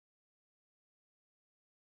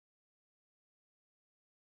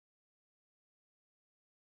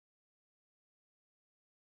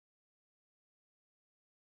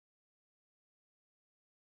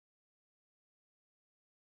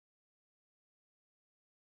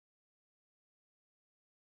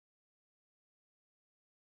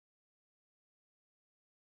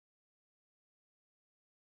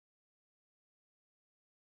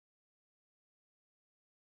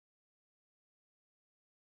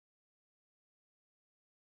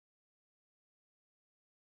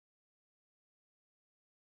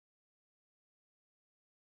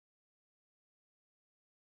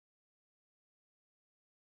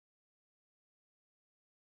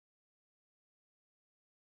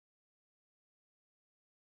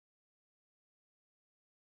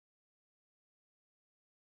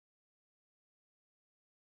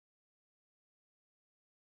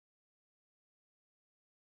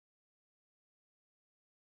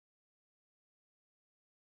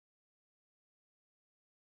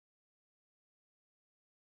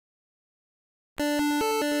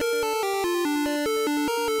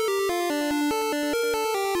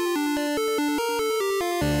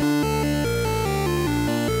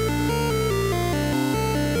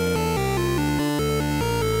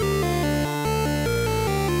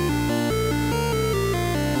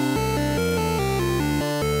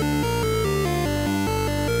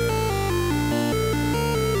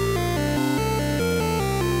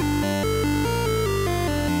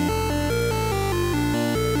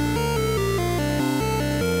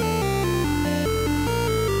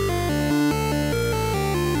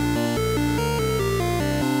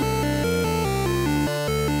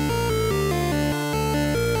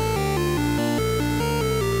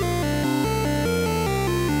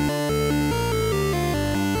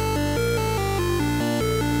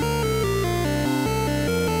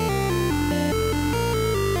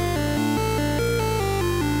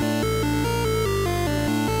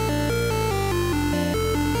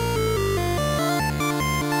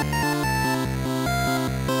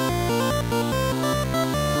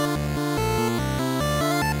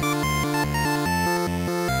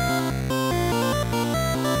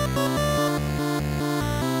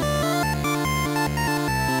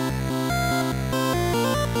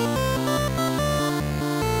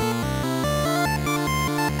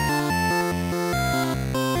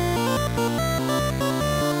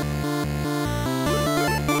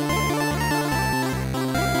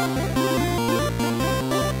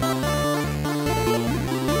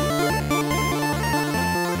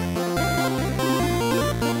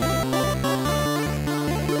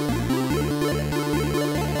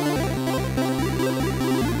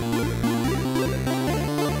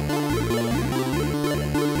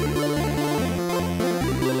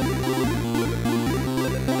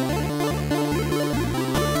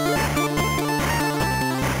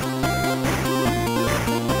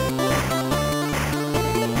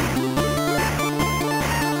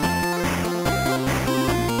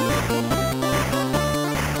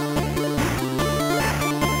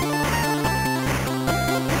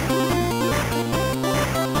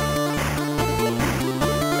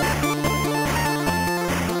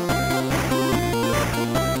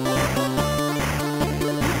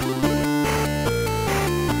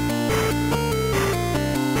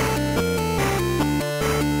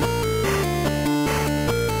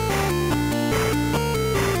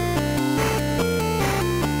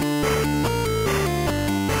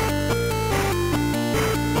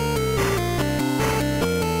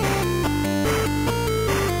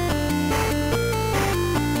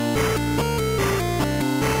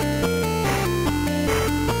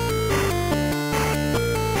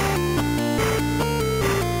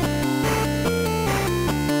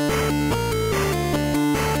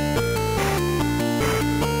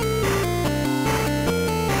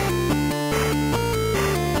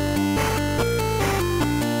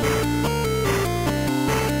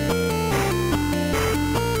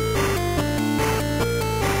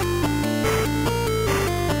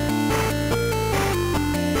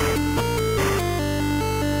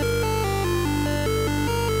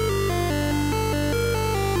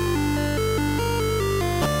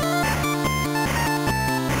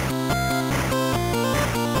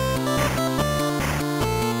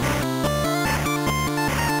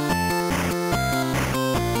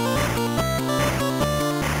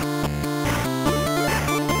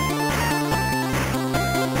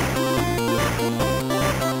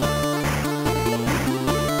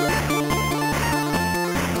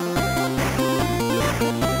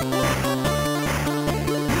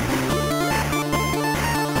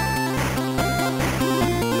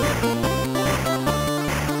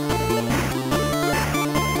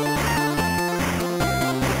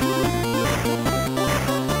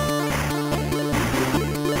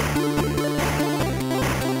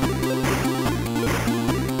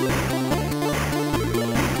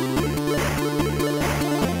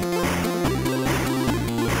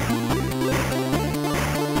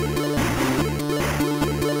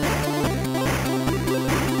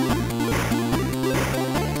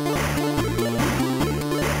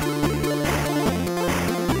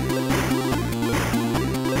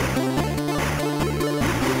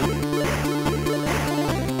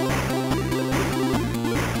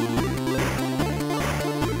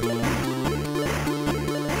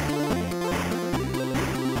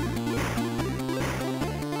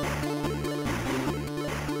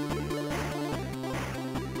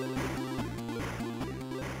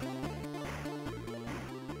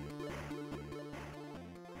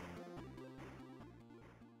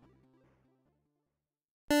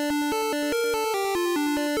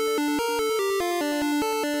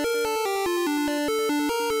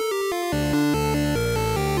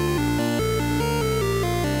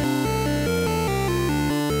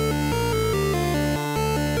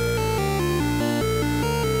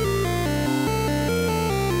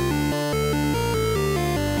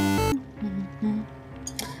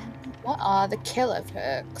are the killer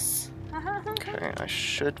perks. Okay, I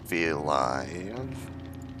should be live.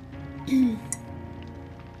 I'm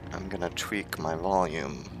gonna tweak my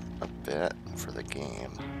volume a bit for the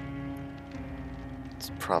game. It's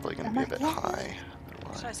probably gonna be a bit high.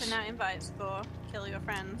 Should I send out invites for kill your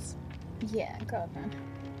friends? Yeah, go on then.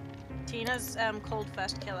 Tina's called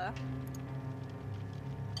first killer.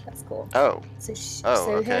 That's cool. Oh.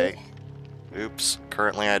 So Okay. Hey, Oops.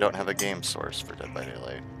 Currently I don't have a game source for Dead by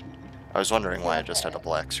Daylight. I was wondering why I just had a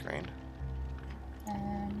black screen.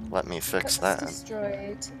 Let me fix that.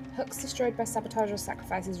 Hooks destroyed by sabotage or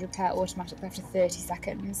sacrifices repair automatically after 30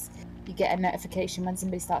 seconds. You get a notification when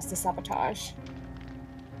somebody starts to sabotage.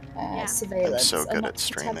 Surveillance. I'm so good Unlock at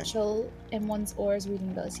streaming. Potential in one's aura's reading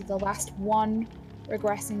ability. The last one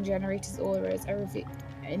regressing generator's auras are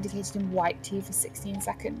indicated in white to you for 16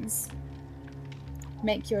 seconds.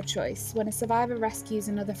 Make your choice. When a survivor rescues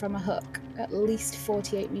another from a hook, at least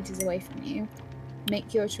 48 meters away from you,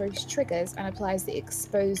 Make Your Choice triggers and applies the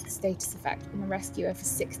exposed status effect on the rescuer for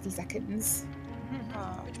 60 seconds.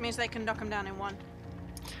 Which means they can knock them down in one.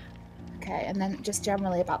 Okay, and then just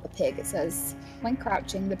generally about the pig, it says, when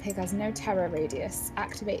crouching, the pig has no terror radius.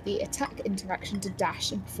 Activate the attack interaction to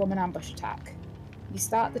dash and perform an ambush attack. You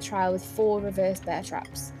start the trial with 4 reverse bear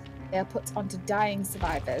traps. They are put onto dying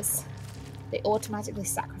survivors. They automatically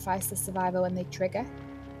sacrifice the survivor when they trigger.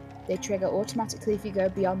 They trigger automatically if you go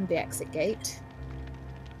beyond the exit gate.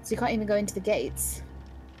 So you can't even go into the gates.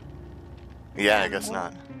 Yeah, I guess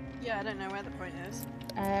not. Yeah, I don't know where the point is.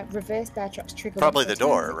 Reverse bear traps trigger. Probably the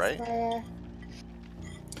door, right?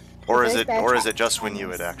 Or is it just when you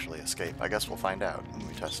would actually escape? I guess we'll find out when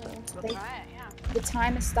we test it. The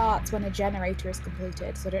timer starts when a generator is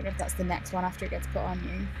completed, so I don't know if that's the next one after it gets put on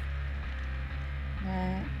you.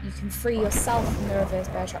 You can free yourself from the reverse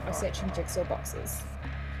bear trap by searching jigsaw boxes.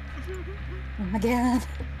 Oh my god.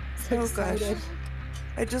 So excited. Gosh.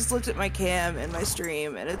 I just looked at my cam and my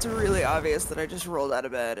stream, and it's really obvious that I just rolled out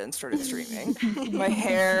of bed and started streaming. My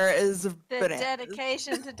hair is bananas.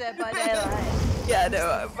 Dedication to Dead by Daylight. Yeah,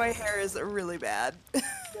 no, my hair is really bad.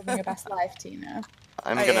 Living your best life, Tina.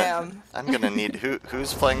 I'm gonna need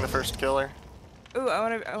who's playing the first killer? Ooh, I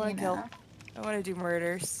wanna kill. I wanna do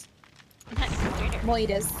murders.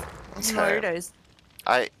 Moiders. Murders.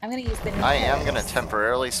 I'm gonna use the I am gonna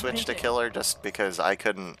temporarily switch to killer just because I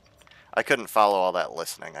couldn't follow all that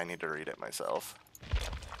listening. I need to read it myself.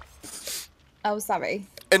 Oh, sorry.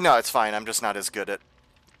 No, it's fine. I'm just not as good at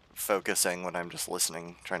focusing when I'm just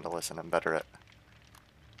listening, trying to listen. I'm better at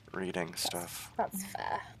reading stuff. That's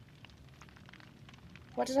fair.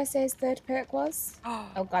 What did I say his third perk was?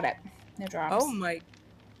 Oh, got it. No drums. Oh my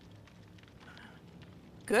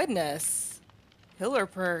goodness. Killer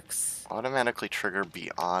perks. Automatically trigger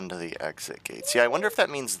beyond the exit gate. See, I wonder if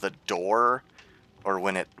that means the door or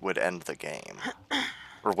when it would end the game.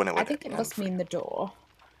 Or when it would I think it must mean the door.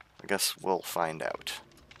 I guess we'll find out.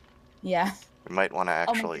 Yeah. We might want to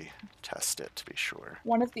actually test it to be sure.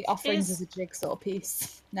 One of the offerings is a jigsaw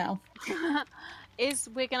piece. No. Is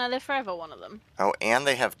We're Gonna Live Forever one of them? Oh, and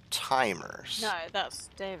they have timers. No, that's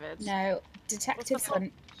David's. No. Detective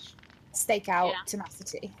Hunt, Stakeout,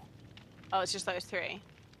 Tenacity. Oh, it's just those 3?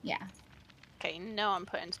 Yeah. Okay, no, I'm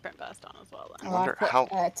putting Sprint Burst on as well then. I wonder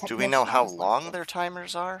do we know how long their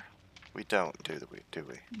timers are? We don't, do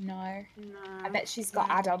we? No. I bet she's got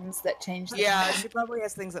add-ons that change them. Yeah, she probably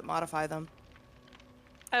has things that modify them.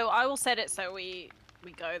 Oh, I will set it so we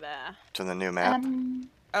go there. To the new map?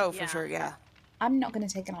 Oh, for sure, yeah. I'm not going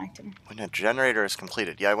to take an item. When a generator is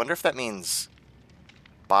completed. Yeah, I wonder if that means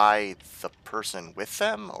by the person with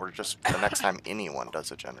them or just the next time anyone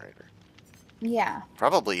does a generator. Yeah.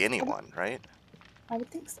 Probably anyone, right? I would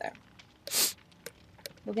think so.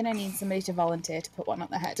 We're going to need somebody to volunteer to put one on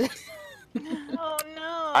the head. Oh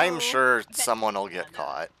no! I'm sure someone will get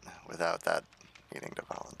caught without that needing to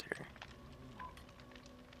volunteer.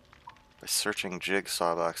 By searching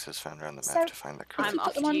jigsaw boxes found around the map to find the correct.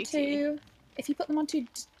 If you put them onto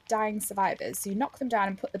dying survivors, so you knock them down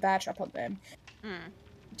and put the bear trap on them,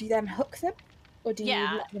 do you then hook them? Or do you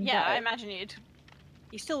let them go? I imagine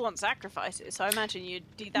you still want sacrifices, so I imagine you'd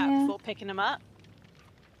do that before picking them up.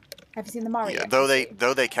 Have you seen the Mario? Yeah,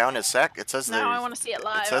 though they count as it says no, I want to see it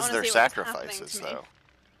live. It says they're sacrifices though.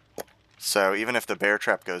 So even if the bear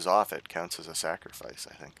trap goes off, it counts as a sacrifice,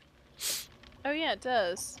 I think. Oh yeah, it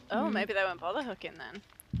does. Oh, maybe they won't bother hooking then.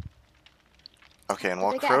 Okay, and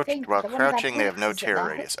while crouching, they have no terror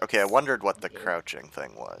radius. Okay, I wondered what the crouching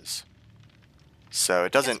thing was. So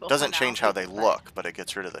it doesn't change how they look, but it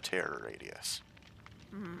gets rid of the terror radius.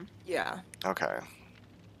 Yeah. Okay.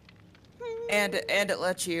 And it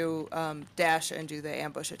lets you dash and do the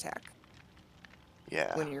ambush attack.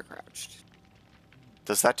 Yeah. when you're crouched.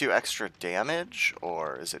 Does that do extra damage,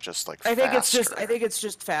 or is it just like I think it's faster?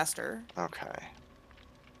 just faster. Okay.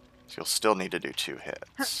 So you'll still need to do 2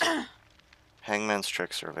 hits. Hangman's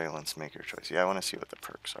Trick, Surveillance, make your choice. Yeah, I want to see what the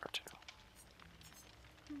perks are too.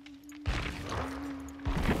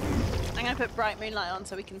 I'm gonna put bright moonlight on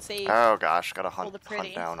so we can see. Oh gosh, gotta all the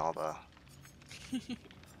hunt down all the.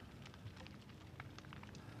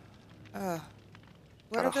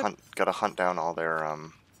 Gotta hunt down all their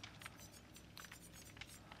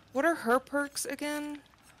What are her perks again?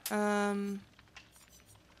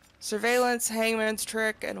 Surveillance, Hangman's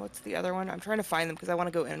Trick, and what's the other one? I'm trying to find them because I want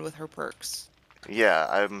to go in with her perks. Yeah,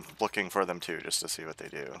 I'm looking for them too, just to see what they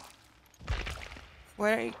do.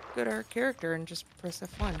 Why don't you go to her character and just press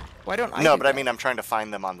F1? Why don't I? No, do but that? I mean, I'm trying to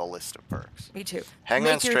find them on the list of perks. Me too.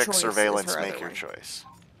 Hangman's Trick, Surveillance, make your choice.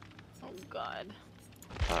 Oh god.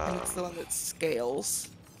 And it's the one that scales.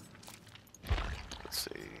 Let's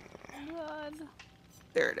see. God.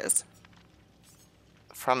 There it is.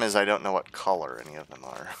 The problem is I don't know what color any of them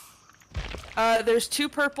are. There's 2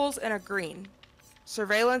 purples and a green.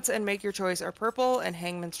 Surveillance and Make Your Choice are purple, and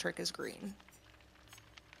Hangman's Trick is green.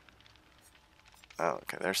 Oh,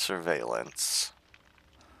 okay, there's Surveillance.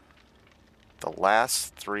 The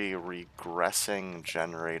last 3 regressing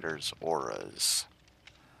generators' auras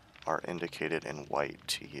are indicated in white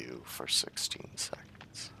to you for 16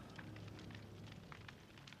 seconds.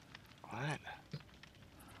 What?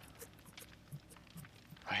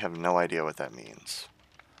 I have no idea what that means.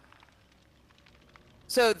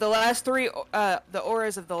 So the last 3, the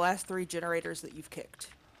auras of the last 3 generators that you've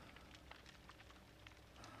kicked.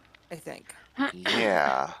 I think.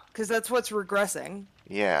 Yeah. Because that's what's regressing.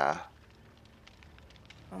 Yeah.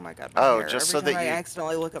 Oh my god. Oh, just so that I you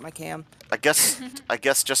accidentally look at my cam. I guess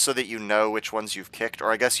just so that you know which ones you've kicked,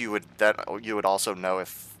 or I guess you would also know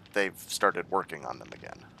if they've started working on them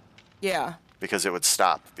again. Yeah. Because it would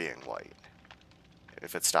stop being white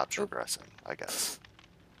if it stops regressing, I guess.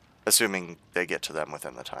 Assuming they get to them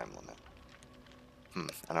within the time limit.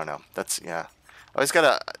 I don't know. That's yeah. Always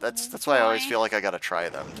gotta. That's why I always feel like I gotta try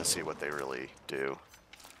them to see what they really do.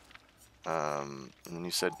 And then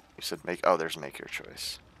you said make. Oh, there's make your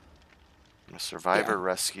choice. When a survivor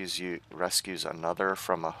rescues another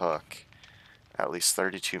from a hook, at least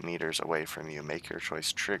 32 meters away from you, make your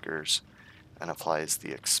choice triggers, and applies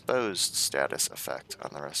the exposed status effect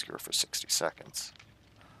on the rescuer for 60 seconds.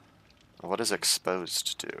 What does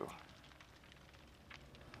exposed do?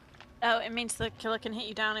 Oh, it means the killer can hit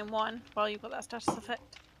you down in 1 while you've got that status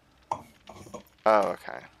effect. Oh,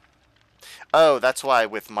 okay. Oh, that's why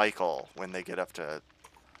with Michael, when they get up to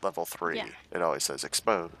level 3, it always says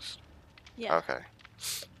exposed. Yeah. Okay.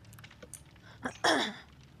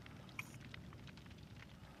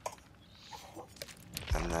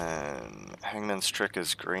 And then Hangman's Trick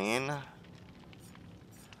is green. You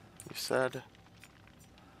said?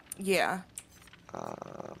 Yeah.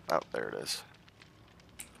 Oh, there it is.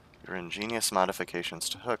 Your ingenious modifications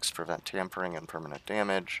to hooks prevent tampering and permanent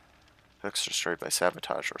damage. Hooks destroyed by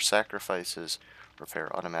sabotage or sacrifices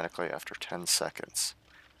repair automatically after 10 seconds.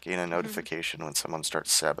 Gain a notification when someone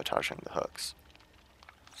starts sabotaging the hooks.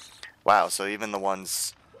 Wow, so even the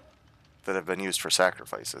ones that have been used for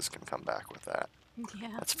sacrifices can come back with that. Yeah.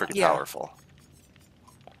 That's pretty powerful.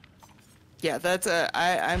 Yeah, that's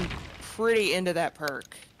I'm pretty into that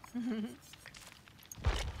perk.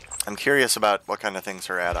 I'm curious about what kind of things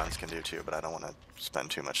her add-ons can do too, but I don't want to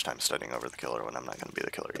spend too much time studying over the killer when I'm not going to be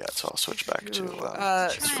the killer yet, so I'll switch back to...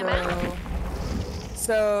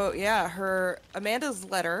 So yeah, her Amanda's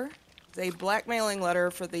letter is a blackmailing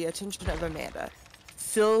letter for the attention of Amanda.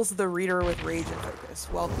 Fills the reader with rage and focus.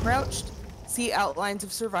 While crouched, see outlines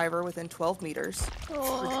of survivor within 12 meters.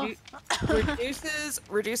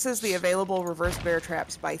 Reduces the available reverse bear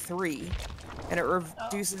traps by 3. And it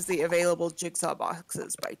reduces the available jigsaw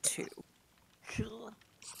boxes by 2. Cool.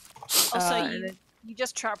 Also, you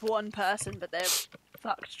just trap 1 person, but they're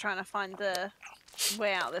fucked trying to find the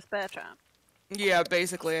way out of this bear trap. Yeah,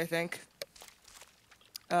 basically, I think.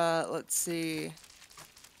 Let's see.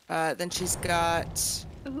 Then she's got...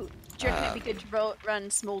 Ooh, do you reckon it'd be good to run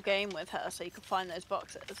small game with her so you can find those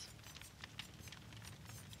boxes?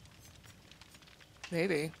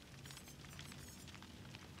 Maybe.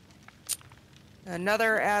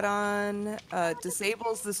 Another add-on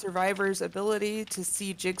disables the survivor's ability to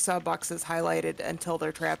see jigsaw boxes highlighted until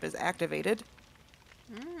their trap is activated.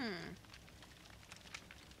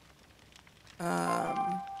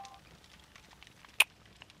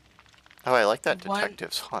 Oh, I like that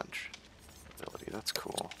detective's hunch ability. That's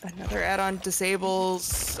cool. Another add-on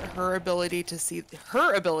disables her ability to see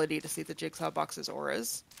the jigsaw box's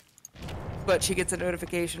auras, but she gets a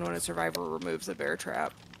notification when a survivor removes a bear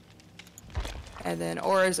trap. And then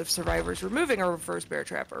auras of survivors removing a reverse bear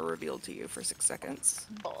trap are revealed to you for 6 seconds.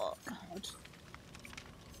 Oh, God.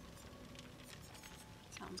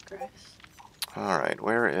 Sounds gross. Alright,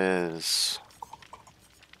 where is...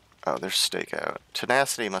 Oh, there's stakeout.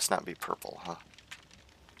 Tenacity must not be purple, huh?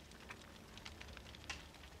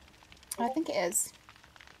 I think it is.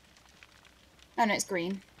 Oh no, it's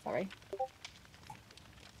green. Sorry.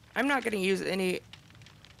 I'm not going to use any...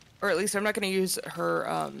 Or at least I'm not going to use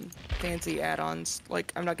her fancy add-ons.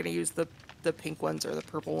 Like, I'm not going to use the pink ones or the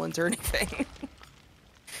purple ones or anything.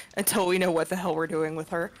 Until we know what the hell we're doing with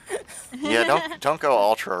her. Yeah, don't go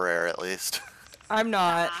ultra rare at least. I'm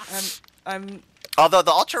not. I'm Although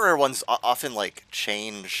the ultra rare ones often like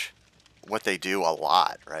change what they do a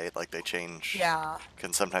lot, right? Like they change. Yeah.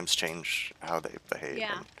 Can sometimes change how they behave in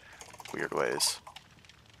weird ways.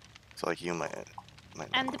 So like you might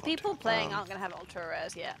and the people playing aren't gonna have ultra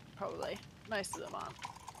rares yet, probably. Most of them aren't.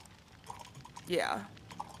 Yeah.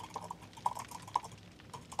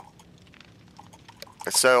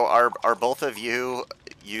 So are both of you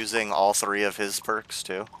using all 3 of his perks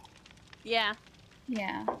too? Yeah.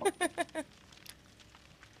 Yeah. Well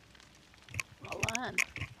done.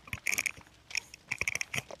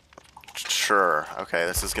 Sure. Okay,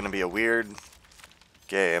 this is gonna be a weird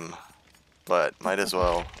game, but I might as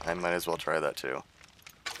well try that too.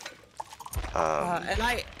 And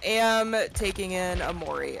I am taking in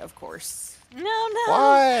Amori, of course. No, no.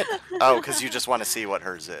 What? Oh, because you just want to see what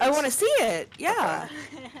hers is. I want to see it. Yeah.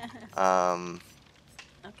 Okay.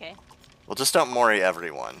 Okay. Well, just don't Mori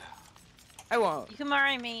everyone. I won't. You can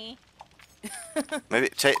marry me. Maybe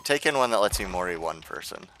take in one that lets you Mori one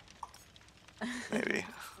person. Maybe.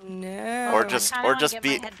 No. Or just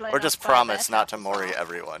promise not to Mori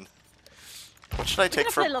everyone. What should I take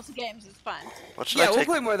for? Play lots of games. It's fine. What should I take? We'll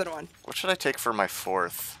play more than one. What should I take for my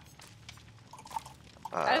 4th?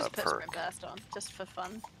 I just put perk? Sprint Burst on just for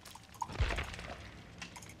fun.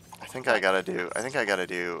 I think I gotta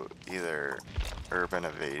do either Urban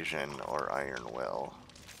Evasion or Iron Will.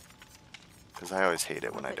 Because I always hate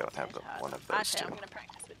it when I don't have one of those Actually, two. I'm gonna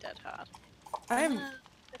practice with Dead Hard.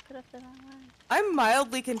 I'm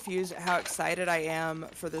mildly confused at how excited I am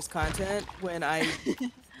for this content when I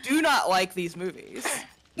do not like these movies.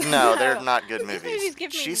 No, they're not good movies.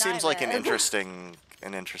 She seems like an interesting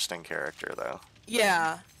character, though.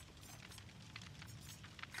 Yeah.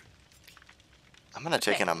 I'm gonna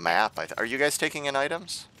take in a map. Are you guys taking in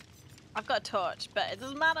items? I've got a torch, but it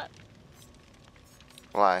doesn't matter.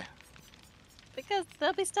 Why? Because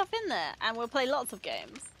there'll be stuff in there, and we'll play lots of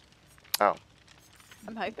games. Oh.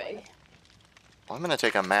 I'm hoping. Well, I'm gonna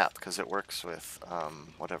take a map because it works with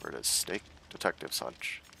whatever it is, stake detective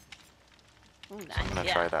such. Ooh, nice. So I'm gonna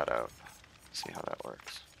try that out. See how that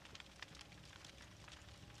works.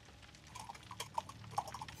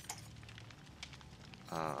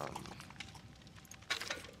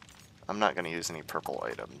 I'm not gonna use any purple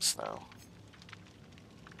items though.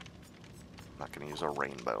 I'm not gonna use a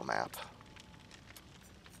rainbow map.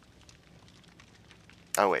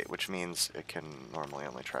 Oh wait, which means it can normally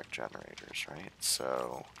only track generators, right?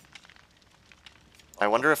 So I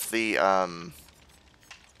wonder if the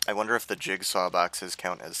jigsaw boxes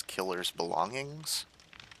count as killers' belongings.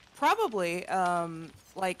 Probably.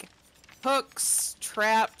 Like hooks,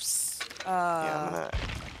 traps. Yeah, I'm gonna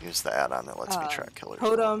use the add-on that lets me track killers'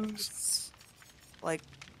 belongings. Totems. Like,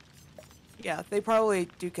 yeah, they probably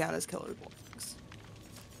do count as killers' belongings.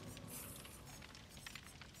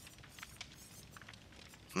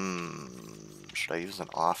 Should I use an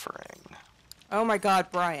offering? Oh my god,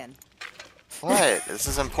 Brian. What? This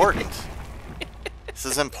is important. This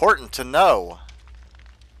is important to know.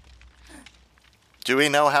 Do we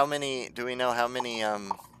know how many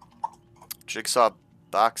jigsaw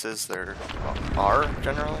boxes there are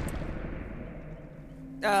generally?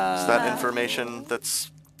 Is that information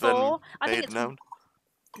that's been made known?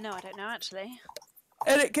 No, I don't know actually.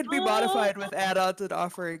 And it could be modified with add-ons and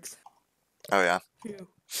offerings. Oh yeah.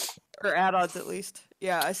 Or add-ons at least.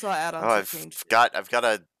 Yeah, I saw add-ons. Oh, I've got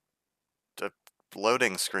a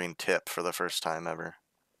loading screen tip for the first time ever,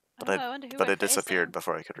 but it disappeared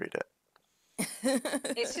before I could read it.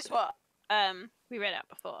 It's just what we read out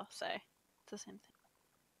before, so it's the same thing.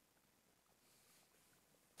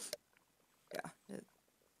 Yeah.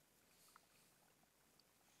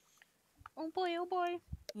 Oh boy, oh boy.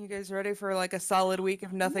 You guys ready for like a solid week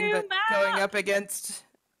of nothing but going up against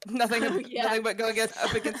nothing but going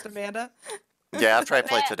up against Amanda? Yeah, after I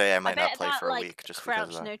play today, I might not play for a week just crouch,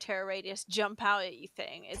 because of that. no terror radius, jump out at you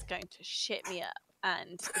thing is going to shit me up,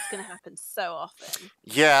 and it's going to happen so often.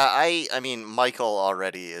 Yeah, I mean, Michael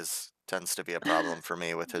already is tends to be a problem for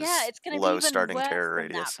me with his yeah, it's gonna low be even starting worse terror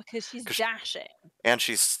than that radius. because she's dashing. And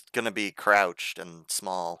she's gonna be crouched and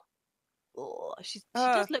small. Oh, she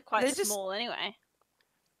does look quite just, small anyway.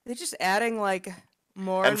 They're just adding like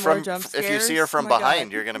more and more jump scares. If you see her from behind,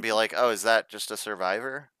 God. you're gonna be like, oh, is that just a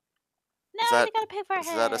survivor? No, they gotta pay for her Is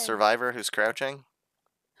that a survivor who's crouching?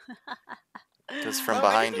 Because from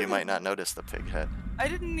behind you might not notice the pig head. I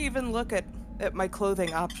didn't even look at my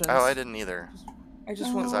clothing options. Oh, I didn't either. I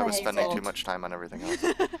just want. Because I was spending too much time on everything else.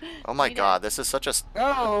 Oh my god, this is such a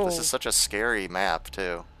this is such a scary map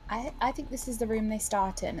too. I think this is the room they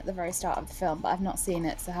start in at the very start of the film, but I've not seen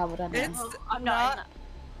it, so how would I know? I'm not.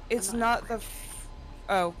 It's not the.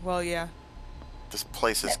 Oh well, yeah. This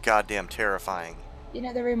place is goddamn terrifying. You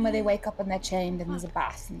know the room where they wake up and they're chained and there's a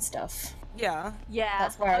bath and stuff? Yeah. Yeah.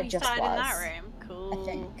 That's where I just was. in that room. Cool. I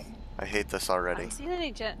think. I hate this already.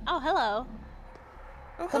 Oh, hello.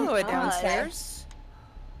 Oh, hello, downstairs.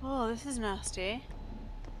 Oh, this is nasty.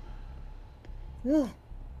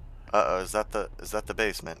 Uh-oh, is that the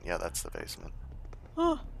basement? Yeah, that's the basement.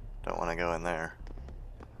 Oh. Don't want to go in there.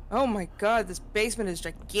 Oh my god, this basement is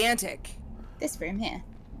gigantic. This room here.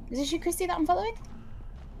 Is this you, Christy, that I'm following?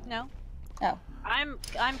 No. Oh. I'm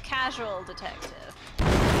casual detective.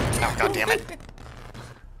 Oh, god damn it.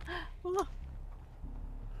 Oh,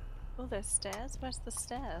 there's stairs? Where's the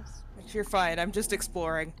stairs? You're fine, I'm just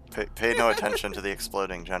exploring. Pay no attention to the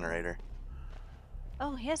exploding generator.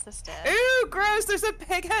 Oh, here's the stairs. Ooh, gross! There's a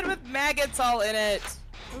pig head with maggots all in it!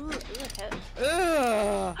 Ooh, okay.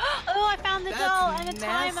 Ugh! Oh, I found the doll and a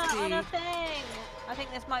nasty. timer on a thing! I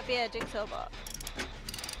think this might be a jigsaw box.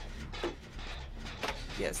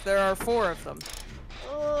 Yes, there are 4 of them.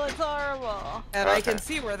 Oh, it's horrible. And I can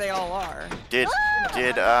see where they all are. Did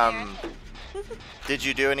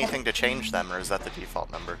you do anything to change them, or is that the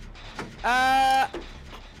default number?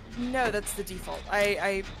 No, that's the default.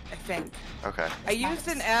 I think. Okay. I used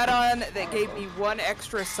an add-on that gave me 1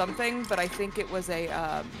 extra something, but I think it was a,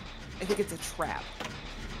 I think it's a trap.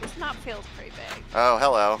 This map feels pretty big. Oh,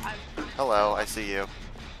 hello. Hello, I see you.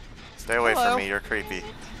 Stay away from me, you're creepy.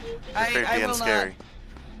 You're creepy and scary.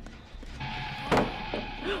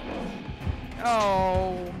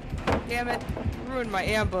 Oh, damn it. Ruined my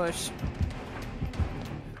ambush.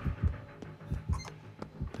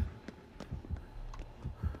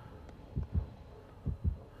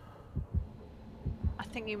 I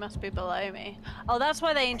think you must be below me. Oh, that's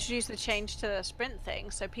why they introduced the change to the sprint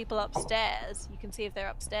thing, so people upstairs, you can see if they're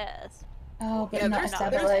upstairs. Oh, but not if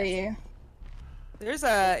they're below you. There's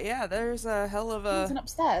a hell of a... There's an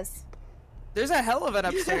upstairs. There's a hell of an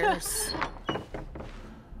upstairs.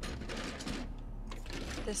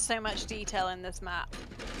 There's so much detail in this map.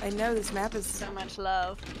 I know, this map is... So much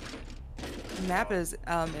love. The map is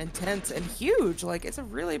intense and huge. Like, it's a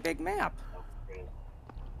really big map.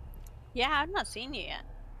 Yeah, I've not seen you yet.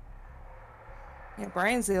 Yeah,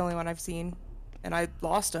 Brian's the only one I've seen. And I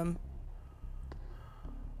lost him.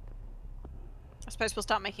 I suppose we'll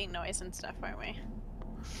start making noise and stuff, won't we?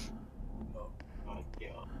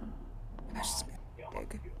 Gosh, big.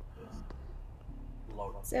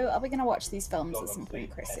 So, are we going to watch these films at some point,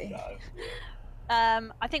 Chrissy?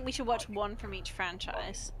 I think we should watch one from each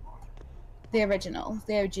franchise. The original,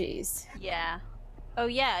 the OGs. Yeah. Oh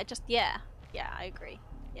yeah, yeah. Yeah, I agree.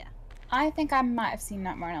 Yeah. I think I might have seen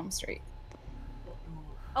Nightmare on Elm Street.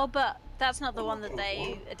 Oh, but that's not the one that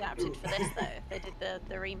they adapted for this, though. They did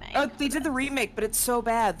the remake. Oh, they did the remake, but it's so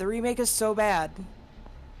bad. The remake is so bad.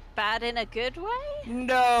 Bad in a good way?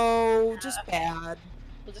 No, just bad.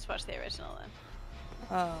 We'll just watch the original then.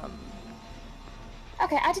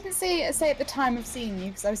 Okay, I didn't say at the time of seeing you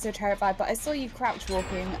because I was so terrified, but I saw you crouch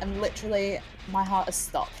walking and literally my heart has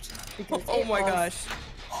stopped because oh my gosh,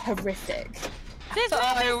 horrific.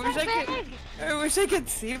 I wish I could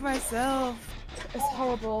see myself. It's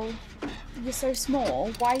horrible. You're so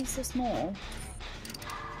small. Why are you so small?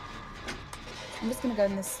 I'm just gonna go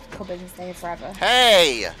in this cupboard and stay here forever.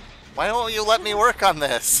 Hey! Why won't you let me work on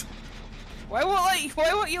this? Why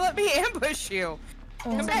won't you let me ambush you?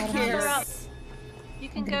 Oh, come back here. You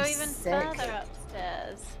can go even further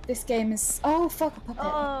upstairs. This game is... Oh, fuck, a puppet.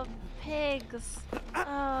 Oh, pigs.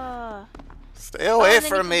 Oh. Stay away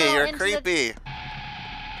from me, you're creepy.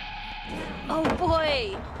 Oh,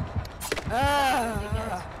 boy.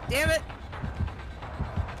 Damn it.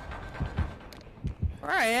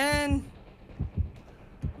 Brian.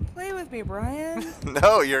 Play with me, Brian.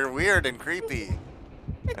 No, you're weird and creepy.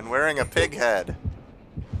 And wearing a pig head.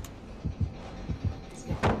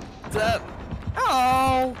 What's up?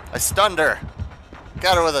 Oh! I stunned her.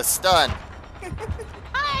 Got her with a stun.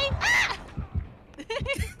 Hi! Ah!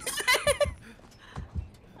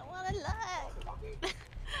 I wanna look.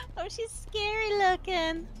 Oh, she's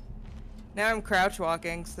looking. Now I'm crouch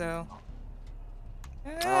walking, so. Oh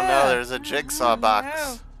no, there's a jigsaw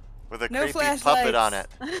box with a creepy puppet on it.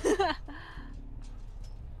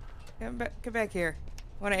 Come back here.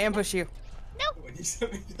 I want to ambush you.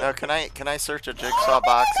 No, can I search a jigsaw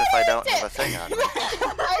box if I don't have a thing on me?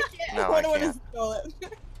 No, I can't.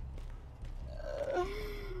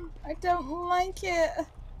 I don't like it.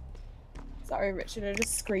 Sorry, Richard, I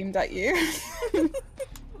just screamed at you. Listen,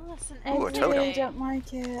 Ooh, a I totem. really don't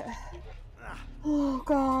like it. Oh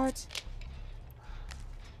god.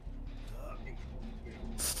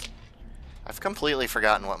 I've completely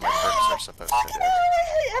forgotten what my perks are supposed to do. I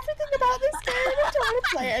hate everything about this game. I don't want to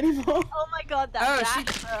play it anymore. Oh my god, that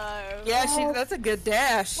dash though. Yeah, that's a good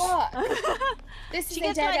dash. What? This is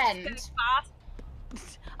a dead end.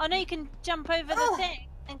 Oh no, you can jump over the thing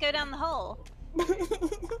and go down the hole.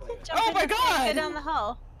 Oh my god! Go down the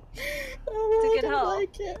hole. Oh, It's a good I don't hole.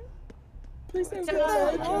 like it. Please don't It's a put a bear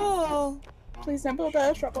good trap. Oh. Please don't put a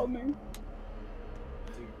bear trap on me.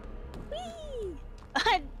 Whee!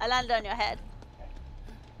 I landed on your head.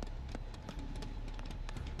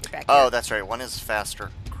 Get back Oh, here. that's right. One is faster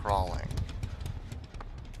crawling.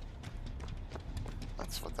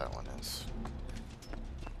 That's what that one is.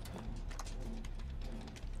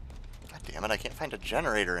 God damn it, I can't find a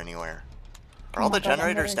generator anywhere. Are all the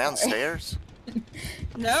generators downstairs?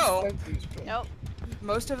 No. Nope.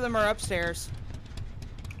 Most of them are upstairs.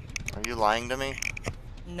 Are you lying to me?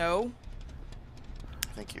 No.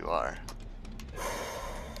 I think you are.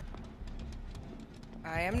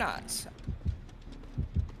 I am not.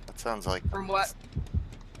 That sounds like From what?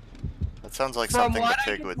 that sounds like From something the what I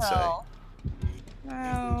pig can would tell.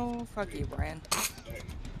 Oh, fuck you, Brian.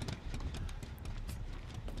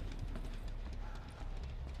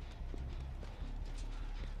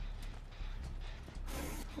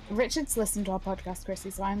 Richard's listened to our podcast, Chrissy,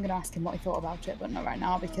 so I'm going to ask him what he thought about it, but not right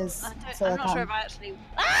now because I feel I'm like not sure if I actually.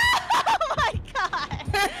 Oh my god!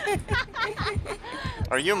 say.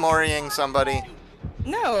 Are you Moriing somebody?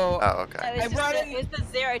 No. Oh, okay. No, I brought in. it was the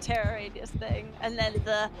 0 terror radius thing, and then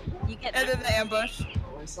you get. And then the ambush.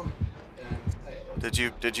 Did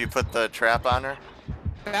you put the trap on her?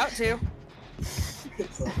 About to.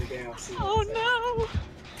 Oh no!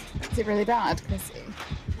 is it really bad, Chrissy?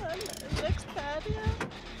 It looks bad, yeah.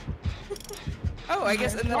 Oh, I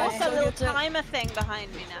guess. And then Also, a also little get to... timer thing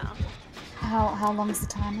behind me now. How long is the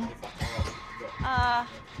timer? I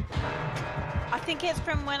think it's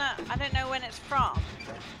from when I don't know when it's from.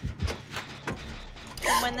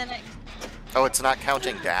 From when the next. Oh, it's not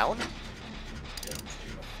counting down?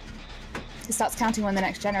 It starts counting when the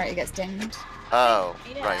next generator gets dinged. Oh,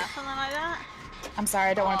 Yeah, right. something like that. I'm sorry,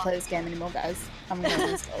 I don't want to play this game anymore, guys. I'm going to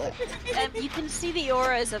install it. You can see the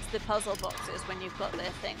auras of the puzzle boxes when you've got their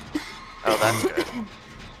thing. Oh, that's good.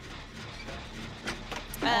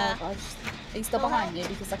 Oh gosh. Are you still behind me?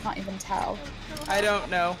 Because I can't even tell. I don't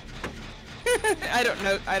know. I don't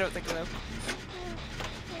know. I don't think so.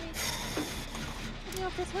 Can you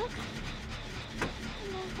off this hook?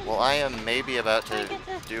 Well, I am maybe about to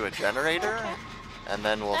do a generator, and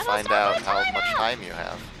then we'll find out how much time you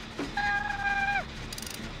have.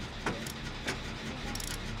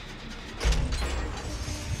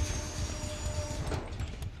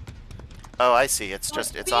 Oh, I see. It's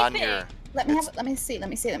just it's on your Let me see.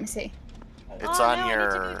 it's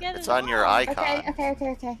on your icon. Okay.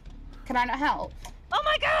 Can I not help? Oh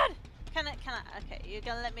my god! Can I? Okay, you're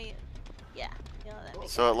gonna let me. Yeah, you're gonna let me.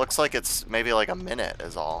 So it looks like it's maybe like a minute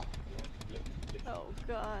is all. Oh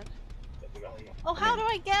god. Oh, how do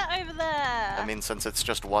I get over there? I mean, since it's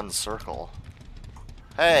just one circle.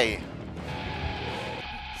 Hey!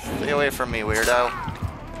 Stay away from me, weirdo.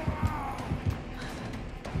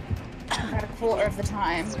 I've got a quarter of the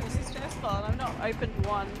time. This is stressful. I've not opened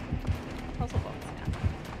one puzzle box yet.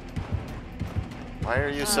 Why are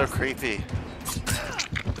you so creepy?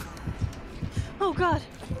 Oh god.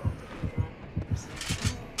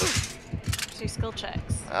 Do skill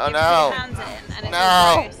checks. Oh, You no. put your hands in and it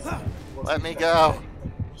No. goes gross. Let me go.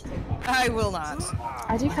 I will not.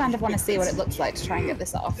 I do kind of want to see what it looks like to try and get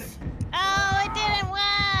this off. Oh, it didn't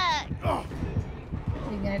work! Are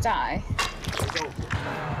you gonna die?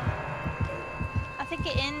 I think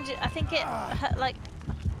it injured. I think it like.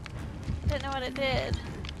 I don't know what it did.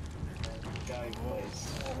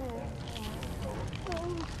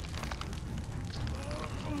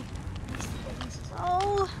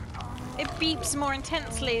 Oh, it beeps more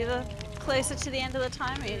intensely the closer to the end of the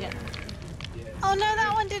timer you get. Oh no,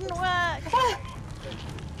 that one didn't work.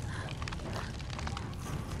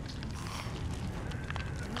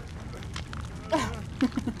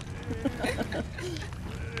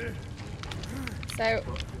 So,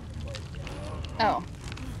 Oh.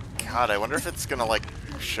 God, I wonder if it's gonna, like,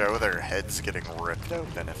 show their heads getting ripped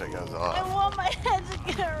open if it goes off. I want my head to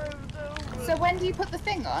get ripped open. So when do you put the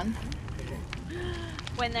thing on?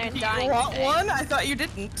 When they're Do dying. you want one? I thought you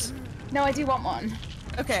didn't. No, I do want one.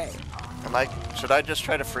 Okay. Should I just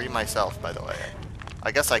try to free myself, by the way?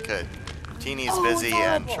 I guess I could. Teeny's busy it's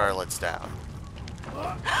and horrible. Charlotte's down.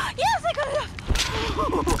 Yes, I got it!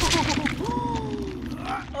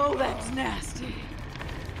 Oh, that's nasty.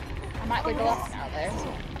 I might wiggle off now,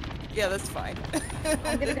 though. Yeah, that's fine.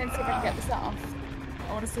 I'm gonna go and see if I can get this off.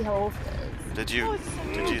 I want to see how awful it is.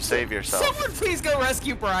 Did you save yourself? Someone please go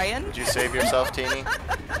rescue Brian. Did you save yourself, Teeny?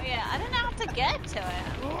 Oh, yeah, I don't know how to get to it.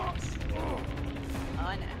 Oh,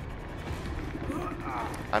 I know.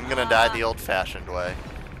 I'm gonna die the old-fashioned way.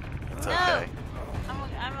 It's No. okay.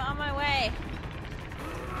 I'm on my way.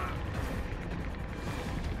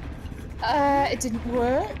 It didn't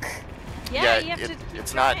work. Yeah, you have to keep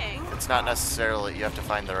it's trying. not necessarily. You have to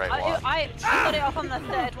find the right one. I got it off on the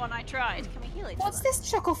third one I tried. Can we heal each What's other? this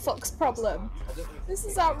Chuckle Fox problem? This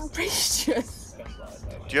is outrageous.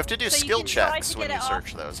 Do you have to do So you skill can try checks to when get you it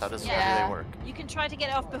search off. those? How do Yeah. they work? You can try to get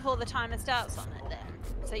it off before the timer starts on it then.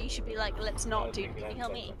 So you should be like, let's not do, can you heal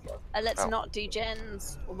me? Let's Oh. not do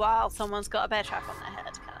gens while someone's got a bear trap on their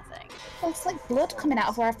head kind of thing. Oh, it's like blood coming out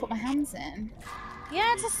of where I've put my hands in.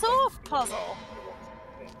 Yeah, it's a saw puzzle.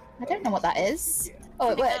 I don't know what that is.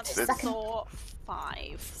 Oh, it worked. Second Saw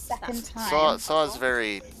 5. Second time. Saw is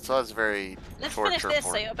very Let's torture finish this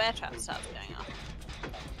so porn. your bear trap starts going off.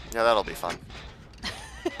 Yeah, that'll be fun.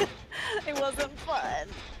 It wasn't fun.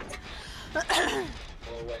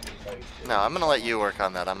 No, I'm gonna let you work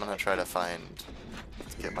on that. I'm gonna try to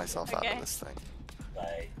get myself out Okay. of this thing.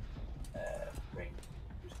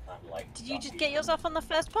 Did you just get yourself on the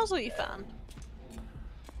first puzzle you found?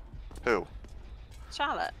 Who?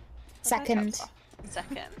 Charlotte? The Second. bear trap's off.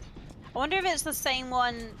 Second. I wonder if it's the same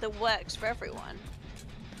one that works for everyone.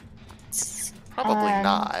 Probably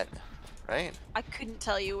not, right? I couldn't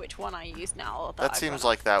tell you which one I use now. That seems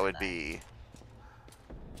like that would be.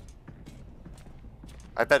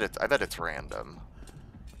 I bet it's random.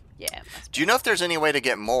 Yeah. It must Do you know if there's any way to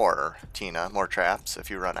get more, Tina? More traps if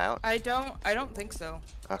you run out? I don't think so.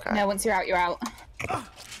 Okay. No, once you're out, you're out.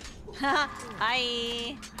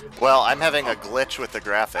 Hi. Well, I'm having a glitch with the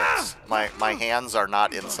graphics. My hands are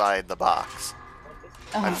not inside the box.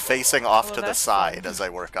 I'm facing off Well, to the that's side as I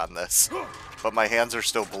work on this, but my hands are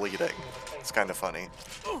still bleeding. It's kind of funny.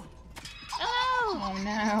 Oh. Oh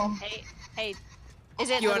no. Hey. Is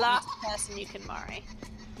it You the want- last person you can marry?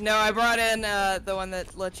 No, I brought in the one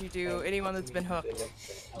that lets you do anyone that's been hooked.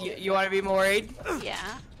 You want to be worried? Yeah.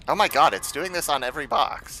 Oh my god, it's doing this on every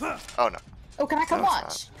box. Oh no. Oh, can I come No,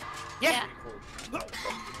 it's watch? Yeah. I'll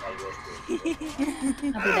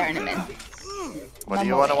be there in a minute. What do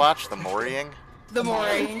you want to watch? The Morying? The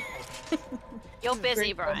mooring. You're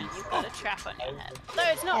busy, Brian. You've got a trap on your head. No,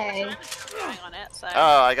 it's not. Hey. It's going on it, so.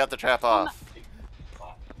 Oh, I got the trap off.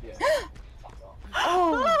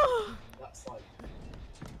 Oh.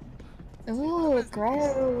 Ooh,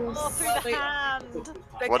 gross. Oh, through the hand.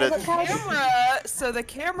 What the did- camera? So the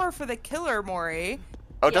camera for the killer Mori.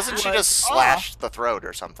 Oh, doesn't she Was just slash off. the throat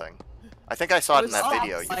or something? I think I saw it in was that off,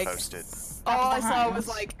 video you like- posted. All I saw behind. was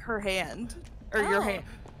like her hand or your Oh. hand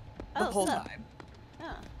the Oh, whole so- time.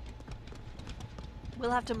 Oh.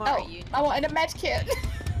 We'll have to marry Oh, you. I wanted a med kit.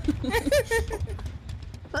 Can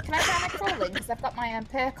I try my crawling? Because I've got my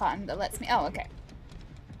perk on that lets me. Oh, okay.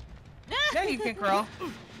 No, you can crawl.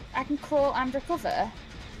 I can crawl and recover.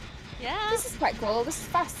 Yeah. This is quite cool. This is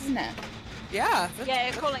fast, isn't it? Yeah. Yeah,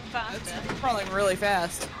 you're calling faster. That's crawling really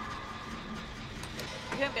fast.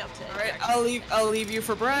 You won't be able to. All right, I'll leave you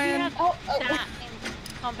for Brian. Oh, That in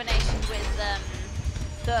combination with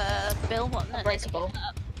the bill one that lets you Breakable. get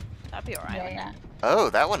up. That'd be alright, Yeah, wouldn't yeah. Oh,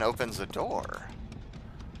 that one opens a door.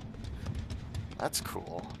 That's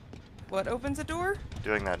cool. What opens a door?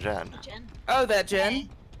 Doing that gen. it? Jen. Oh, that Jen.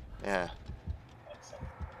 Yeah.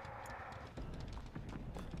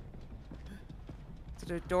 Is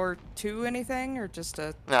it a door to anything or just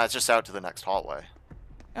a? No, it's just out to the next hallway.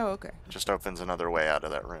 Oh, okay. Just opens another way out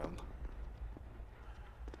of that room.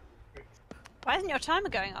 Why isn't your timer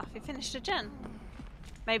going off? You finished a gen.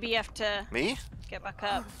 Maybe you have to Me? get back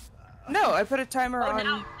up. No, I put a timer Oh, on.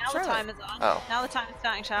 now the Charlotte. timer's on. Oh. Now the timer's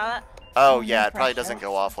starting, Charlotte. Oh yeah, it probably pressure. doesn't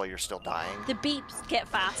go off while you're still dying. The beeps get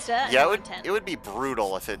faster. and Yeah, more it intense. would be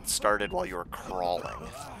brutal if it started while you were crawling.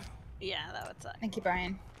 Yeah, that would suck. Thank you,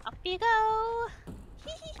 Brian. Up you go.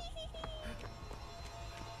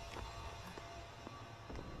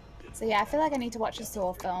 So yeah, I feel like I need to watch a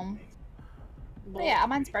Saw film. But yeah,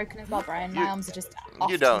 mine's broken as well, Brian. My arms are just off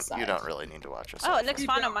You to the don't side. really need to watch this. Oh, it looks You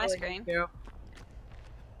fine don't on my really screen. need to.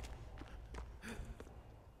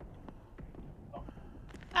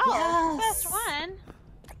 Oh, Yes. first one.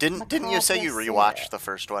 Didn't you say you rewatched the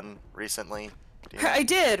first one recently? I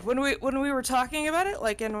did when we were talking about it,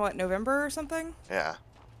 like in what, November or something. Yeah.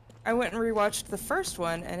 I went and rewatched the first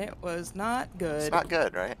one, and it was not good. It's not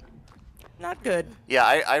good, right? Not good. Yeah,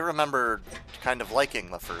 I remember kind of liking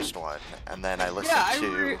the first one, and then I listened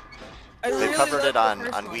to. They covered it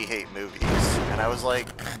on We Hate Movies, and I was like,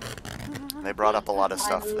 they brought up a lot of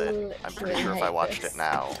stuff that I'm pretty sure if I watched it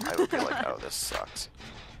now, I would be like, oh, this sucks.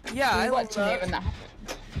 Yeah, I watched it when that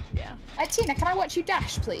happened. Yeah. Tina, can I watch you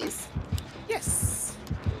dash, please? Yes.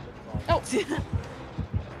 Oh.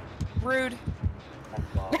 Rude.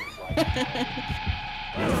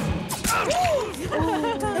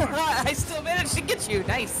 I still managed to get you.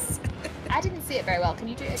 Nice. I didn't see it very well. Can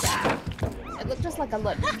you do it again? It looked just like a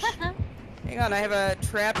lunge. Hang on, I have a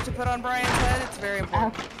trap to put on Brian's head. It's very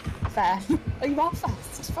important. Oh, fair. Oh, you are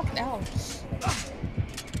fast. Fucking hell.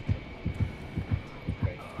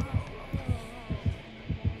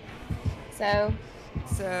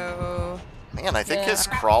 So... Man, I think his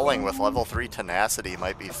crawling with level 3 tenacity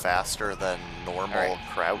might be faster than normal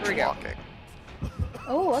crouch walking.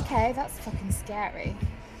 Oh, okay. That's fucking scary.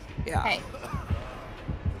 Yeah. Hey.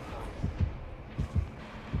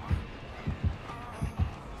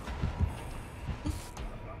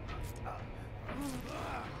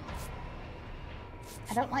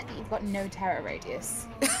 I don't like that you've got no terror radius.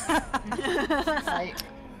 Like...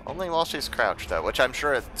 Only while she's crouched, though, which I'm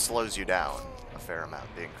sure it slows you down a fair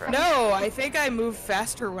amount being crouched. No, I think I move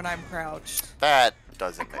faster when I'm crouched. That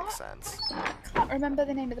doesn't make sense. I can't remember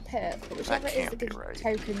the name of the pit, but whichever it is can't that gives be right.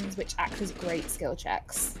 tokens which act as great skill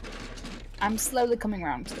checks. I'm slowly coming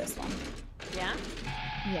around to this one. Yeah?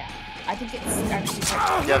 Yeah. I think it's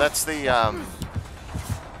actually... Yeah, that's the,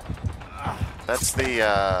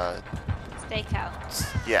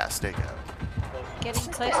 Stakeout. Yeah, stakeout.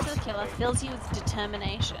 Getting close to the killer fills you with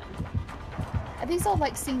determination. Are these all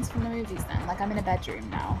like scenes from the movies then? Like I'm in a bedroom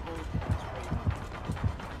now.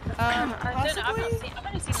 I don't know, I've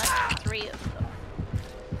only seen like 3 of them.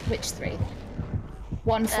 Which 3?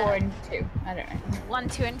 1, 4, and 2. I don't know. 1,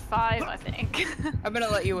 2, and 5, I think. I'm gonna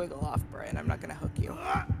let you wiggle off, Brian. I'm not gonna hook you.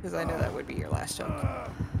 Because I know that would be your last hook.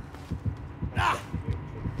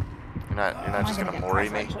 You're not just gonna mori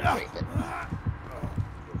me?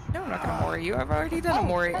 No, I'm not gonna mori you. I've already done a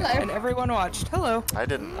mori, and everyone watched. Hello. I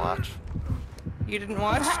didn't watch. You didn't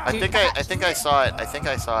watch? I think I saw it. I think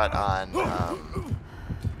I saw it on. I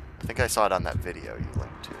think I saw it on that video you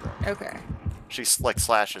linked to. Though. Okay. She like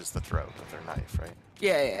slashes the throat with her knife, right?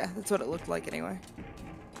 Yeah, that's what it looked like anyway.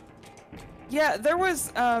 Yeah, there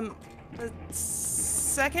was the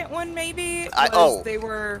second one maybe. They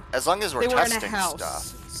were. As long as we're testing in a house,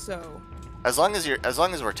 stuff. So. As long as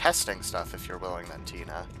we're testing stuff, if you're willing, then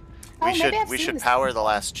Tina. We should power the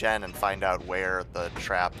last gen and find out where the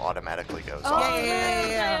trap automatically goes off.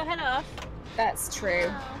 Yeah. That's true.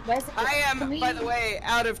 Where's the I am, by the way,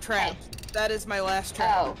 out of trap. That is my last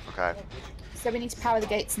trap. Oh. Okay. So we need to power the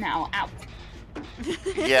gates now. Out.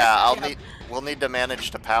 Yeah, we'll need to manage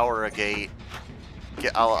to power a gate.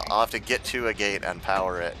 I'll have to get to a gate and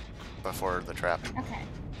power it before the trap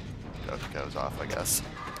goes off, I guess.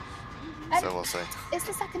 So we'll see. Is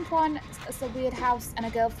the second one a weird house and a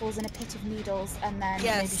girl falls in a pit of needles and then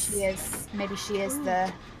maybe she is the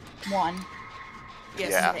one?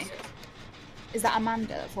 Yes. Yeah. Is that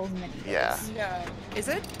Amanda that falls in the needles? Yeah. No. Is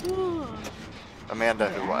it? Amanda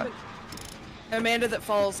who what? Amanda that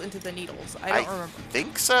falls into the needles. I don't remember. I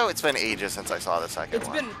think so. It's been ages since I saw the second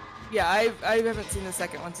one. Yeah, I haven't seen the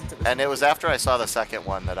second one since it was. And it was after I saw the second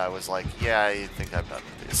one that I was like, yeah, I think I'm done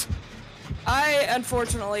with these. I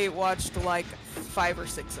unfortunately watched like 5 or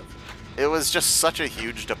 6 of them. It was just such a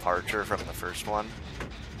huge departure from the first one,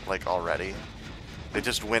 like already. They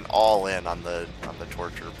just went all in on the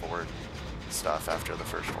torture board stuff after the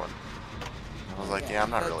first one. I was like, yeah, I'm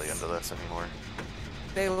not really into this anymore.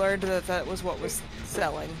 They learned that was what was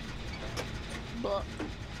selling. But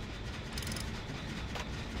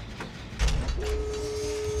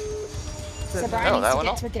So Brian needs to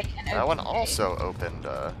get to a gate and that one open also opened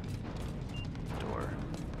a door.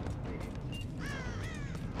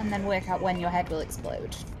 And then work out when your head will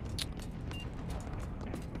explode.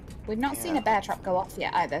 We've not seen a bear trap go off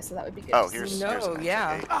yet either, so that would be good. Oh, here's an exit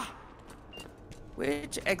gate.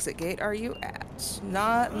 Which exit gate are you at?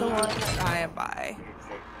 Not the one that I am by.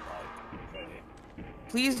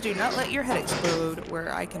 Please do not let your head explode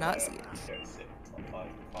where I cannot see it.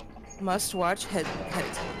 Must watch head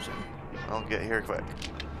explosion. I'll get here quick.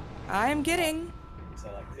 I'm getting.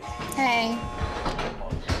 Hey.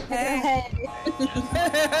 Hey.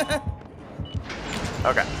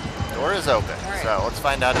 Okay. Door is open. Right. So let's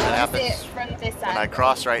find out if it happens when I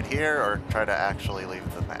cross right here or try to actually leave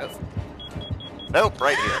the map. Nope,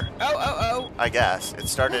 right here. Oh. I guess. It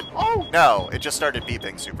started... Oh! No, it just started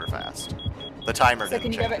beeping super fast. The timer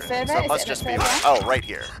didn't change. So it must just be... Oh, right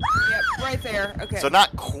here. Yep, right there. Okay. So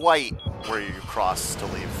not quite where you cross to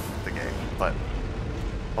leave the game, but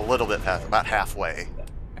a little bit past, about halfway.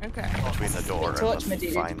 Okay. Between the door and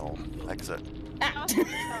the final exit. No!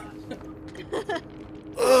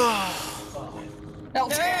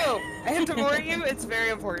 I have to warn you, it's very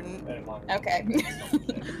important. Okay.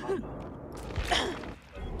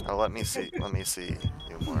 Oh, let me see you,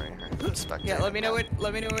 Maury. Yeah, let me know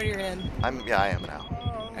when you're in. I am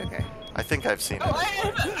now. Okay. I think I've seen it. I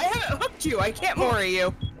haven't hooked you. I can't Maury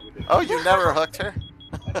you. Oh, you never hooked her?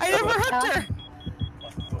 I never hooked her.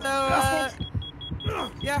 So,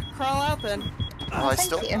 yeah, crawl out then. Oh, I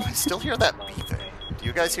still hear that beeping. Do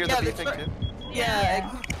you guys hear the beeping too? Yeah, it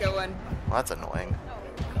keeps going. Well, that's annoying.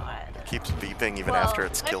 Oh, God. It keeps beeping even after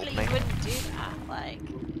it's killed me. You wouldn't do that, like,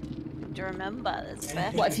 to remember this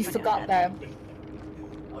best. What if you forgot though?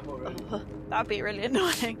 That'd be really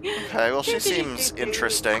annoying. Okay, well she seems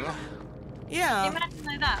interesting. Yeah. Imagine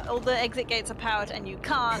like that, all the exit gates are powered and you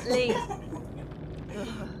can't leave.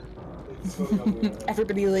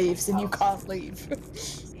 Everybody leaves and you can't leave.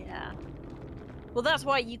 Yeah. Well, that's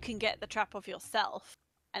why you can get the trap off yourself,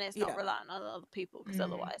 and it's not relying on other people, because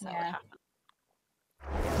otherwise that would happen.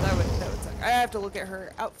 That would suck. I have to look at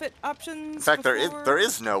her outfit options. In fact, there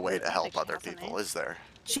is no way to help other people, is there?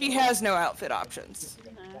 She has no outfit options.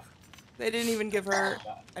 No. They didn't even give her,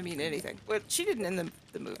 I mean, anything. But she didn't in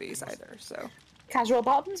the movies either, so. Casual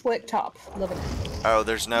bottoms, work top, loving it. Oh,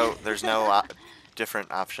 there's no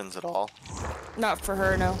different options at all? Not for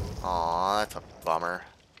her, no. Aw, that's a bummer.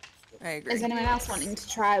 I agree. Is anyone else wanting to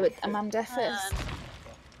try with Amanda first?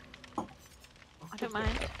 I don't mind.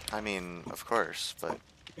 I mean, of course, but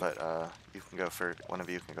you can go first. One of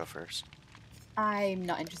you can go first. I'm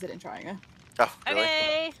not interested in trying her. Oh, really?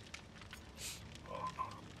 Okay.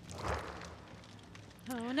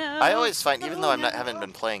 Oh no. I always find, even though haven't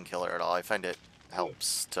been playing Killer at all, I find it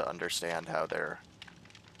helps to understand how their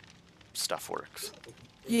stuff works.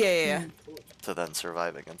 Yeah. To then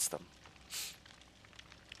survive against them.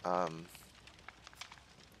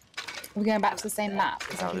 We're going back to the same map.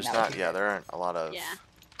 No, there's not. Yeah, there aren't a lot of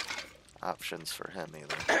options for him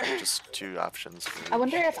either. Just 2 options. For each. I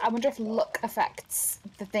wonder if luck affects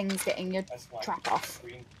the things getting your trap off.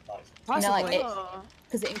 Possibly. You know, like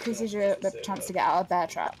because it increases your chance to get out of bear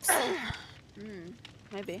traps.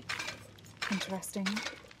 Maybe. Interesting.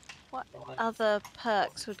 What other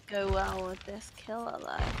perks would go well with this killer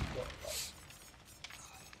though?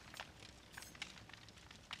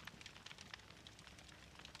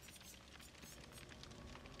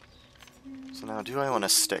 So now, do I want to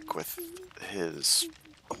stick with his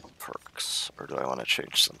perks, or do I want to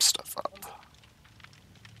change some stuff up?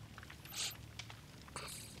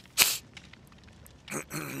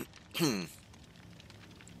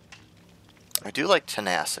 I do like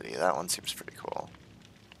tenacity. That one seems pretty cool.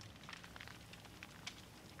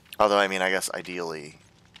 Although, I mean, I guess ideally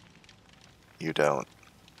you don't.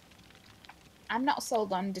 I'm not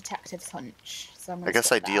sold on detective's hunch, so I'm I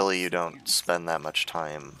guess ideally you don't spend that much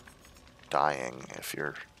time dying if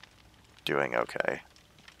you're doing okay.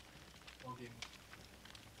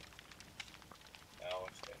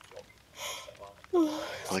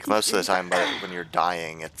 Like most of the time, but when you're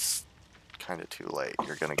dying, it's kind of too late.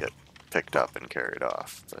 You're gonna get picked up and carried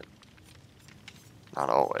off, but not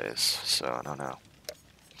always. So I don't know.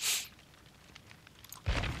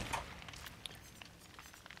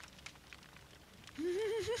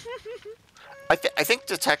 I think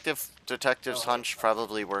detective's hunch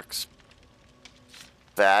probably works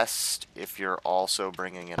best if you're also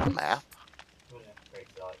bringing in a map.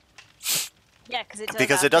 Yeah,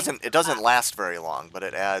 because it doesn't last very long, but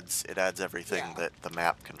it adds everything that the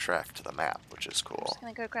map can track to the map, which is cool. I'm just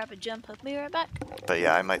gonna go grab a jump. I'll be right back. But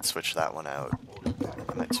yeah, I might switch that one out. I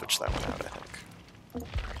think,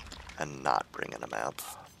 and not bring in a map.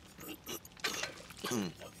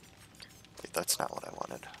 Wait, that's not what I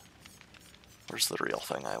wanted. Where's the real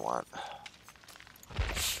thing I want?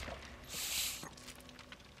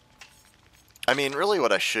 I mean, really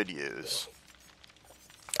what I should use...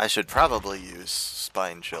 I should probably use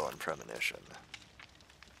Spine Chill and Premonition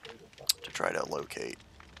to try to locate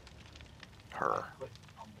her.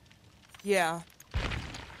 Yeah.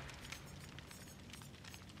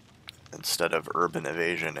 Instead of Urban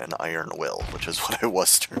Evasion and Iron Will, which is what I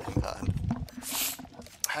was turning on.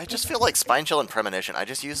 I just feel like Spine Chill and Premonition, I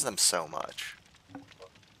just use them so much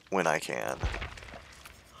when I can.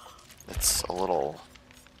 It's a little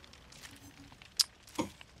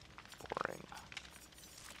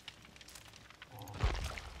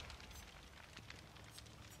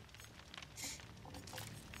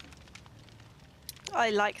I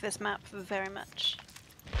like this map very much.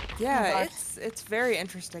 Yeah, it's very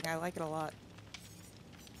interesting. I like it a lot.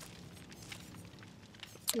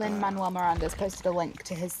 Lin-Manuel Miranda's posted a link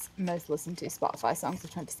to his most listened to Spotify songs of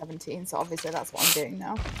 2017, so obviously that's what I'm doing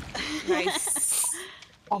now. Nice.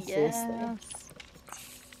 Obviously. Yes.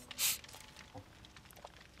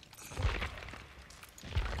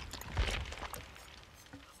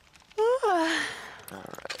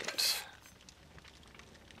 Alright.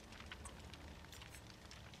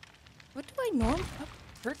 What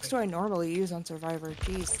perks do I normally use on Survivor?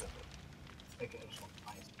 Jeez.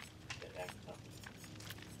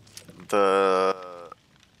 The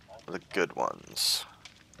good ones.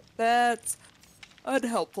 That's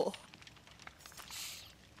unhelpful.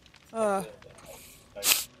 I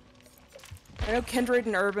know Kindred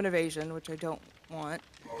and Urban Evasion, which I don't want.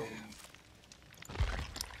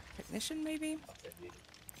 Technician, maybe?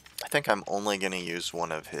 I think I'm only going to use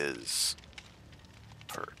one of his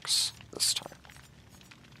perks this time.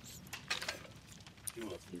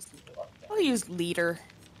 I'll use Leader.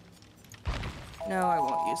 No, I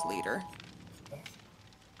won't use Leader.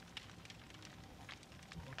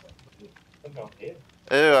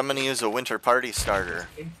 Ooh, I'm going to use a winter party starter.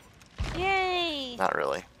 Yay! Not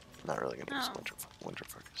really. Not really going to use a winter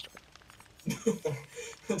party starter.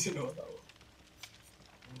 I didn't know what that was.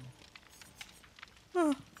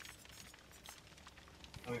 Huh.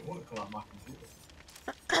 I mean, it wouldn't come out my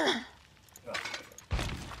computer.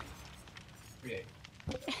 Create.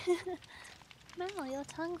 Mel, your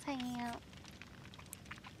tongue's hanging out.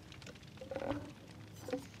 There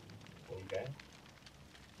you go.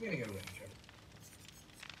 I'm gonna go range.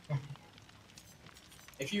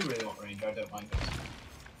 If you really want range, I don't mind this.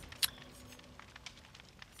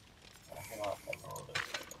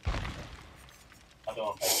 I don't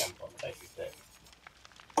want to play tempo on the basis that.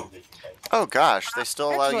 Oh gosh, they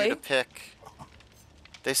still allow you to pick.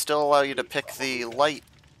 They still allow you to pick the light,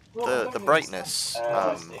 the brightness,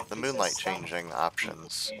 the moonlight changing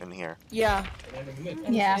options in here. Yeah.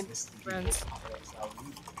 Yeah.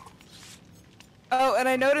 Oh, and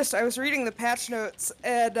I noticed I was reading the patch notes,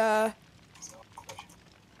 and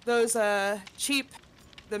those cheap,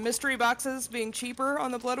 the mystery boxes being cheaper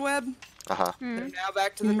on the Blood Web. Uh-huh. They're now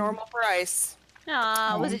back to the normal price.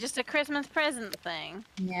 Aw, was it just a Christmas present thing?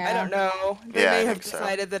 Yeah. I don't know. They Yeah, I may have think so.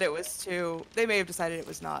 decided that it was too. They may have decided it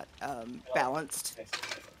was not balanced.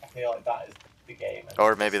 I feel like that is the game.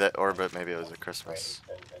 Or maybe but maybe it was a Christmas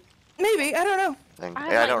Maybe, I don't know. thing.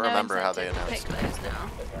 I Yeah, I don't remember how they pick announced it. those now.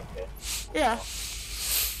 Yeah.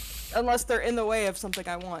 Unless they're in the way of something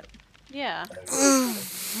I want. Yeah.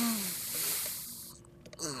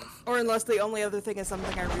 Or unless the only other thing is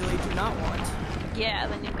something I really do not want. Yeah,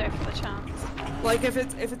 then you'll go for the chance. Like if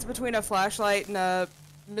it's between a flashlight and a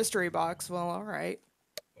mystery box, well, all right.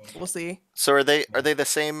 We'll see. So are they the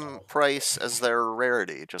same price as their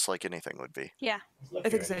rarity, just like anything would be? Yeah. I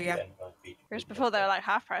think so, yeah. Whereas before they were like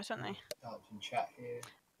half price, weren't they? In chat here.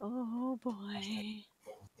 Oh boy.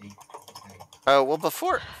 Oh, well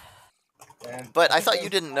before... But I thought you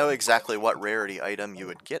didn't know exactly what rarity item you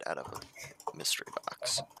would get out of a mystery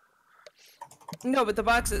box. No, but the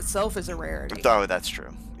box itself is a rarity. Oh, that's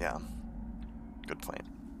true. Yeah. Good point.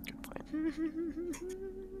 Good point.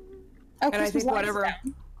 Oh, And I think whatever...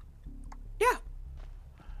 Yeah.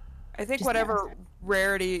 I think Just whatever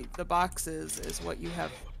rarity the box is what you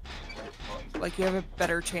have... Like, you have a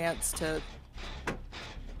better chance to...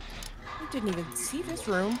 I didn't even see this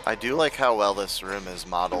room. I do like how well this room is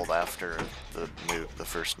modeled after the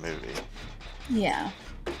first movie. Yeah.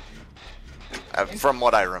 From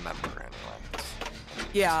what I remember, anyway.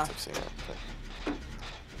 Yeah. I've seen it. But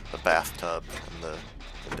the bathtub and the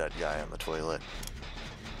dead guy on the toilet.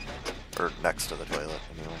 Or next to the toilet,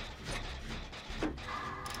 anyway.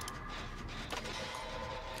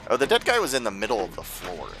 Oh, the dead guy was in the middle of the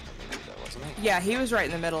floor in the movie, though, wasn't he? Yeah, he was right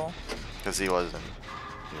in the middle. Because he wasn't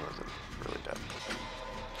really dead.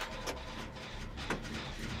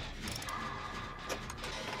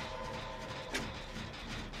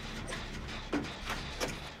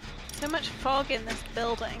 So much fog in this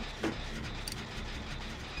building.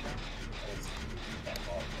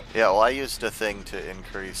 Yeah, well, I used a thing to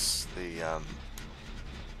increase the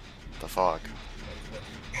fog.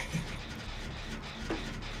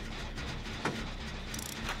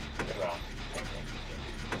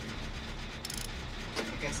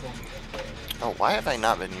 Oh, why have I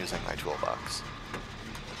not been using my toolbox?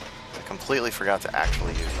 I completely forgot to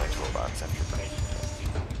actually use my toolbox after breaking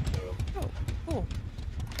it. Oh, cool.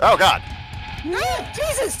 Oh, God! Ah,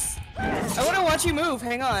 Jesus! I want to watch you move.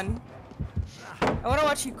 Hang on. I want to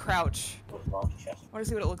watch you crouch. I want to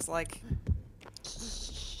see what it looks like.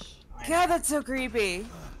 God, that's so creepy.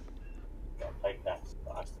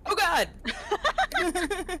 Oh God!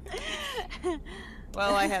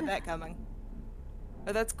 Well, I had that coming.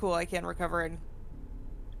 But that's cool. I can recover and.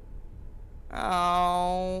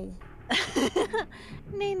 Oh.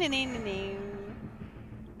 Nee.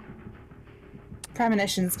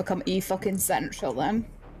 Premonitions become fucking central then.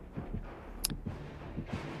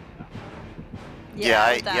 Yeah,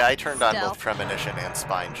 I turned on both Premonition and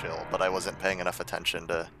Spine Chill, but I wasn't paying enough attention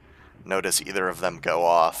to notice either of them go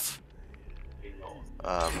off.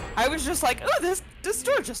 I was just like, oh, this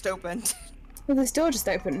door just opened. Well, this door just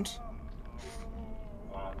opened.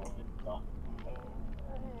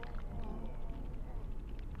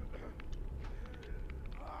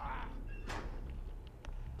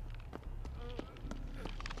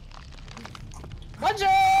 Roger!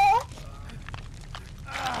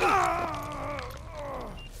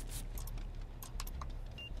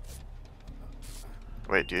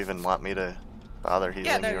 Wait, do you even want me to bother healing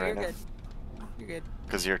you right now? Good. You're good.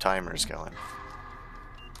 Because your timer's going.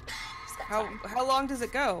 How long does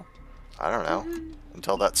it go? I don't know.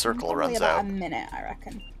 Until that circle Probably runs about out. a minute, I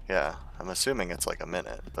reckon. Yeah, I'm assuming it's like a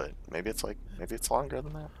minute, but maybe it's longer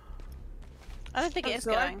than that. I don't think it is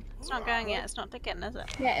going. It's not going yet. It's not ticking, is it?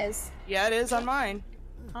 Yeah, it is. Yeah, it is on mine.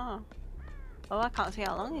 Oh. Well, I can't see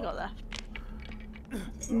how long you got left.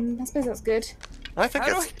 I suppose that's good. I think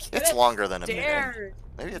How do it's longer than a minute. Stairs.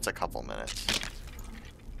 Maybe it's a couple minutes.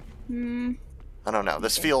 Hmm. I don't know.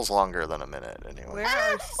 This feels longer than a minute anyway. Where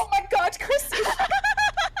are Oh my God, Chris!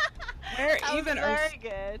 where That even was are very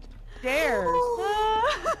good. stairs?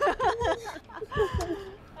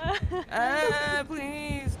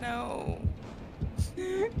 Please no.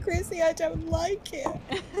 Chrissy, I don't like it.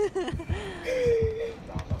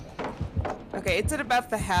 Okay, it's at about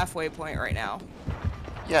the halfway point right now.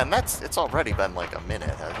 Yeah, and it's already been like a minute,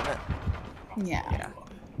 hasn't it? Yeah.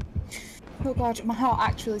 Oh God, my heart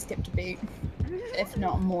actually skipped a beat. If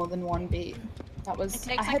not more than one beat. That was. It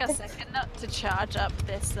takes like a second to charge up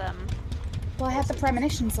this. Well, I had the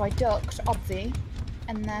premonition, so I ducked, obvi,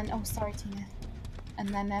 and then. Oh, sorry, Tina. And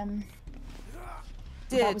then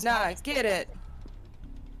Did not get it.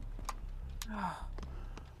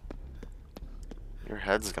 Your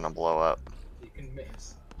head's gonna blow up. You can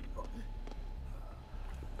miss.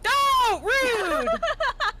 No, rude.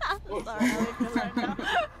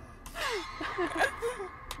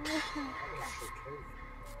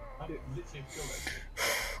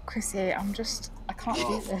 Chrissy, I can't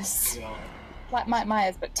do this. Like Mike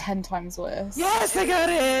Myers, but 10 times worse. Yes, I got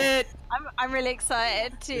it. I'm really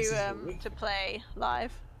excited to play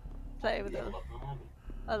live. Play with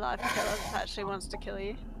a live killer that actually wants to kill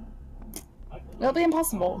you. It'll be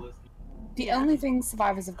impossible. The only thing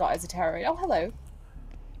survivors have got is a terror rate. Oh, hello.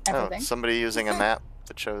 Everything. Oh, somebody using a map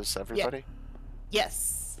that shows everybody?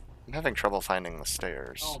 Yes. I'm having trouble finding the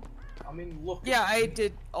stairs. Oh, I mean, look. Yeah, I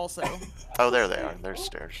did also. Oh, there they are. There's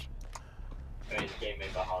stairs. I mean, the game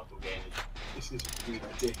made by hardcore gamers. This is really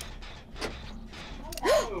ridiculous.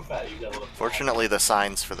 Fortunately, the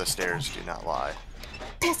signs for the stairs do not lie.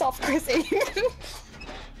 Piss off, Chrissy.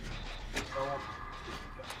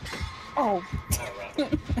 Oh.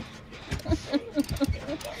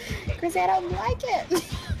 Chrissy, I don't like it.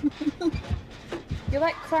 You're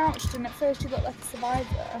like crouched, and at first you look like a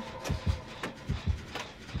survivor.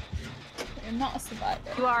 But you're not a survivor.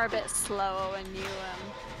 You are a bit slower when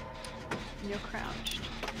you're crouched.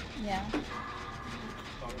 Yeah.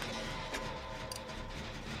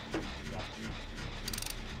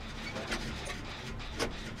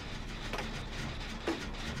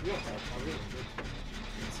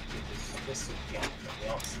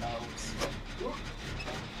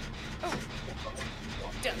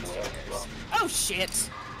 Oh shit!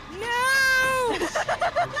 No!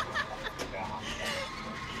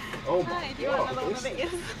 Oh Hi, my do you want God, another one of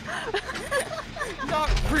this these? Not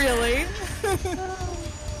really.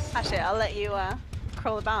 Actually, I'll let you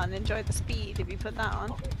crawl about and enjoy the speed if you put that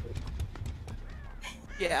on.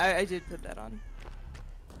 Yeah, I did put that on.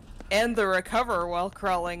 And the recover while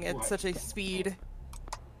crawling at such a speed.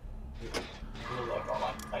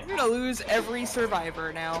 I'm gonna lose every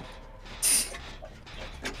survivor now. This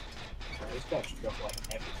guy should go for like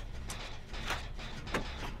everything.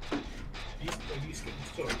 Have you skipped the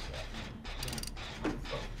stories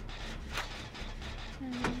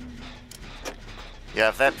Yeah,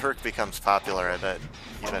 if that perk becomes popular, I bet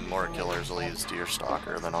even more killers will use Deer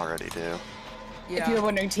Stalker than already do. If you were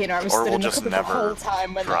wondering, Tina, I was Or stood we'll in the just cupboard the never whole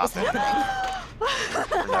time when that was drop it.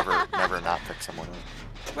 happening. Or never not pick someone up.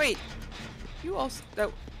 Wait, you also.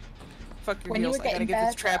 Oh, fuck your When you heels. were I gotta getting get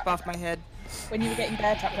this bear trap off my head. When you were getting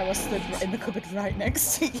bear trapped, I was stood in the cupboard right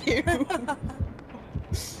next to you.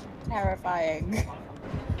 Terrifying.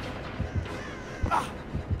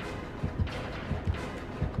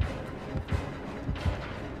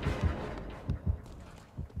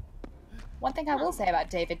 One thing I will say about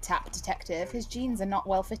David Tapp Detective, his jeans are not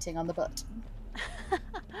well fitting on the butt.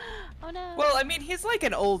 Oh no. Well, I mean, he's like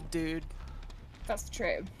an old dude. That's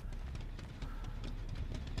true.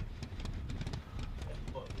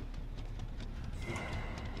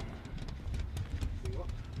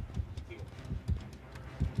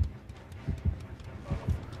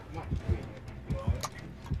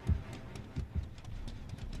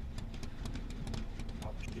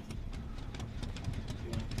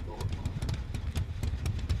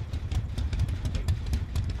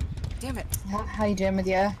 Damn it. How you doing with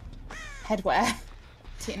your headwear,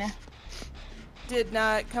 Tina? Did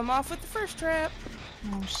not come off with the first trap.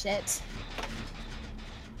 Oh shit.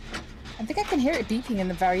 I think I can hear it beeping in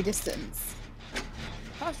the very distance.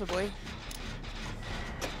 Possibly.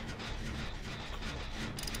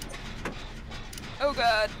 Oh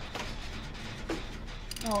god.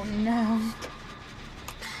 Oh no.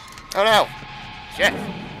 Oh no! Shit!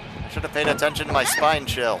 I should have paid attention to my spine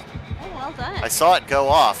chill. Oh, well done. I saw it go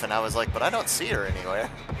off, and I was like, but I don't see her anywhere.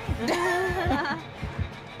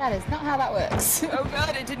 That is not how that works. Oh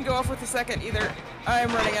god, it didn't go off with the second either. I'm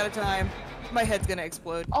running out of time. My head's gonna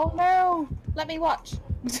explode. Oh no! Let me watch.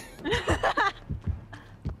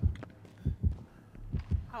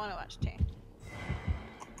 I want to watch too.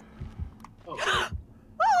 Oh,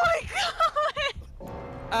 Oh my god!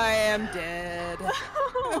 I am dead.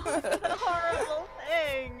 What a horrible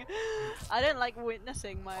thing! I don't like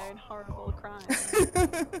witnessing my own horrible crime.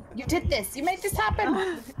 You did this! You made this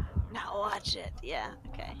happen! Now watch it. Yeah,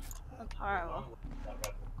 okay. That's horrible.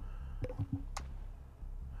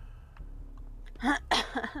 oh,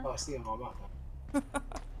 I see him on that.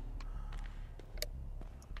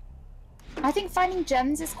 I think finding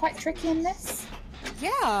gems is quite tricky in this.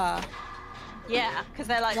 Yeah. Yeah, because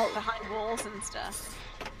they're like behind walls and stuff.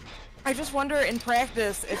 I just wonder in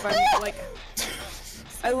practice if I'm like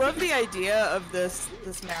I love the idea of this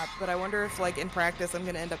map, but I wonder if like in practice I'm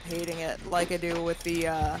gonna end up hating it like I do with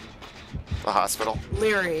the hospital.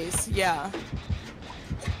 Leary's, yeah.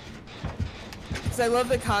 Because I love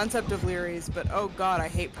the concept of Leary's, but oh god, I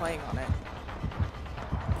hate playing on it.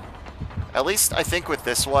 At least I think with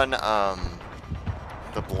this one,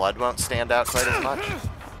 the blood won't stand out quite as much.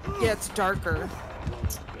 Yeah, it's darker.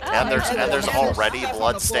 And there's already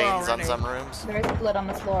blood stains on already. some rooms. There is blood on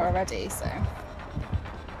the floor already, so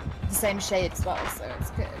the same shade as well, so it's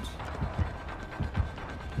good.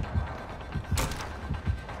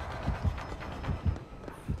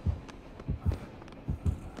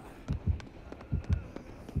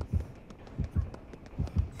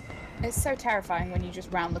 It's so terrifying when you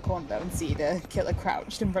just round the corner though and see the killer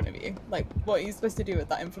crouched in front of you. Like, what are you supposed to do with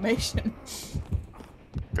that information?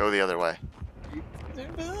 Go the other way.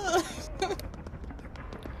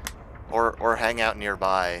 Or hang out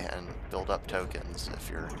nearby and build up tokens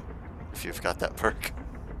if you've got that perk.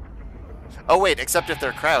 Oh wait, except if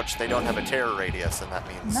they're crouched, they don't have a terror radius, and that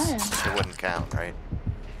means it wouldn't count, right?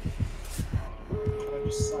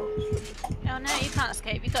 Oh no, you can't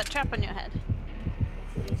escape. You've got a trap on your head.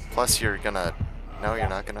 Plus you're gonna... No, you're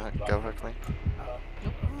not gonna go hook me?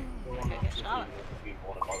 Nope. Okay, Charlotte.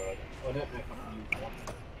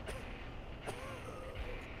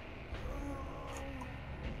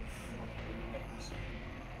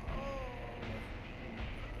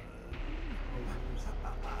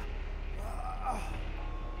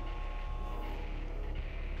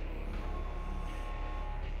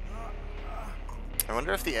 I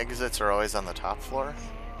wonder if the exits are always on the top floor?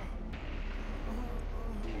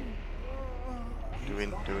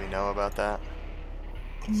 Do we know about that?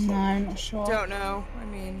 No, I'm not sure. Don't know. I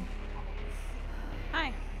mean...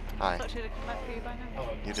 Hi. Hi. I thought she'd have come back for you by now.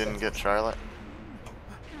 You didn't get Charlotte?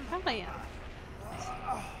 Probably, yeah.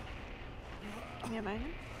 Give me a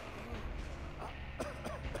moment.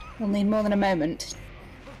 We'll need more than a moment.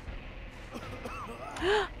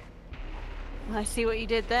 I see what you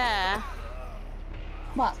did there.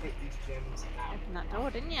 What? Opened that door,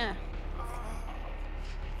 didn't you?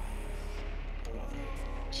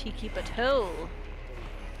 Cheeky but hole.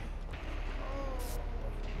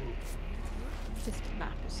 This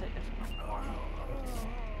map is so difficult.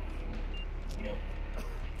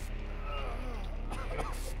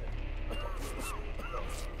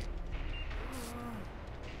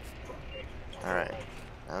 Alright.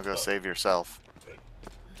 Now go save yourself.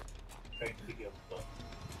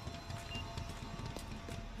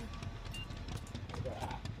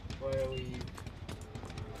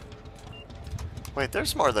 Wait,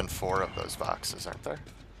 there's more than 4 of those boxes, aren't there?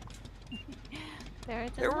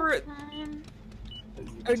 There were.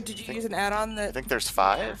 Oh, did you use an add-on that? I think there's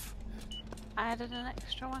 5. I added an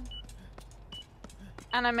extra one,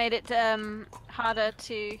 and I made it harder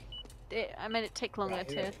to. I made it take longer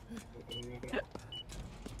to.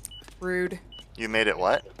 Rude. You made it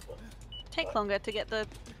what? Take longer to get the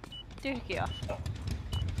doohickey off.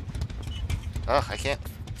 Ugh, I can't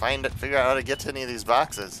figure out how to get to any of these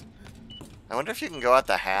boxes. I wonder if you can go out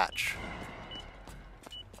the hatch.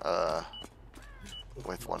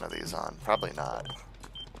 With one of these on. Probably not.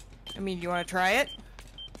 I mean, you want to try it?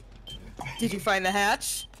 Did you find the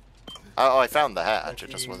hatch? Oh, I found the hatch. It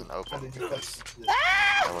just wasn't open.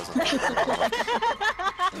 I wasn't.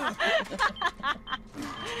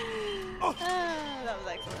 That was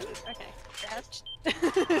excellent. Okay, hatch.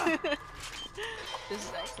 This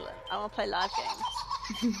is excellent. I want to play live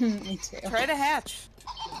games. Me too. Try the hatch.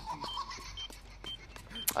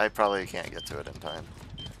 I probably can't get to it in time.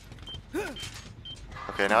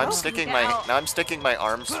 Okay, now I'm sticking my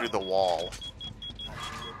arms through the wall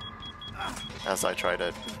as I try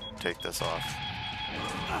to take this off.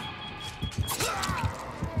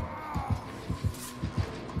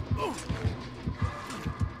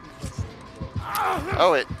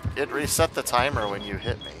 Oh, it reset the timer when you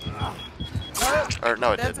hit me. Or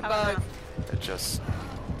no, it That's didn't. a bug. It just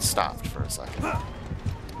stopped for a second.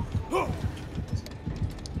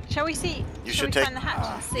 Shall we see? You Shall should we take. find the hatch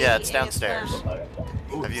and see Yeah, it's if, downstairs.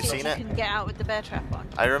 Have you see seen if it? you can get out with the bear trap on.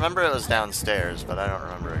 I remember it was downstairs, but I don't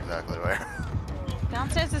remember exactly where.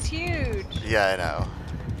 Downstairs is huge. Yeah, I know.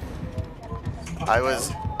 I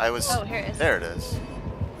was. Oh, here it is. There it is.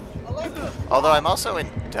 Although I'm also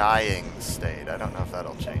in dying state. I don't know if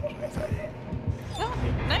that'll change anything. Oh,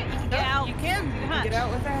 no, you can get out. You can get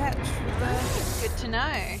out with the hatch. Good to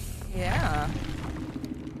know. Yeah.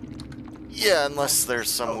 Yeah, unless there's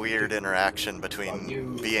some weird interaction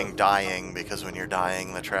between being dying, because when you're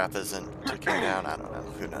dying the trap isn't ticking down. I don't know.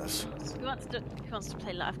 Who knows? Who wants to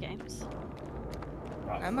play live games?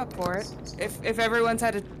 I'm up for it. If everyone's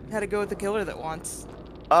had to go with the killer that wants.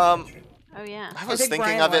 Oh yeah. I was think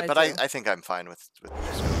thinking Brian of it, but wanted to. I think I'm fine with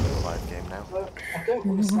just going to the live game now.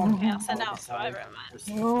 Okay, I'll send out Survivor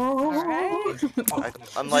man. Alright.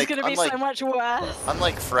 It's gonna be so much worse.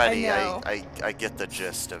 Unlike Freddy, I know. I get the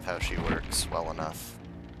gist of how she works well enough.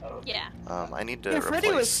 Yeah. I need to Yeah, replace.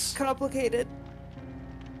 Freddy was complicated.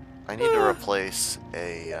 I need to replace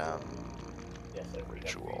a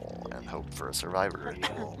ritual and hope for a survivor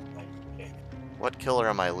ritual. What killer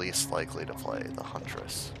am I least likely to play? The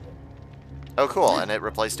Huntress. Oh, cool, and it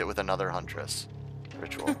replaced it with another Huntress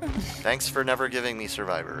ritual. Thanks for never giving me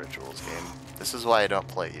survivor rituals, game. This is why I don't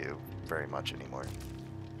play you very much anymore.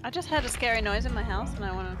 I just heard a scary noise in my house and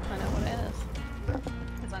I want to find out what it is.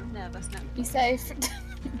 Because I'm nervous now. Be safe.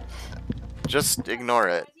 Just ignore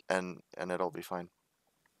it, and it'll be fine.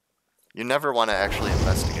 You never want to actually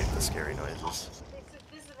investigate the scary noises.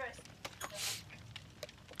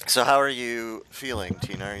 So how are you feeling,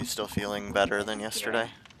 Tina? Are you still feeling better than yesterday?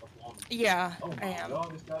 Yeah, I am.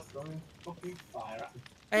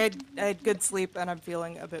 I had good sleep and I'm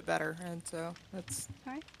feeling a bit better, and so that's.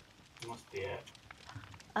 Alright. Must be it.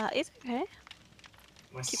 It's okay.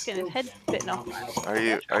 Keeps getting his head bitten off.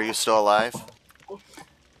 Are you still alive?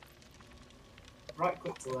 Right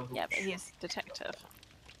click to level. Yeah, but he's detective.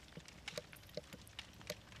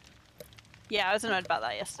 Yeah, I was annoyed about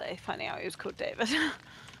that yesterday, finding out he was called David.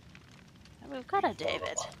 We've got a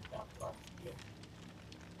David.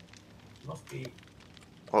 Must be.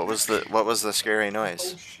 What was the scary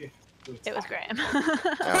noise? It was Graham.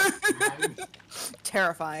 Oh.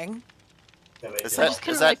 Terrifying. Is I just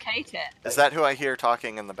couldn't locate it. Is that who I hear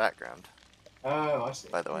talking in the background? Oh, I see.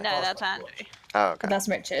 By the way. No, that's Andrew. Oh, okay. That's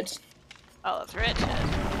Richard. Oh, that's Richard.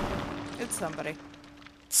 It's somebody.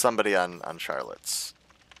 Somebody on Charlotte's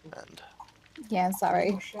end. Yeah,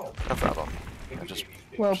 sorry. No problem. I just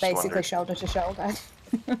We're just basically wondered. shoulder to shoulder.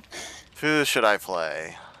 Who should I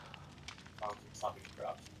play?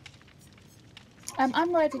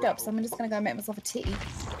 I'm readied up, so I'm just gonna go make myself a tea,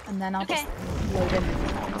 and then I'll just load in.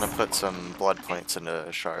 I'm gonna put some blood points into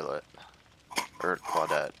Charlotte, or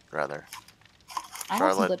Claudette, rather. I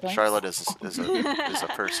have some blood points. Charlotte is a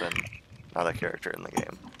person, not a character in the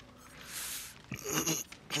game.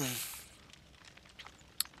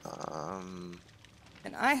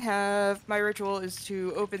 And I have my ritual is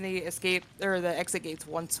to open the exit gates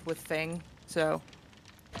once with Fang. So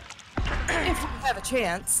if you have a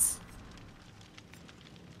chance,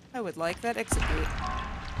 I would like that exit gate.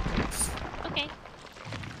 Okay.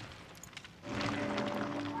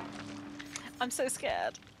 I'm so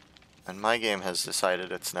scared. And my game has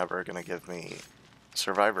decided it's never gonna give me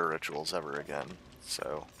survivor rituals ever again.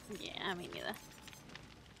 So Yeah, me neither.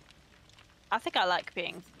 I think I like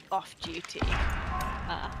being off-duty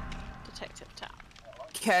detective town.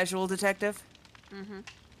 Casual detective? Mm-hmm.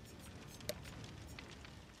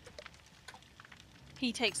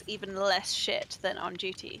 He takes even less shit than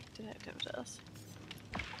on-duty detective does.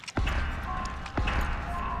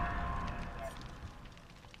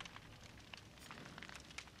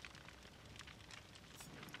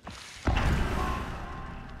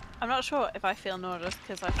 I'm not sure if I feel nauseous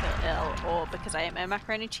because I feel ill, or because I ate my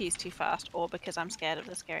macaroni and cheese too fast, or because I'm scared of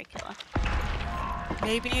the scary killer.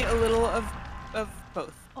 Maybe a little of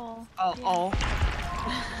both. All. All.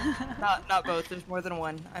 Not both. There's more than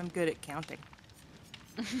one. I'm good at counting.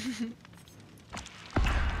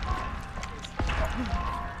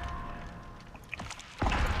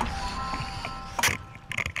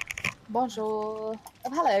 Bonjour. Oh,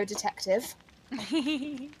 hello, detective.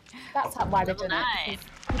 That's why they've done it.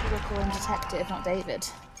 People will call him detective, not David.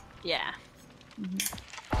 Yeah.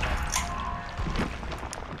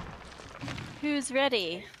 Who's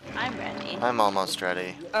ready? I'm ready. I'm almost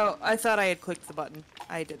ready. Oh, I thought I had clicked the button.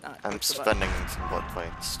 I did not. I'm spending some blood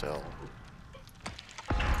points still.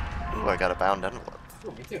 Ooh, I got a bound envelope.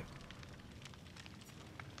 Oh, me too.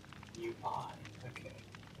 UI. Okay.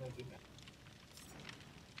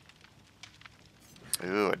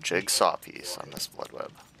 Ooh, a jigsaw piece on this blood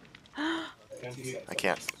web. I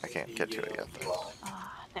can't get to it yet though.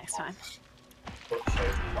 Oh, next time.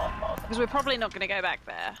 Because we're probably not going to go back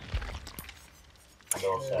there.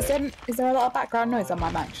 Is there a lot of background noise on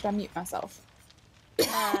my mic? Should I mute myself?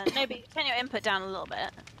 Maybe turn your input down a little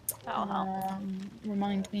bit. That'll help.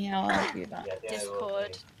 Remind me how I do that.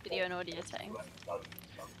 Discord, video and audio setting.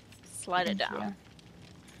 Slide it down.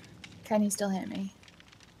 Can you still hear me?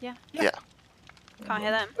 Yeah. Yeah. Can't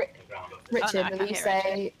hear them. Richard, I will can't you hear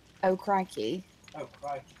say, "Oh crikey"? Oh,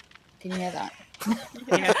 crikey. Can you hear that?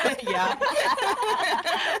 Yeah.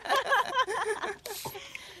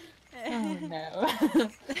 Oh no.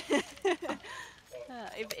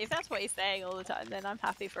 If that's what he's saying all the time, then I'm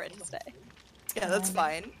happy for it to stay. Yeah, that's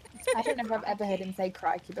fine. I don't know if I've ever heard him say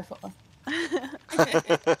crikey before.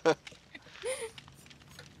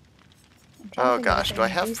 Oh gosh, do I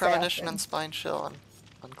have premonition and spine chill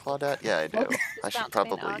on Claudette? Yeah, I do. I should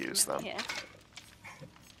probably use them. You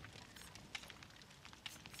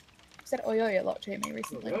said oi oi a lot to me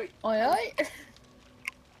recently. Oi oi.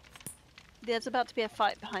 There's about to be a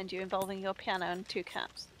fight behind you involving your piano and two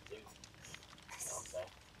cats.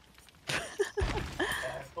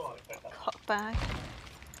 Cockbag.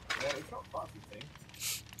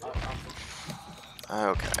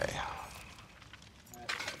 Okay.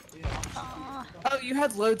 Oh, you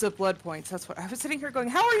had loads of blood points. That's what I was sitting here going.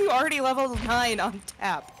 How are you already level 9 on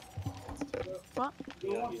tap? What?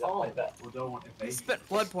 You spent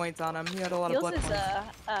blood points on him. You had a lot of blood points. points.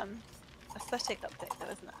 Yours is aesthetic update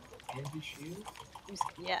though, isn't it?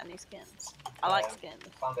 Yeah, new skins. I like skins.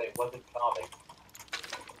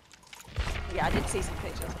 Yeah, I did see some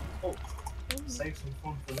pictures. Oh, save some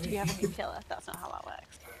fun for me. You have a new killer. That's not how that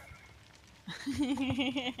works.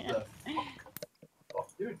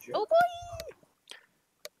 Oh boy!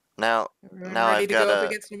 Now Ready I've to got go up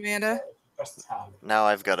against Amanda. Now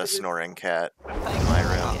I've got a snoring cat in my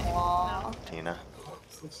room. Aww. Tina.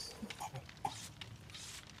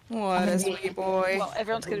 What a sweet boy. Well,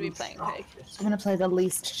 everyone's gonna be playing Pig. I'm gonna play the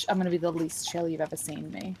least. I'm gonna be the least chill you've ever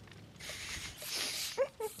seen me.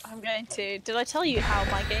 I'm going to. Did I tell you how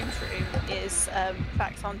my games room is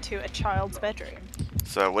backed onto a child's bedroom?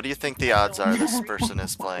 So, what do you think the odds are this person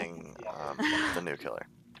is playing the new killer?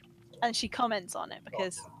 And she comments on it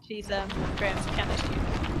because she's Graham's piano student.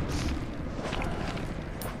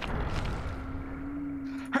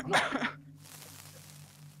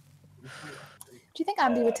 Do you think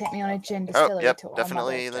Andy would take me on a gin distillery Oh, yep, tour?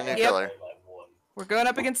 definitely the new killer. We're going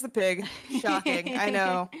up against the pig. Shocking, I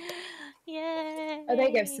know. Yay! Oh, there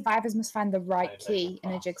you go. Survivors must find the right key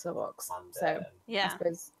in a jigsaw box. So, yeah. I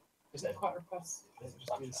suppose Is it quite repetitive? Is it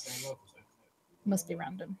just be the same levels? must be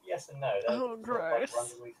random. Yes and no. Oh, gross.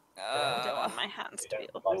 I don't want my hands to be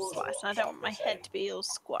all sliced, and I don't want my head to be all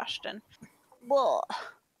squashed and. Blah.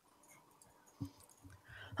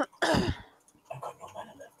 I've got no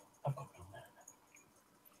mana left. I've got no mana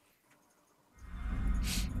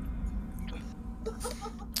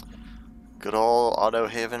left. Good old Auto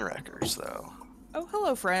Haven Wreckers, though. Oh,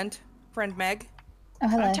 hello, friend. Friend Meg. Oh,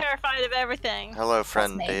 hello. I'm terrified of everything. Hello,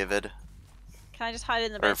 friend me. David. Can I just hide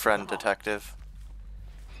in the Or basement? friend detective.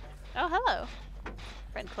 Oh, hello.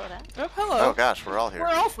 Friend Claudette. Oh, hello. Oh gosh, we're all here. We're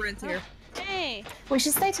all friends here. Hey! We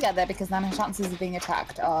should stay together because then our chances of being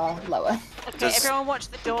attacked are lower. Okay, Does- everyone watch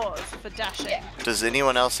the doors for dashing. Yeah. Does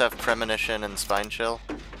anyone else have premonition and spine chill?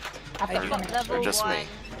 I've I got do. one. Level Or just 1, me?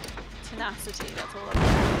 tenacity, that's all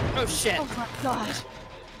I'm Oh shit. Oh my god.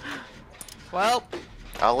 Well,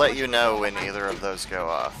 I'll let you know when either of those go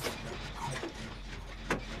off.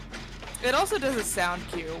 it also does a sound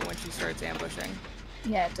cue when she starts ambushing.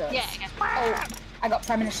 Yeah, it does. Yeah. Oh, I got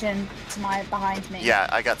premonition to my behind me. Yeah,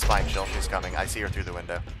 I got spine chill. She's coming. I see her through the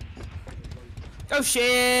window. Oh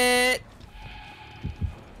shit!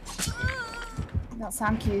 That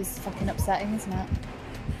sound cue's fucking upsetting, isn't it?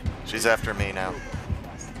 She's after me now.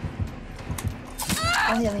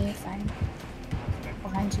 I'll heal you, fine.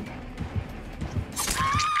 Behind you.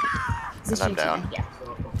 Is this And I'm you, down. Tina? Yeah.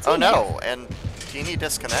 Oh no, and Teeny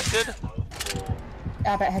disconnected?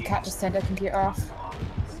 I bet her cat just turned her computer off.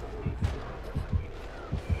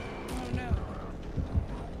 Oh no.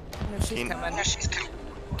 No, she's coming.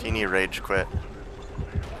 Teeny rage quit.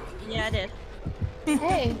 Yeah, I did.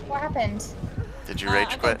 Hey, what happened? Did you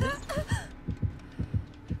rage quit?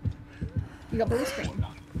 You got blue screen.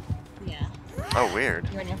 Yeah. Oh, weird.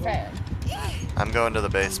 You're on your phone. I'm going to the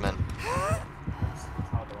basement.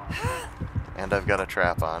 And I've got a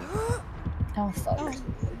trap on. Oh, fuck.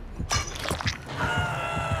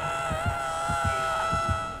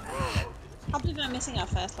 How did I missing our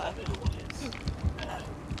first life?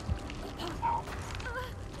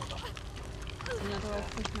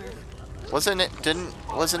 Wasn't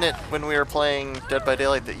it when we were playing Dead by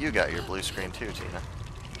Daylight that you got your blue screen too, Tina?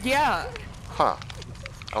 Yeah. Huh.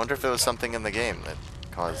 I wonder if it was something in the game that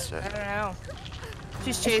caused it. I don't know.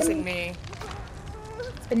 She's chasing me.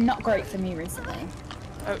 It's been not great for me recently.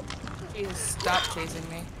 Oh, she's stopped chasing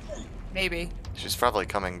me. Maybe. She's probably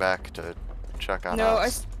coming back to check on No,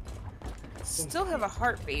 us. I still have a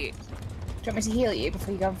heartbeat. Do you want me to heal you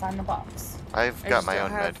before you go and find the box? I've I got just my don't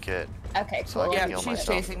own have- med kit. Okay, So I cool. can Yeah, heal she's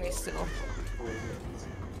myself. chasing me still.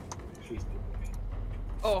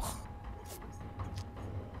 Oh.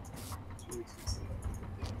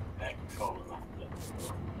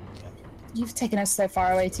 You've taken us so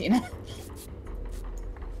far away, Tina.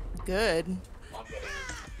 Good.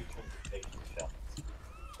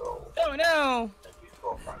 Oh no!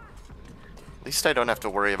 At least I don't have to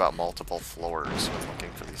worry about multiple floors when looking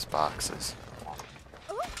for these boxes.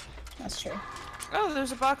 That's true. Oh,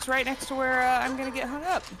 there's a box right next to where I'm gonna get hung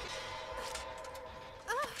up.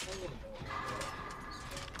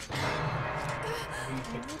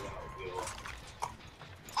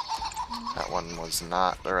 That one was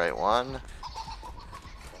not the right one.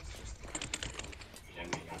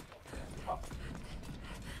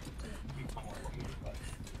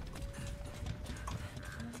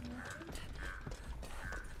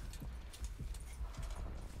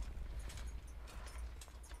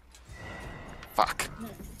 Fuck.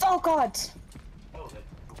 Oh god!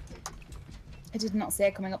 I did not see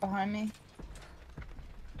it coming up behind me.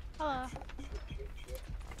 Hello.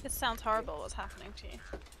 This sounds horrible what's happening to you.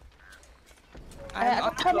 I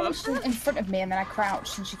got premonition in front of me and then I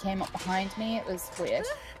crouched and she came up behind me. It was weird.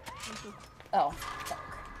 Oh,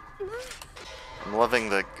 fuck. I'm loving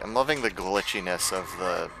the glitchiness of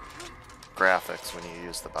the graphics when you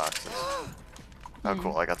use the boxes. Oh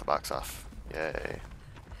cool, I got the box off. Yay.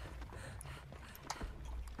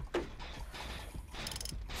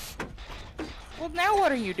 Well, now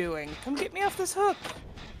what are you doing? Come get me off this hook.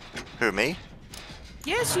 Who, me?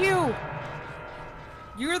 Yes, you!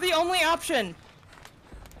 You're the only option.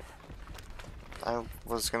 I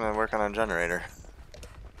was gonna work on a generator.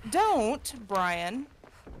 Don't, Brian.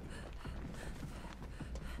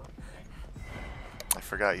 I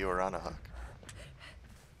forgot you were on a hook.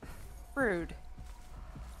 Rude.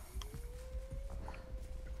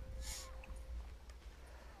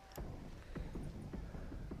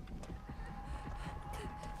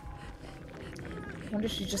 I wonder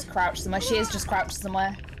if she just crouched somewhere. She is just crouched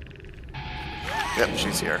somewhere. Yep,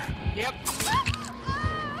 she's here. Yep.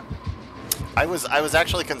 I was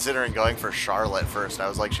actually considering going for Charlotte first. I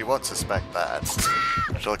was like, she won't suspect that.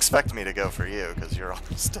 She'll expect me to go for you because you're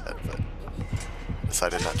almost dead, but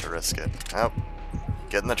decided not to risk it. Oh,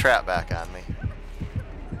 getting the trap back on me.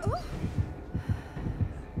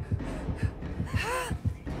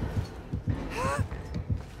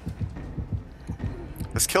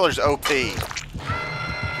 This killer's OP. She's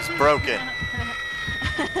broken.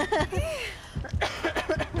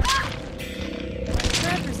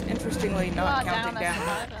 Trap is interestingly not counting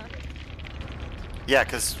down. Yeah,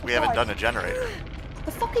 because we haven't done a generator.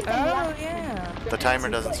 The fucking thing. Oh, yeah. The timer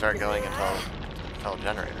doesn't start going until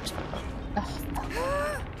generator's found. Oh, fuck.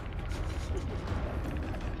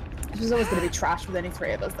 This is always going to be trash with only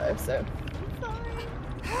 3 of us, though, so.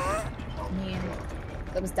 I mean,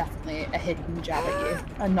 that was definitely a hidden jab at you.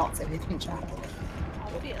 A not so hidden jab.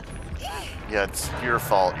 obvious. Yeah, it's your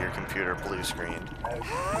fault your computer blue screened.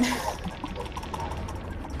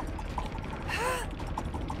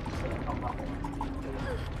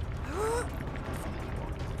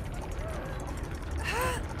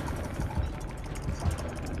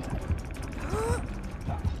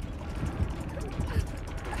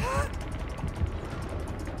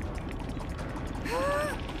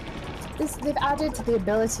 They've added the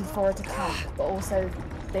ability for it to camp, but also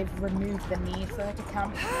they've removed the need for it to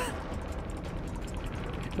camp.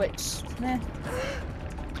 Which, meh.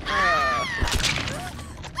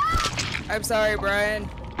 I'm sorry, Brian.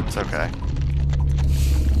 It's okay.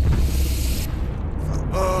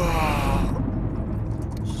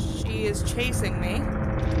 She is chasing me.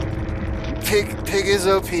 Pig is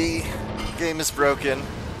OP. Game is broken.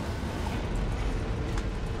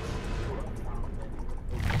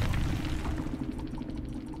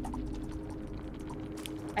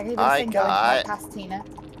 I got past Tina.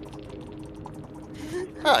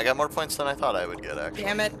 Oh, I got more points than I thought I would get, actually.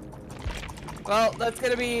 Damn it. Well, that's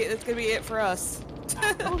gonna be it for us.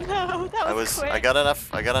 Oh no, that was quick. I got enough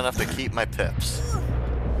to keep my pips.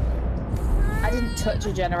 I didn't touch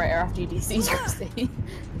a generator after you DC'd Chrissy.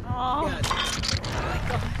 Oh. Yeah. Oh my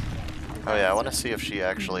god. Oh yeah, I want to see if she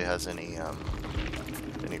actually has any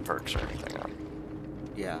perks or anything on.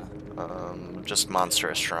 Yeah. Just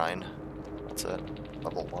Monstrous Shrine. That's it.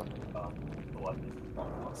 Level 1.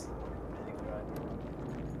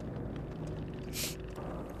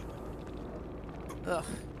 Ugh.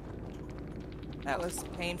 That was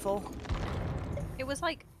painful. It was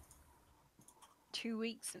like 2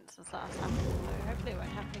 weeks since this last happened, so hopefully it won't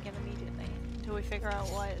happen again immediately until we figure out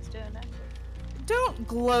why it's doing it. Don't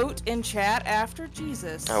gloat in chat after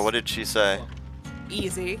Jesus. Oh, what did she say?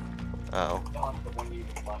 Easy. Oh.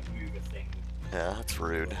 Yeah, that's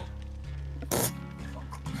rude.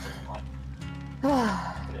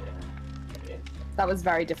 That was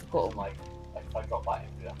very difficult.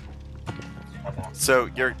 So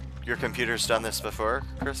your computer's done this before,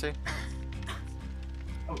 Chrissy?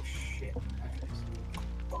 Oh shit.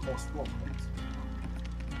 Got more spawn points.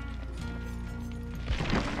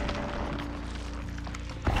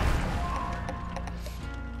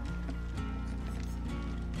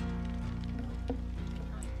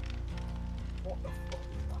 What the fuck is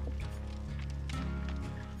that?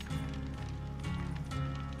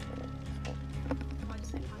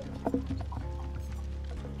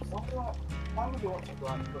 Why would you want to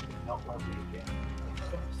grind fucking not load the game?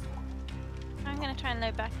 I'm gonna try and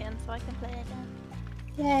load back in so I can play again.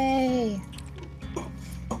 Yay!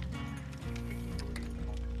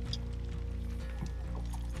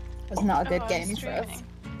 Was not a good game for us.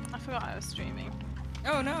 I forgot I was streaming.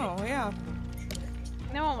 Oh no, yeah.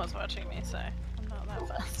 No one was watching me, so I'm not that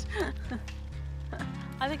fast.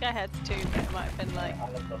 I think I had two, but it might have been like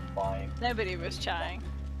nobody was chatting.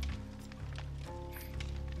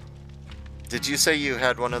 Did you say you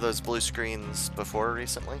had one of those blue screens before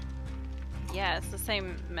recently? Yeah, it's the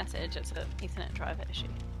same message. It's an Ethernet driver issue.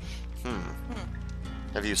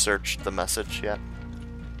 Have you searched the message yet?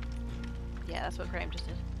 Yeah, that's what Graham just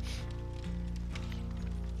did.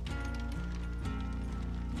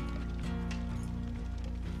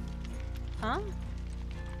 Huh?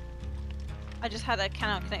 I just had a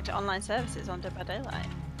cannot connect to online services on Dead by Daylight.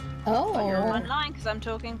 Oh. But you're online because I'm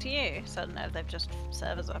talking to you. So I don't know if they've just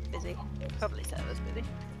servers are busy. Probably servers busy.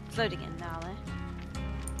 It's loading in now though.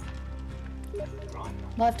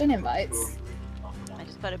 Well, I've done invites. I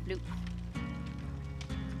just got a bloop.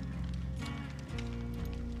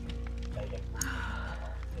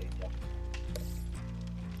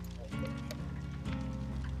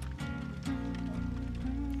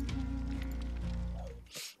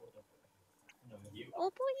 Oh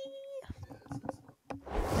boy!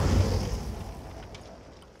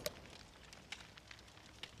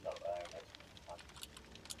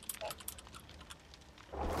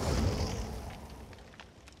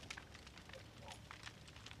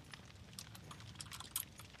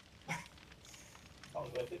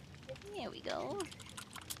 Here we go.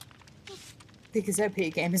 Because OP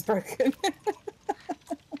game is broken.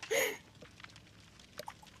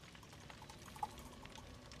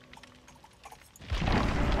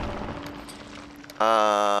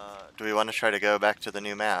 Do we want to try to go back to the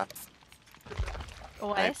new map?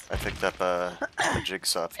 Always. I picked up a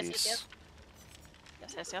jigsaw piece.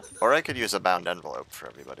 Yes. Or I could use a bound envelope for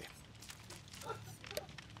everybody.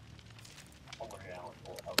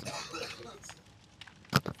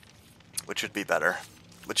 Which would be better?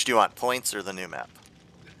 Which do you want, points or the new map?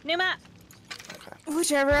 New map! Okay.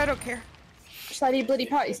 Whichever, I don't care. Shall I do bloody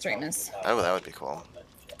party streamers? Oh, that would be cool.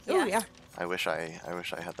 Oh yeah. I wish I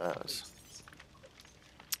had those.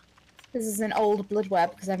 This is an old blood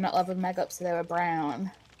web because I've not leveled Meg up, so they were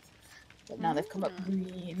brown. But now they've come up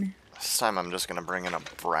green. This time I'm just gonna bring in a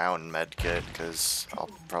brown med kit because I'll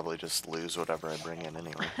probably just lose whatever I bring in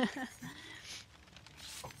anyway.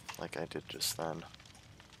 Like I did just then.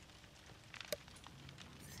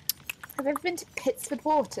 Have you ever been to Pittsford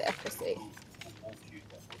Water, Chrissy?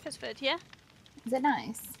 Pittsford, yeah. Is it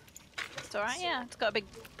nice? It's alright, yeah. It's got a big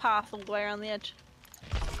path all the way around the edge.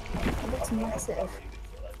 It looks massive.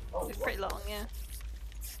 It's pretty long, yeah.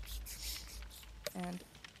 And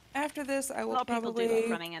after this, I will A lot of people probably... do like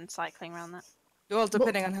running and cycling around that. Well,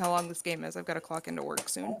 depending on how long this game is, I've got to clock into work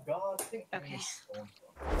soon. Okay.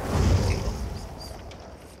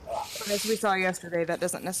 But as we saw yesterday, that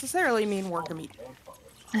doesn't necessarily mean work immediately.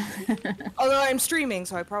 Although I'm streaming,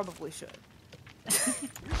 so I probably should.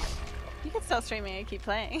 You can still streaming and keep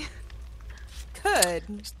playing. Could.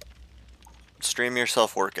 Stream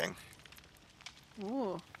yourself working.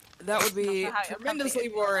 Ooh. That would be Not how you're tremendously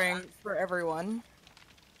probably gonna boring for everyone.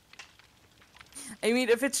 I mean,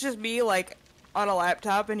 if it's just me, like, on a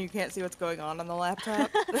laptop and you can't see what's going on the laptop.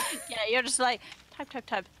 Yeah, you're just like, type.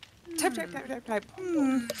 Type.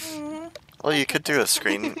 Well, you could do a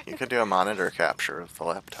screen, you could do a monitor capture of the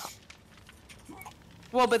laptop.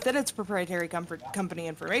 Well, but then it's proprietary company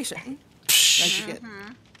information. Like you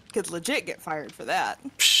could legit get fired for that.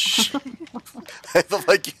 I feel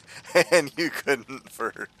like, and you couldn't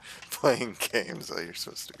for playing games that you're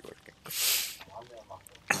supposed to be working.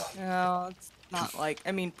 No, it's not like,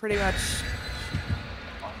 I mean, pretty much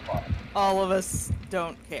all of us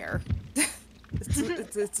don't care.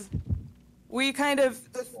 We kind of,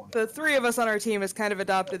 the three of us on our team has kind of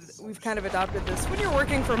adopted, we've kind of adopted this, when you're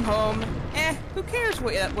working from home, who cares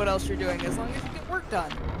what else you're doing as long as you get work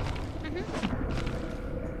done.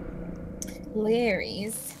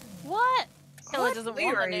 Larry's. What? Killer What? doesn't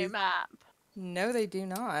want a new map. No, they do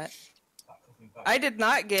not. I did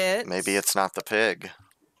not get... Maybe it's not the pig.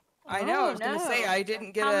 I know, I was going to say, I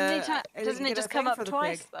didn't get How a... many I didn't doesn't get it a just come thing up for the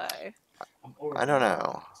twice, pig. though? I don't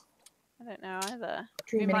know. I don't know either.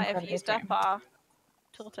 Dream We an might have incredible used up dream. our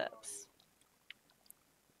tooltips.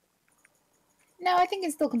 No, I think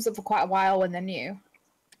it still comes up for quite a while when they're new.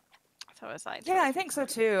 So it's like... Yeah, I think so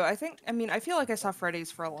too. I feel like I saw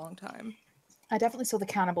Freddy's for a long time. I definitely saw the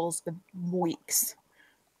cannibals for weeks.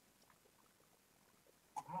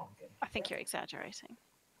 I think you're exaggerating.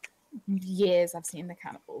 Years I've seen the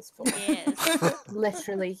cannibals for. Yes.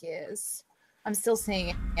 Literally years. I'm still seeing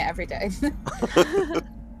it every day.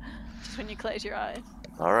 Just when you close your eyes.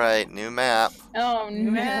 Alright, new map. Oh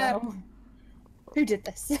no. map. Who did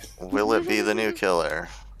this? Will it be the new killer?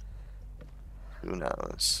 Who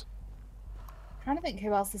knows? I'm trying to think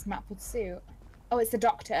who else this map would suit. Oh, it's the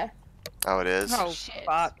doctor. Oh, it is? Oh, Shit.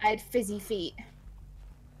 fuck. I had fizzy feet.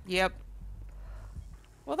 Yep.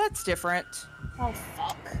 Well, that's different. Oh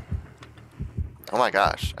fuck. Oh my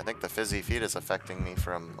gosh, I think the fizzy feet is affecting me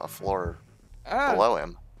from a floor Oh, below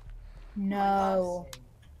him. No.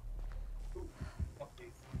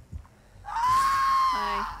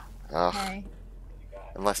 Hi. Oh, Okay.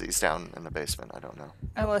 unless he's down in the basement, I don't know.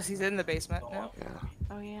 unless he's in the basement. No. Yeah.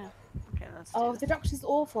 Oh, yeah. Okay, let's Oh, do the this. doctor's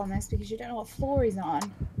awful on this because you don't know what floor he's on.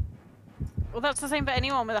 Well, that's the same for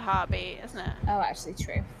anyone with a heartbeat, isn't it? Oh, actually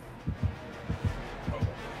true.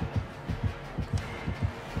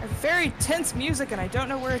 Very tense music, and I don't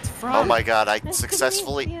know where it's from. Oh my god, I Nice to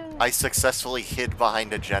successfully meet you. hid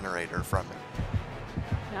behind a generator from him.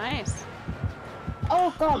 Nice.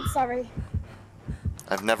 Oh god, sorry.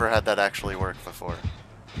 I've never had that actually work before.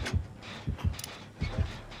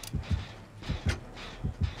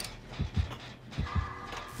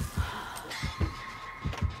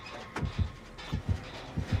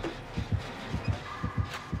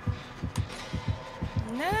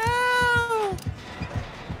 No!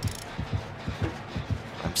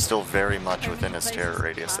 I'm still very much within his terror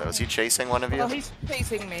radius though. Is he chasing one of you? Well, he's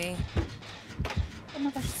chasing me. Oh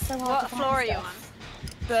my gosh, it's so hard What to find floor are you stuff.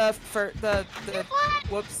 on? The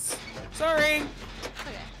whoops. Sorry.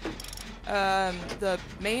 Okay. The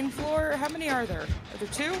main floor. How many are there? Are there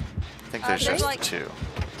two? I think there's there's just like- 2.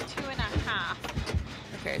 2.5.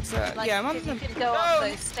 Okay, so Like, yeah, I'm on 'cause the. you could go up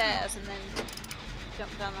those stairs and then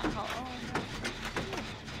jump down that hole. Oh, no.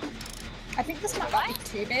 I think this might not be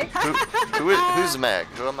too big. Who's Meg?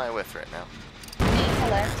 Who am I with right now?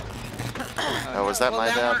 Hello. Oh, was that Well, my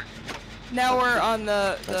dad? Now we're on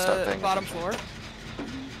the Let's start paying bottom attention. floor.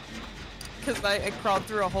 Because I crawled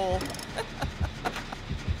through a hole.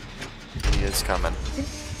 He is coming. I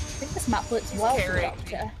think this map looks well for the carrying me.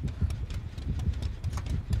 doctor.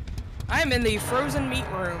 I'm in the frozen meat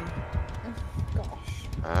room. Gosh.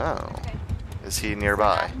 Oh. Okay. Is he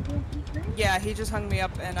nearby? Yeah, he just hung me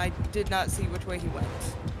up, and I did not see which way he went.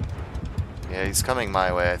 Yeah, he's coming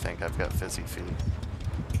my way, I think. I've got fizzy feet.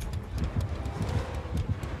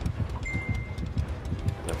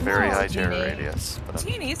 A very high terror radius. But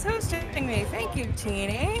Teeny's hosting me. Thank you,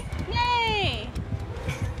 Teeny. Yay!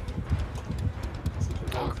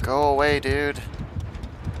 Oh, go away, dude.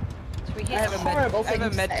 Should we I hit have a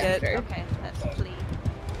med kit. Okay, let's flee.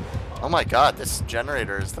 Oh my god, this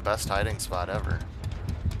generator is the best hiding spot ever.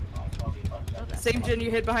 Same gen you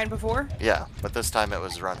hid behind before? Yeah, but this time it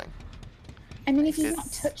was running. I mean, if you've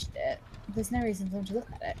not touched it, there's no reason for them to look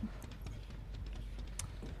at it.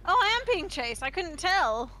 Oh, I am being chased. I couldn't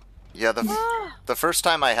tell. Yeah, the first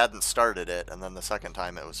time I hadn't started it, and then the second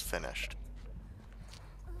time it was finished.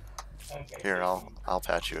 Here, I'll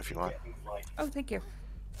patch you if you want. Oh, thank you.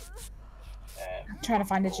 I'm trying to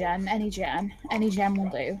find a gen. Any gen will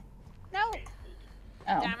do. No.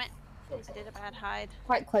 Oh, Damn it. I did a bad hide.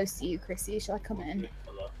 quite close to you, Chrissy. Shall I come in?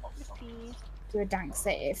 Please. Do a dank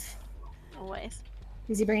save. Always.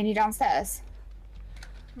 Is he bringing you downstairs?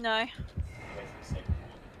 No.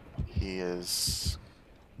 He is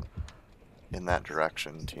in that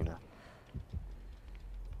direction, Tina.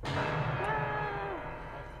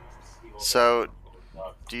 So,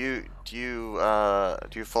 do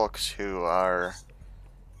you folks who are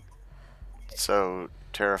so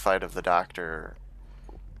terrified of the doctor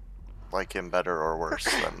like him better or worse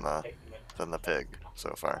than the pig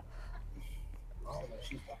so far?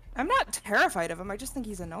 I'm not terrified of him. I just think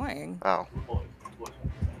he's annoying. Oh.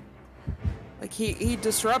 Like he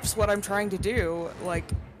disrupts what I'm trying to do, like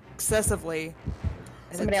excessively.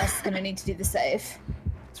 And Somebody else is going to need to do the save.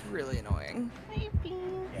 It's really annoying.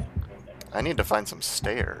 I need to find some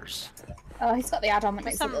stairs. Oh, he's got the add-on that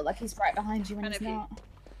makes it look like he's right behind you when he's not.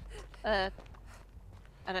 I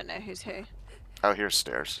don't know who's who. Oh, here's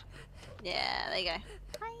stairs. Yeah, there you go.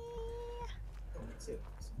 Hi.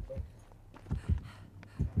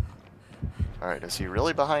 Alright, is he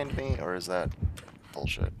really behind me, or is that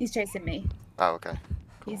bullshit? He's chasing me. Oh, okay.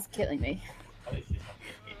 He's killing me. I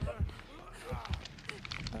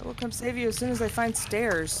will come save you as soon as I find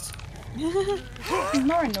stairs. He's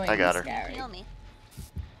more annoying I got than her. scary. Kill me.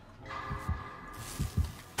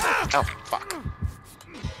 Oh, fuck.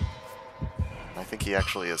 I think he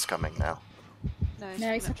actually is coming now.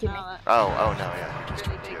 No, he's looking at me. Oh, no, yeah, he just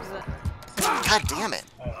took you. God damn it!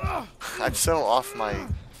 I'm so off my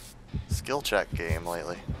skill check game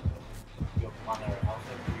lately.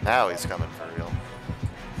 Now he's coming for real.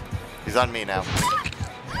 He's on me now.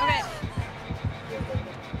 Okay.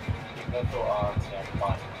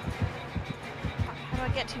 How do I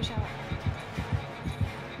get to shower?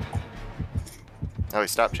 Oh, he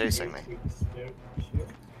stopped chasing me.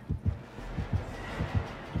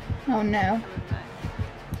 Oh no.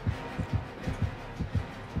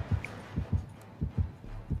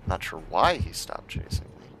 Not sure why he stopped chasing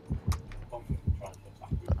me.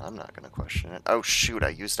 But I'm not gonna question it. Oh shoot, I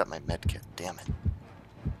used up my medkit. Damn it.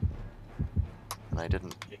 And I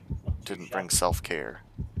didn't bring self-care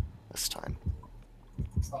this time.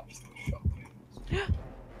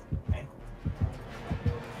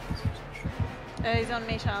 Oh, he's on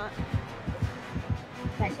me, Charlotte.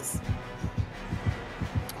 Thanks.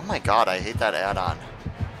 Oh my god, I hate that add-on.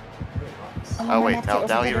 Oh wait,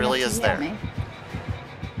 now he really is there. Me.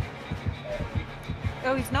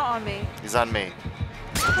 Oh, he's not on me. He's on me.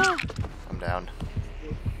 I'm down.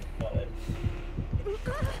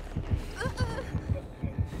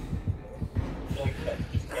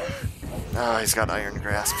 Oh, he's got iron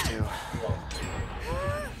grasp too.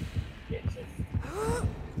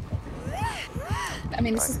 I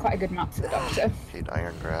mean, this is quite a good map for the Doctor. Hate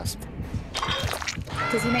iron grasp.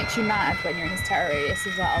 Because he makes you mad when you're in his terror radius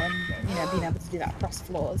as well, and, you know, being able to do that across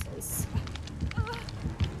floors is...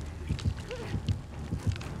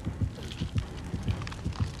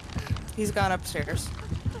 He's gone upstairs.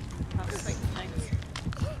 Oh, sweet, thanks.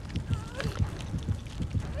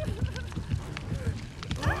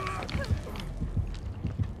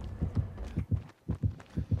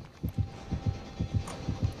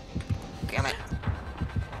 Damn it.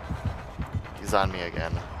 He's on me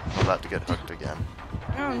again. I'm about to get hooked again.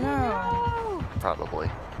 Oh no.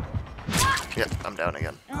 Probably. Yep, I'm down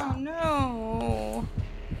again. Oh no.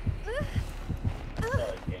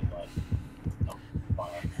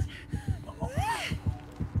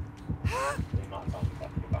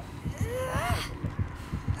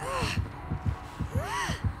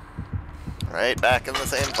 Right back in the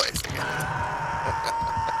same place again.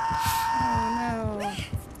 Oh no.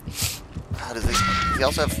 How does he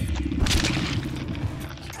also have...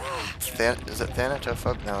 Is it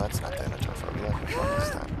thanatophobia? No, that's not thanatophobia. Which one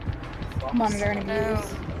is that? Monitor and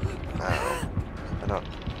abuse. Oh. I don't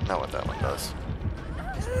know what that one does.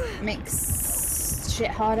 Makes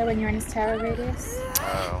shit harder when you're in his terror radius.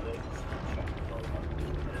 Oh.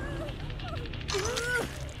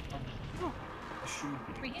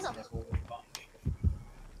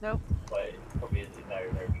 Nope.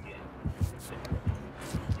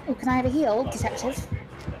 Oh, can I have a heal, detective?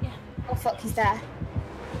 Yeah. Oh fuck, he's there.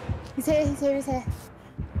 He's here, he's here, he's here.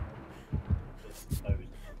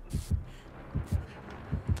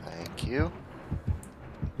 Thank you.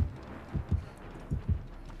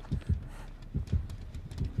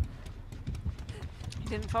 He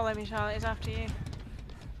didn't follow me, Charlotte. He's after you.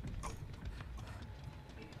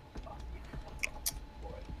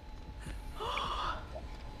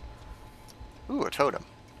 Ooh, a totem.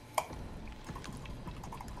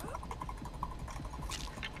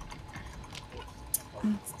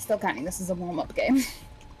 Still counting this as a warm-up game.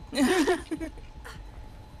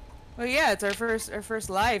 Well, yeah, it's our first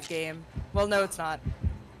live game. Well, no, it's not.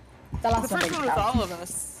 The last The first one with all of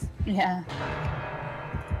us. Yeah.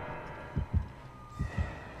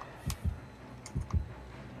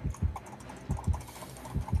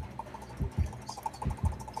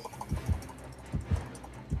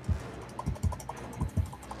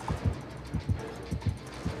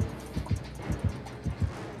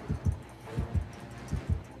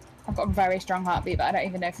 I've got a very strong heartbeat, but I don't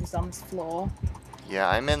even know if it's on this floor. Yeah,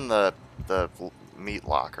 I'm in the meat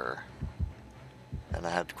locker, and I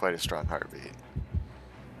had quite a strong heartbeat.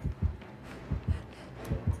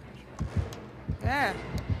 Yeah.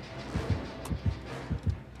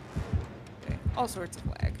 Okay, all sorts of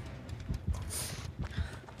lag.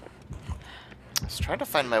 I was trying to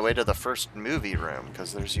find my way to the first movie room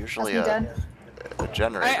because there's usually Has been a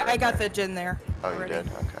generator. I in got there. the gin there. Oh, already. you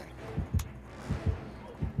did? Okay.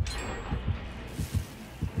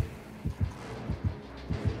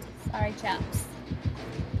 Sorry, chaps.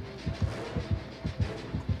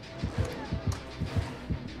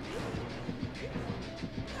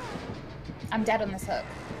 I'm dead on this hook.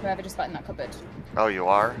 Whoever just got in that cupboard. Oh, you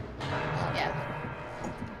are? Yeah.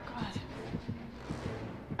 God.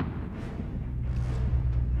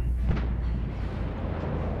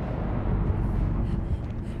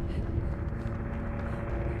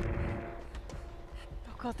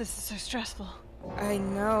 Oh God, this is so stressful. I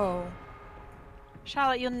know.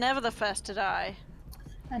 Charlotte, you're never the first to die.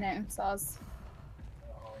 I know, Soz.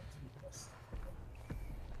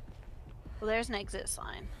 Well, there's an exit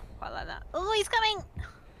sign. Quite like that. Oh, he's coming!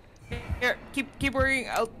 Here, keep worrying.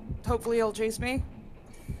 Hopefully he'll chase me.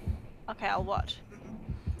 Okay, I'll watch.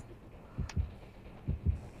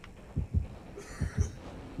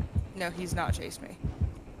 No, he's not chased me.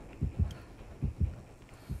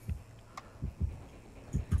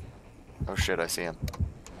 Oh shit, I see him.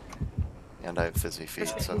 And I have fizzy feet,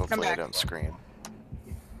 so Come hopefully I back. don't scream.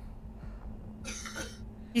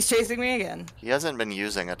 He's chasing me again. He hasn't been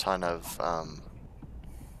using a ton of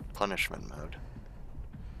punishment mode.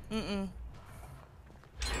 Mm-mm.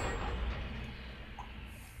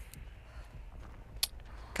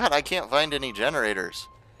 God, I can't find any generators.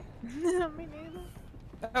 Me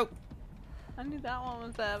neither. Oh, I knew that one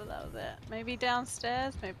was there, but that was it. Maybe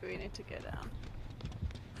downstairs? Maybe we need to go down.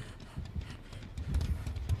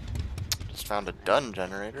 Just found a done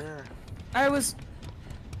generator. there was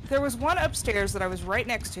one upstairs that I was right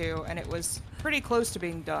next to, and it was pretty close to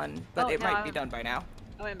being done, but Oh, it no, might be done by now.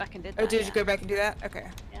 I went back and did that. Oh, did yeah. you go back and do that? Okay.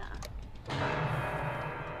 Yeah.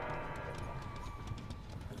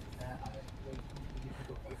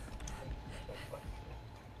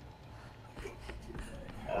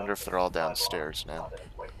 I wonder if they're all downstairs now.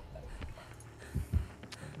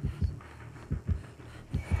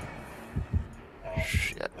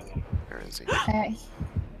 Shit. Where is he? Hey.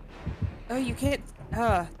 Oh, you can't.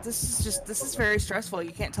 This is very stressful.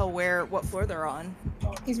 You can't tell what floor they're on.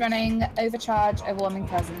 He's running Overcharge, Overwhelming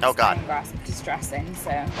Presence, Oh, God. and Grasp Distressing,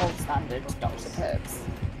 so all standard Doctor perks.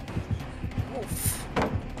 Oof. How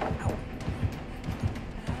do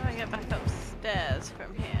I get back upstairs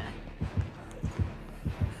from here?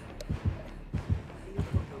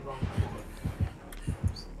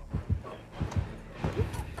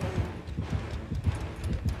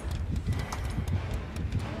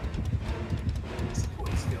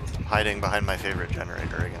 I'm hiding behind my favorite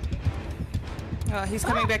generator again. He's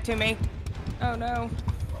coming back to me. Oh no.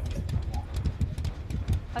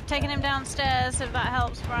 I've taken him downstairs, if that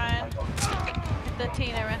helps, Brian. With the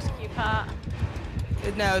Tina rescue part.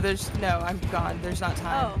 No, I'm gone. There's not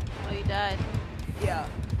time. Oh, he died. Yeah.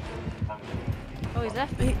 Oh, he's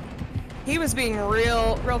left me. He was being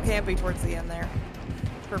real campy towards the end there.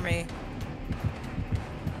 For me.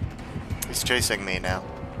 He's chasing me now.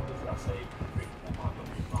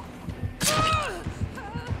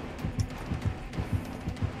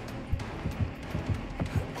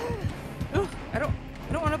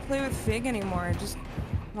 play with Fig anymore. I just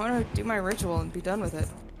want to do my ritual and be done with it.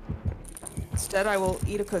 Instead, I will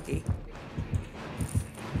eat a cookie.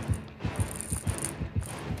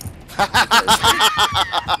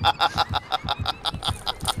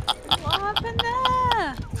 What happened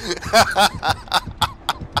there?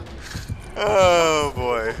 Oh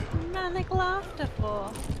boy. Manic laughter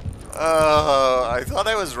for. Oh, I thought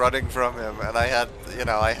I was running from him, and I had, you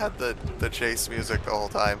know, I had the chase music the whole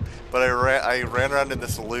time. But I ran around in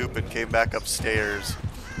this loop and came back upstairs,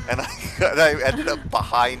 and I ended up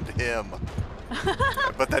behind him.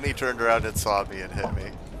 But then he turned around and saw me and hit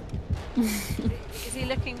me. Is he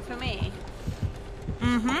looking for me?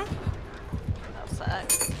 Mm-hmm. That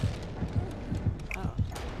sucks. Oh.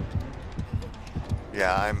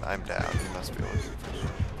 Yeah, I'm down. He must be looking for me.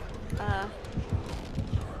 I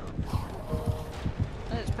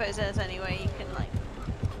don't suppose there's any way you can like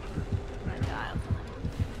dial.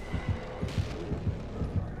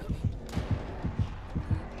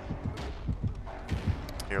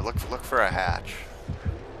 Here, look for a hatch.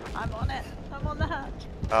 I'm on it. I'm on the hatch.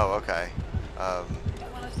 Oh, okay. I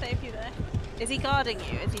want to save you there. Is he guarding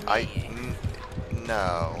you? Is he near you?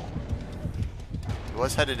 No. He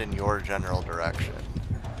was headed in your general direction.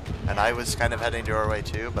 And I was kind of heading your way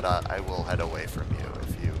too, but I will head away from you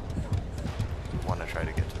if you want to try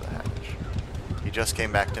to get to the hatch. He just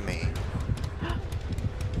came back to me.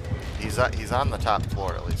 He's on the top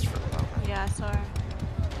floor, at least for the moment. Yeah, I saw him.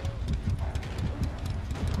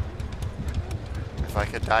 If I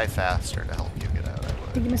could die faster to help you get out, I I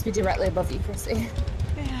would. think he must be directly above you, Chrissy.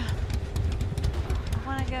 Yeah. I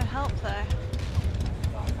want to go help though.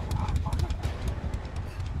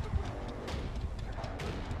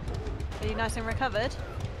 Are you nice and recovered?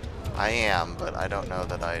 I am, but I don't know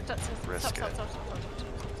that I'd Stop. risk it.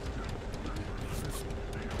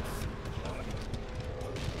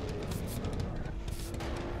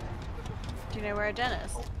 Do you know where Jen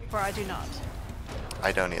is? For I do not.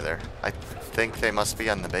 I don't either. I think they must be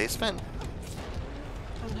in the basement.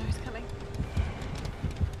 Oh no, he's coming.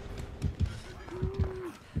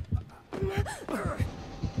 Oh,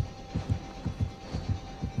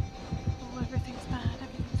 everything's bad,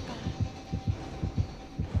 everything's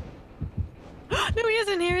bad. No, he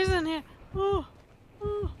isn't here, he isn't here. Oh,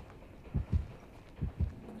 oh.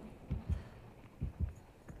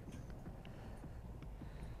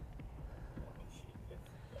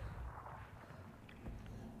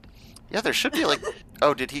 Yeah, there should be like...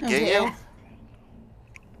 Oh, did he get you? Yeah.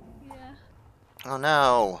 Yeah. Oh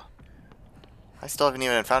no. I still haven't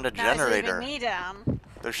even found a Now he's generator. leaving me down.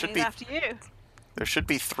 There should He's be after you. there should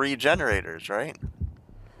be 3 generators, right?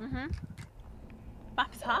 Mm-hmm.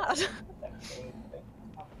 Map is hard.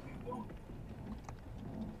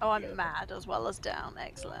 Oh, I'm mad as well as down.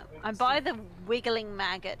 Excellent. I'm by the wiggling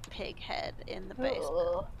maggot pig head in the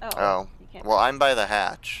basement. Oh. you can't- Well, I'm by the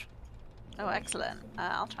hatch. Oh, excellent.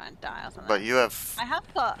 I'll try and die or something. But you have I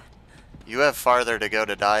have got. farther to go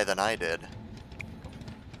to die than I did.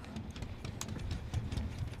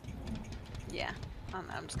 Yeah.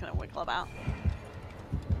 I'm just gonna wiggle about.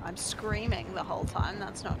 I'm screaming the whole time.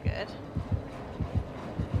 That's not good.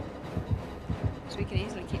 So we can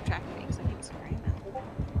easily keep track of me because I keep screaming.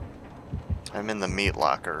 I'm in the meat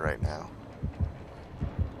locker right now.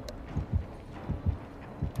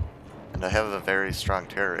 And I have a very strong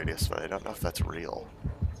terror radius, but I don't know if that's real.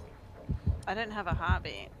 I don't have a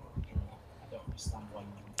heartbeat.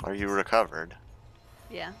 Are you recovered?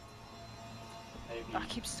 Yeah. I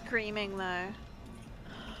keep screaming though.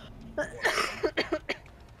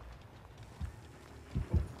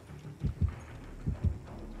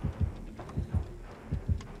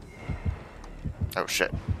 Oh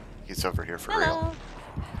shit. He's over here for real. Hello.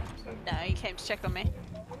 No, he came to check on me.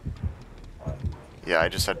 Yeah, I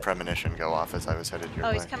just had premonition go off as I was headed your Oh,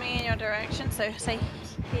 way. he's coming in your direction, so say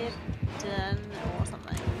hidden or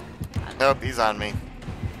something. Nope, he's on me.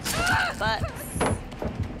 But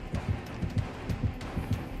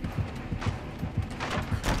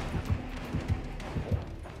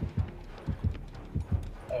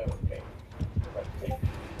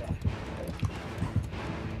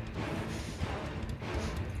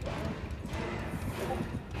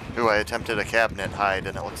Ooh, I attempted a cabinet hide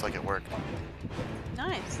and it looks like it worked.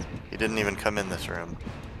 nice. He didn't even come in this room.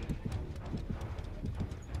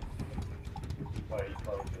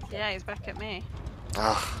 Yeah, he's back at me.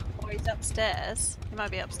 Ugh. Or he's upstairs. He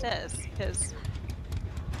might be upstairs because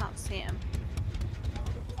I can't see him.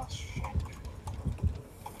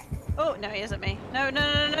 Oh no, he is at me. No, no,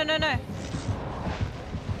 no, no, no, no.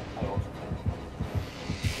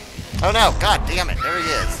 Oh no! God damn it! There he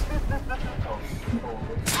is.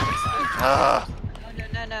 Ugh. No, no,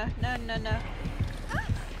 no, no, no, no, no.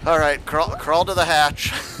 Alright, crawl to the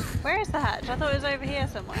hatch. Where is the hatch? I thought it was over here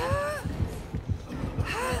somewhere.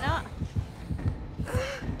 Is it not?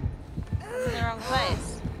 I'm in the wrong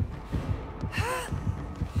place.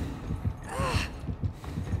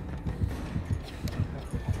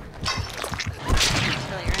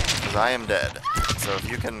 Because I am dead. So if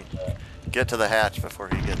you can get to the hatch before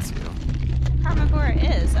he gets you. I can't remember where it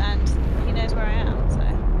is, and he knows where I am, so.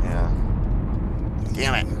 Yeah.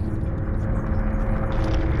 Damn it.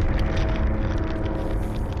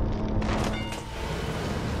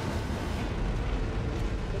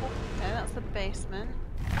 Okay, that's the basement.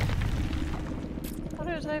 I thought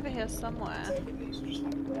it was over here somewhere.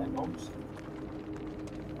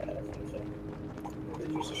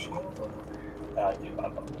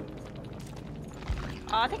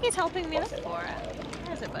 Oh, I think he's helping me look for it.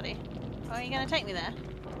 Where is it, buddy? Oh, are you gonna take me there?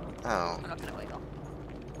 Oh. I'm not gonna wiggle.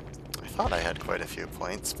 I thought I had quite a few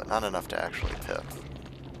points, but not enough to actually pip. Oh,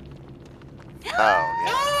 yeah.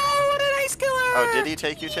 Oh, what a nice killer! Oh, did he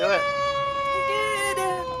take you to it? He did!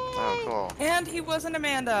 Oh, cool. And he wasn't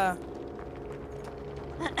Amanda.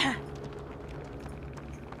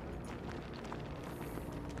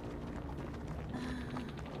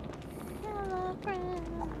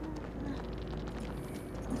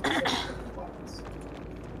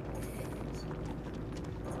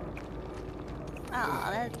 Oh,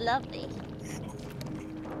 that's lovely.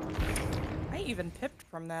 I even pipped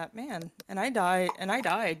from that, man. And I died.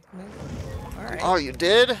 Alright. Oh, you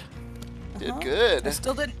did? Did good. I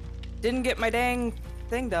still didn't get my dang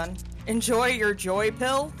thing done. Enjoy your joy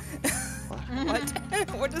pill? What?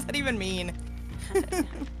 What does that even mean?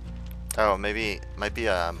 Oh, maybe, might be,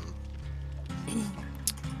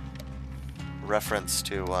 reference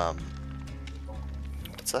to,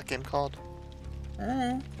 what's that game called?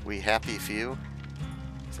 We Happy Few?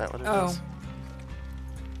 Is that what it is?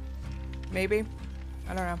 Maybe.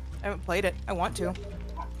 I don't know. I haven't played it. I want to.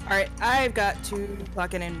 Alright, I've got to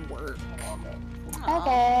fucking in work.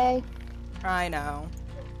 Okay. I know.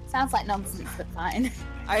 Sounds like nonsense, but fine.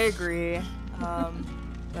 I agree.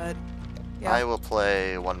 But yeah. I will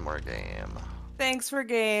play one more game. Thanks for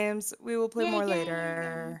games. We will play more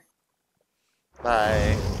later.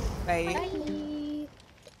 Bye. Bye. Bye.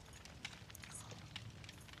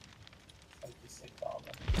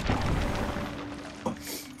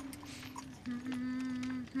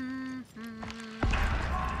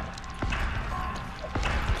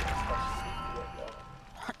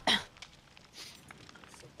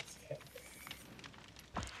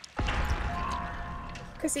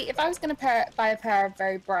 Because see, if I was going to buy a pair of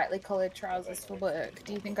very brightly coloured trousers for work,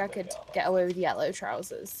 do you think I could get away with yellow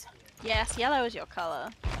trousers? Yes, yellow is your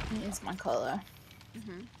colour. It is my colour.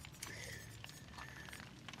 Mhm.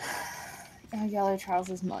 Oh, yellow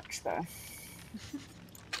trousers much, though.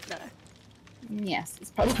 No. Yes,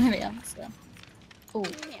 it's probably the answer. Oh.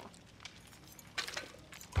 Yeah.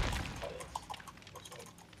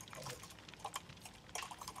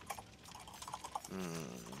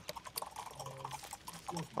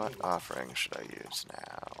 What offering should I use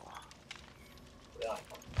now? So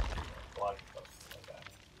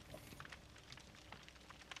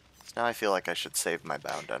now I feel like I should save my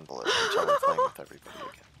bound envelope until I'm playing with everybody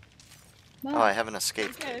again. No. Oh, I have an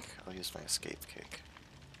escape Okay. cake. I'll use my escape cake.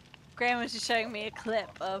 Graham was just showing me a clip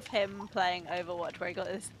of him playing Overwatch where he got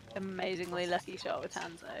this amazingly lucky shot with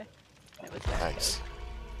Hanzo. It was very Nice.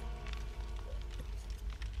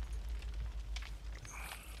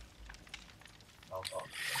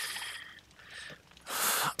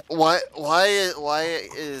 Why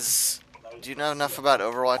is... Do you know enough about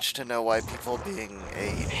Overwatch to know why people being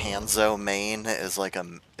a Hanzo main is like a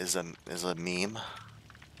meme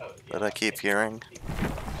that I keep hearing?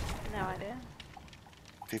 No idea.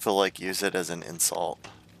 People like use it as an insult.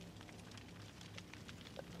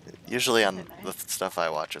 Usually on the stuff I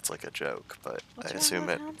watch it's like a joke, but What's I wrong assume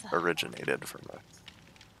with it Hanzo? originated from a...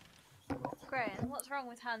 Graham, what's wrong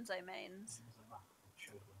with Hanzo mains?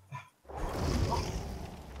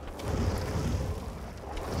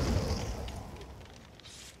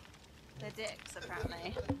 They're dicks,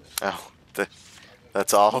 apparently. Oh,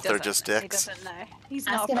 that's all? He They're doesn't- just He dicks? doesn't know. He's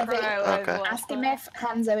Ask not him a if pro it- Okay. Overwatch Ask him player. if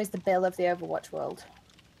Hanzo is the Bill of the Overwatch world.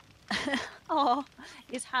 Oh,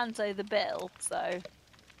 is Hanzo the Bill? So,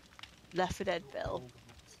 Left 4 Dead Bill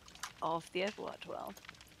of the Overwatch world.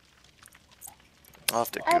 I'll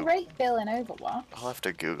have to I Google. rate Bill in Overwatch. I'll have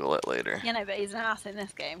to Google it later. You know, but he's an ass in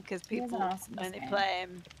this game because He is an people ass in this only game. play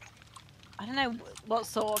him. I don't know what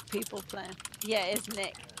sort of people play him. Yeah, it's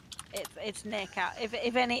Nick. It's Nick out.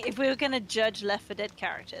 If we were gonna judge Left 4 Dead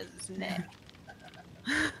characters, it's Nick.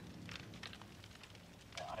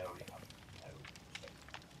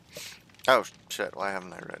 Oh, shit, why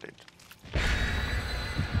haven't I readied?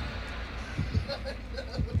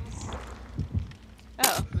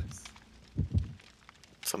 Oh.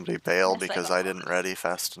 Somebody bailed Yes, because I didn't ready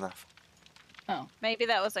fast enough. Oh. Maybe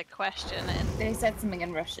that was a question and... They said something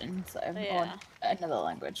in Russian, so... Yeah. Or another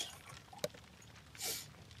language.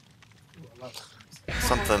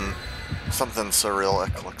 Something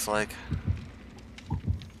Cyrillic looks like.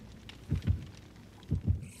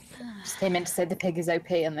 Just came in to say the pig is OP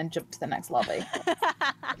and then jumped to the next lobby.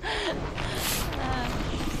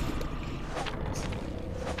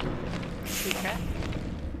 Secret?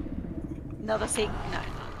 Another secret? No,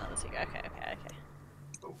 not another secret. Okay.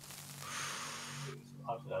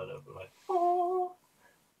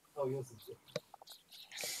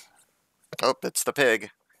 Oh, it's the pig.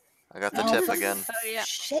 I got the tip again. Oh, yeah.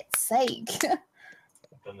 Shit's sake.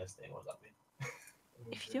 I've done this thing, what does that mean?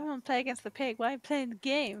 If you don't want to play against the pig, why are you playing the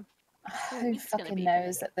game? Who fucking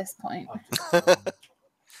knows at this point?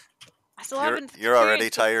 I still haven't. You're already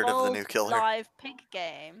experienced tired the of the full new killer. Live pig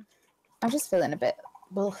game. I'm just feeling a bit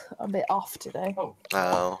off today. Oh,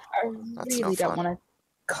 I that's really no don't fun. want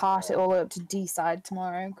to cart it all the way up to D-side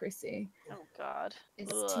tomorrow, Chrissy. Oh god.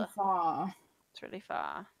 It's Ugh. too far. It's really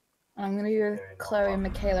far. And I'm going to be with Chloe and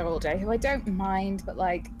Michaela all day, who I don't mind, but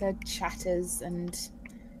like, they're chatters and...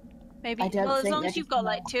 Maybe. I don't Well, as think long they're you've just got gonna-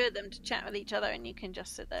 like two of them to chat with each other, and you can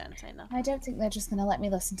just sit there and say nothing. I don't think they're just going to let me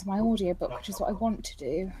listen to my audiobook, which is what I want to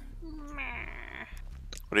do.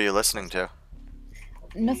 What are you listening to?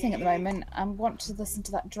 Nothing at the moment. I want to listen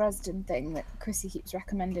to that Dresden thing that Chrissy keeps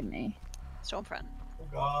recommending me. Stormfront.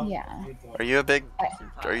 Yeah. Are you a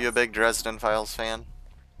big Dresden Files fan?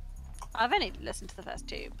 I've only listened to the first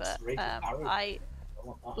two, but I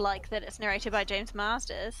like that it's narrated by James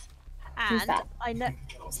Marsters, Who's and that? I know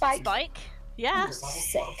Spike. Yeah,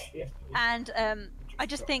 Sick. and I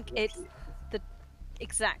just think it's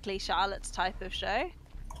exactly Charlotte's type of show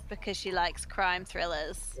because she likes crime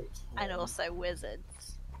thrillers and also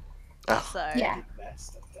wizards. Oh. So Yeah.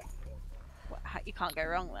 you can't go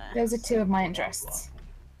wrong there. Those are two of my interests.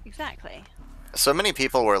 Exactly. So many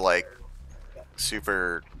people were like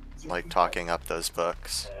super like talking up those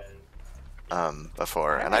books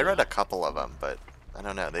before, and I read a couple of them, but I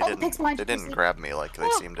don't know, they didn't grab me like they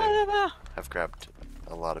seem to have grabbed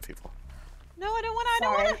a lot of people. No, I don't want to.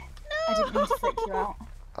 Sorry. I don't want to. I didn't mean to freak you out.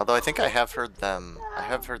 Although I think I have heard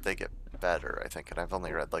they get better, I think, and I've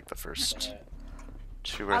only read like the first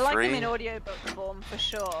 2 or 3. I like them in audiobook form for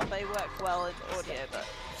sure. They work well in audiobook.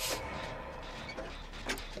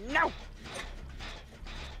 No!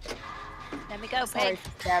 Let me go, Sorry pig.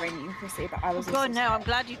 for scaring you, Chrissy, but I was Oh god, no, I'm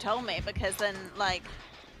glad you told me because then, like...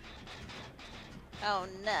 Oh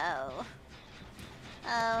no.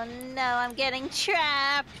 Oh no, I'm getting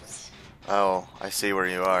trapped! Oh, I see where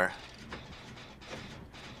you are.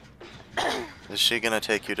 Is she gonna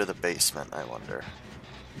take you to the basement, I wonder?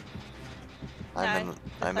 I'm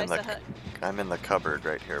in the cupboard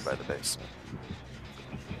right here by the basement.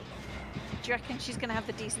 Do you reckon she's gonna have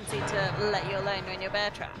the decency to let you alone when you're bear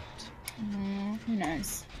trapped? Who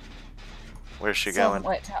knows? Where's she Still going? haven't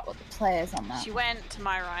worked out what the players on that. She went to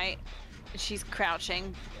my right. She's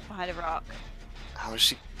crouching behind a rock. Oh,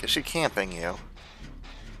 is she camping you?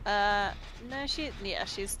 No,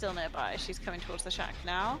 she's still nearby. She's coming towards the shack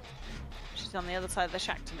now. She's on the other side of the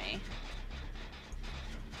shack to me.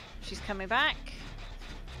 She's coming back.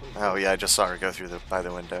 Oh yeah, I just saw her go through by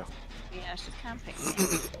the window. Yeah, she's camping.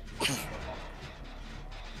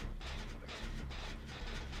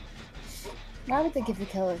 Why would they give the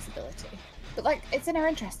killer this ability? But like, it's in her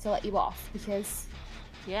interest to let you off because...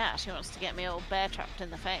 Yeah, she wants to get me all bear trapped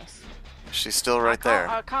in the face. She's still right there.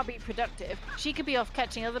 I can't be productive. She could be off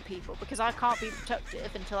catching other people because I can't be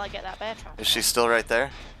productive until I get that bear trap. Is she still right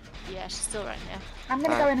there? Yeah, she's still right here. I'm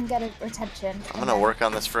gonna go in and get her attention. I'm gonna work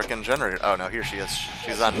on this frickin' generator. Oh no, here she is.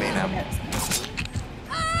 She's on me now.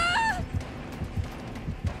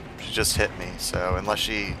 She just hit me, so unless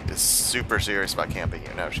she is super serious about camping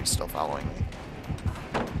you, no, she's still following me.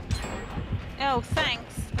 Oh,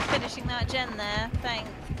 thanks for finishing that gen there. Thanks.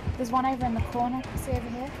 There's one over in the corner. See over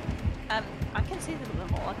here? I can see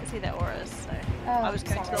them all. I can see their auras, so Oh, I was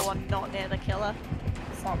going to sorry. the one not near the killer.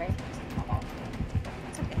 Sorry.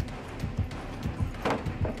 It's okay.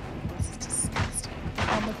 This is disgusting.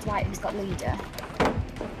 I'm with Dwight who's got leader.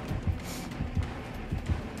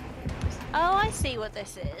 Oh, I see what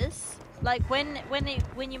this is. Like when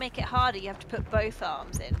you make it harder, you have to put both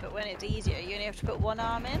arms in, but when it's easier, you only have to put one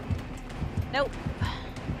arm in. Nope.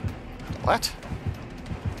 What?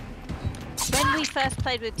 When we first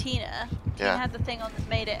played with Tina, Yeah. had the thing on that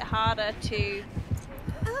made it harder to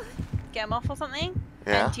get him off or something.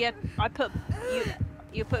 Yeah. And I put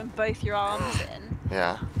you're putting both your arms in.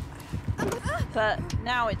 Yeah. But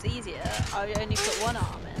now it's easier. I only put one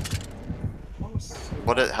arm in.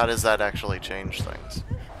 How does that actually change things?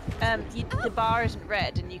 The bar isn't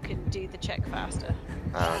red, and you can do the check faster.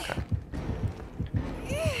 Oh, okay.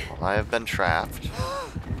 Well, I have been trapped.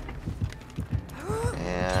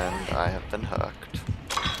 And I have been hooked.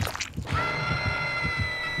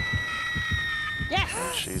 Yes!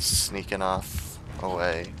 And she's sneaking off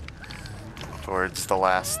away towards the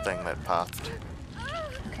last thing that popped.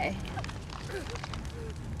 Okay.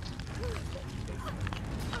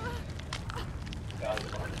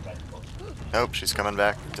 Nope, she's coming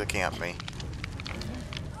back to camp me.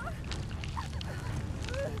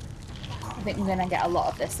 I think I'm gonna get a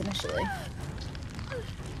lot of this initially.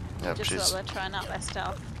 Yep, Just while they're trying out their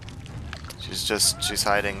stealth. She's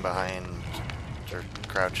hiding behind, or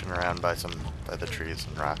crouching around by the trees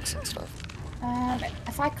and rocks and stuff.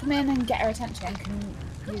 If I come in and get her attention, can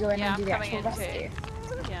you go in and do the I'm actual coming in rescue?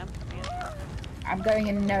 too. Yeah, I'm coming in. I'm going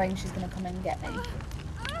in knowing she's gonna come in and get me.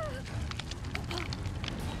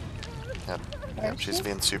 Yep, she's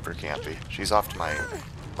being super campy. She's off to my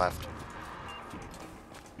left.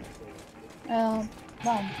 Well.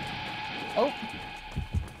 Oh.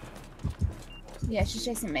 Yeah, she's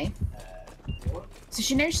chasing me. So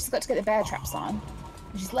she knows she's got to get the bear traps on.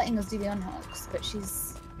 And she's letting us do the unhooks, but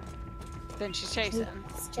she's... Then she's chasing.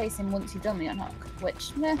 She's chasing once you've done the unhook,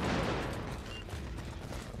 which, meh.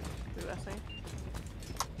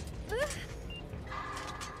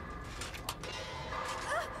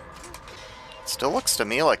 Still looks to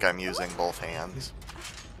me like I'm using both hands.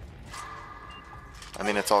 I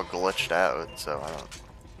mean, it's all glitched out, so I don't...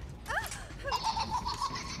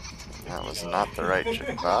 That was not the right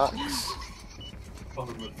checkbox.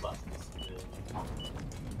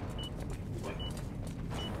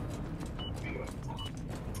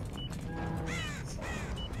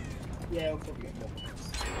 Yeah, we'll probably get more.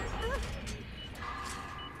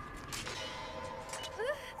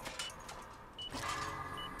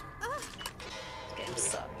 This game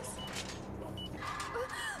sucks.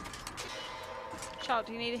 Child,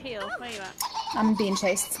 do you need a heal? Where are you at? I'm being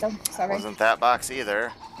chased still, sorry. Wasn't that box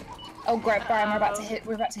either. Oh, great, Brian, we're about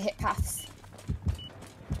to hit paths.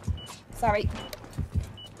 Sorry.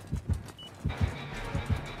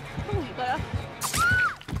 Oh, you got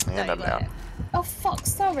her? And I'm down. Oh, fuck,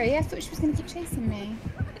 sorry. I thought she was going to keep chasing me.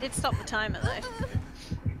 It did stop the timer, though.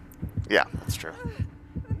 Yeah, that's true.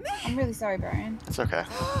 I'm really sorry, Brian. It's okay.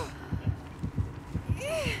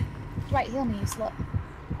 Dwight, heal me, you slut.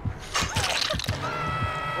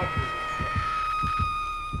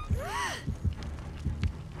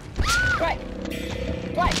 Dwight!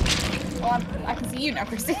 Oh, I can see you now,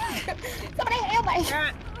 Chrissy. Somebody heal me!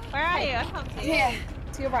 Where are you? I can't see you. Here,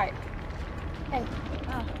 to your right. Hey.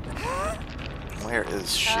 Oh. Where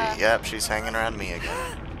is she? Yep, she's hanging around me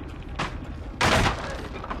again.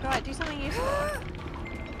 Right, do something useful.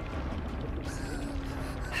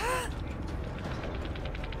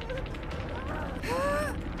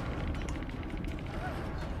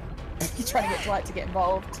 You're trying to get Dwight to get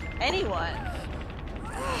involved. Anyone?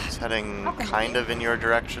 She's heading kind of in your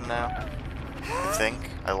direction now. I think.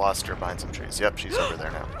 I lost her behind some trees. Yep, she's over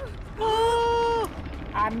there now.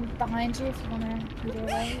 I'm behind you if you want to lead her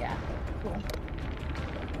away. Yeah, cool.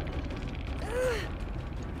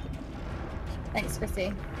 Thanks,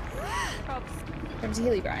 Chrissy. Props. Come to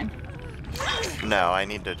heal you, Brian. No, I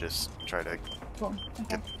need to just try to Cool.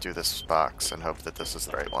 Okay. do this box and hope that this is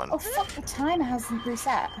the right one. Oh fuck, the timer hasn't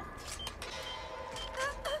reset.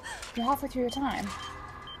 You're halfway through your time.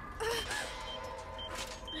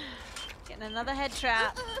 Getting another head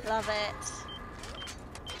trap. Love it.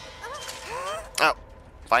 Oh,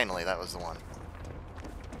 finally, that was the one.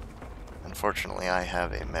 Unfortunately, I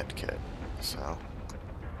have a med kit, so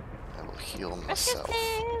I will heal myself.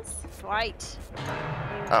 Please. Dwight.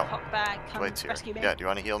 Oh, Hop back. Come Dwight's here. rescue me. Yeah, do you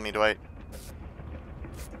want to heal me, Dwight?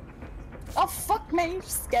 Oh fuck me! She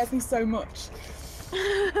scares me so much.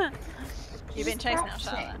 You've been chasing out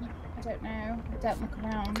Charlotte. I don't know. I don't look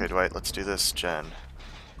around. Okay, Dwight, let's do this, Jen.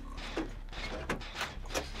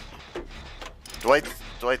 Dwight's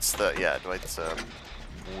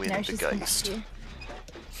win No, the she's come back geist. to you.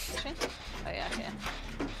 Is she? Oh yeah, okay.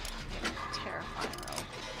 Terrifying roll.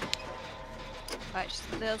 Right, she's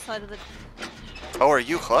on the other side of the... Oh, are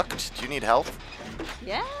you hooked? Do you need help?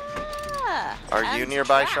 Yeah! Are you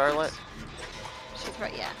nearby, trapped. Charlotte? She's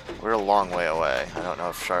right, yeah. We're a long way away. I don't know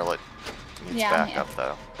if Charlotte needs Yeah, I'm backup,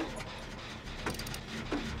 though.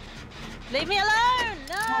 Leave me alone!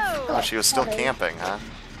 No! Oh, she was still Sorry. camping, huh?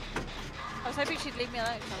 I was hoping she'd leave me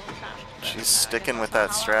alone because I'm trapped. She's sticking with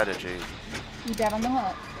that strategy. You dead on the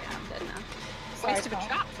hook? Yeah, I'm dead now. Waste of a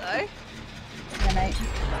trap, though. Yeah, mate.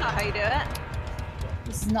 That's not how you do it.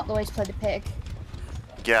 This is not the way to play the pig.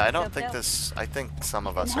 Yeah, I don't think this... I think some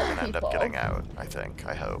of us are going to end up getting out, I think.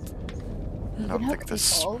 I hope. I don't think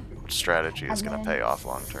this strategy is going to pay off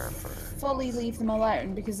long term for her. Fully leave them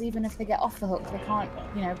alone, because even if they get off the hook, they can't,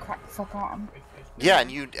 you know, crack the fuck on. Yeah,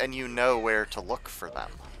 and you know where to look for them.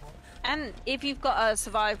 And if you've got a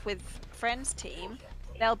survive with friends team,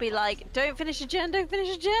 they'll be like, don't finish a gen, don't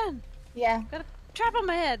finish a gen. Yeah. Got a trap on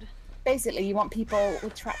my head. Basically, you want people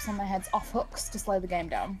with traps on their heads off hooks to slow the game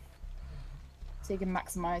down. So you can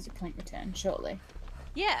maximise your point return, shortly.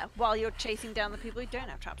 Yeah, while you're chasing down the people who don't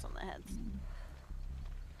have traps on their heads.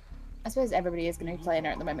 I suppose everybody is going to be playing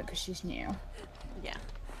her at the moment because she's new. Yeah.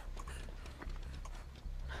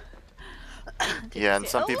 Yeah, and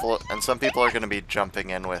some people are going to be jumping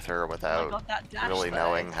in with her without really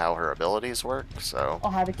knowing how her abilities work. So.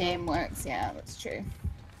 Or how the game works. Yeah, that's true.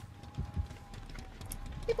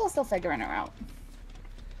 People are still figuring her out.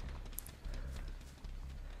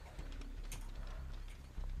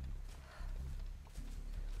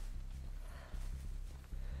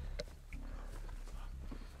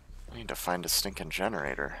 I need to find a stinking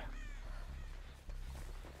generator.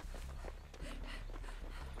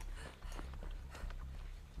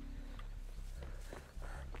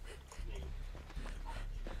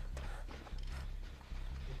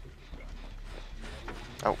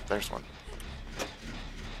 Oh, there's one.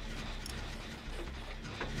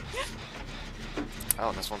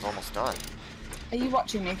 Oh, this one's almost done. Are you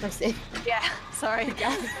watching me, Chrissy? Yeah, sorry.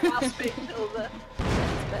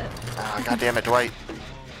 Ah, God damn it, Dwight.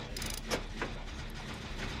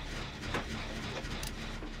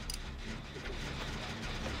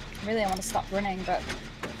 Really, I want to stop running, but...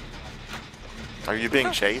 Are you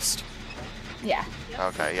being chased? Yeah.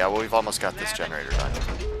 Okay, yeah, well, we've almost got this generator done.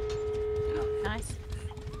 Oh, nice.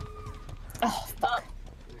 Oh, fuck.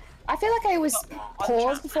 I feel like I always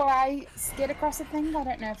pause before I skid across a thing. I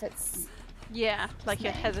don't know if it's... Yeah, like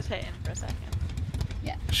you're hesitating for a second.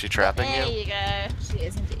 Yeah. Is she trapping you? There you go. She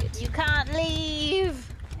is indeed. You can't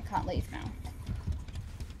leave! I can't leave now.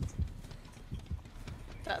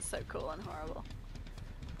 That's so cool and horrible.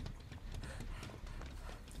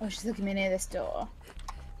 Oh, she's looking me near this door.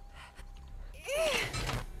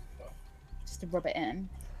 Just to rub it in.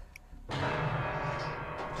 Are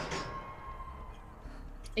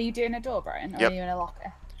you doing a door, Brian? Or Yep. are you in a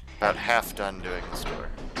locker? About half done doing this door.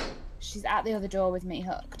 She's at the other door with me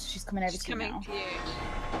hooked. She's coming over She's to you coming now. to you.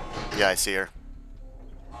 Yeah, I see her.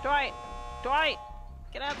 Dwight! Dwight!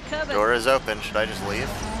 Get out of the cupboard! Door is open. Should I just leave?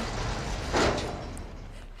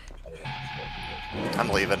 I'm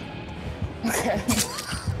leaving. Okay.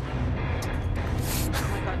 Oh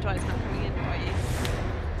my god, Dwight's not coming in, are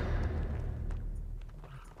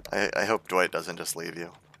you? I hope Dwight doesn't just leave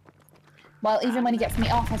you. Well, even when he gets me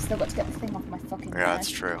off, I've still got to get the thing off my fucking Yeah, head. that's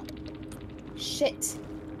true. Shit.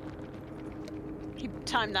 He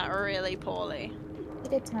timed that really poorly. He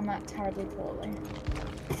did time that terribly poorly.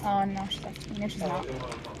 Oh no, she's left me. No, she's not.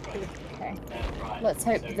 Okay. Let's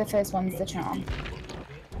hope the first one's the charm.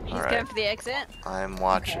 He's Alright. going for the exit. I'm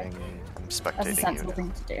watching. I'm That's a spectating sensible you.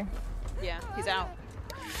 thing to do. Yeah, he's out.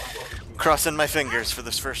 Crossing my fingers for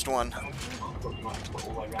this first one.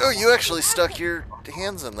 Oh, you actually stuck your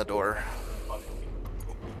hands in the door.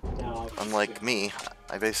 Unlike me,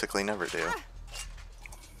 I basically never do.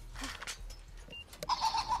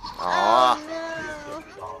 Aww.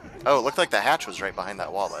 Oh, it looked like the hatch was right behind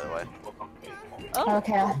that wall, by the way. Oh,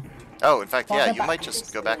 Okay. Oh, in fact, I'll yeah, go you back. might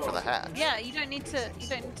just go back for the hatch. yeah, you don't need to,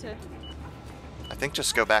 I think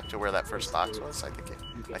just go back to where that first box was. I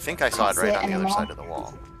think I saw it right on the other side of the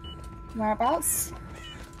wall. Whereabouts?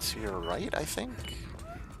 To your right, I think.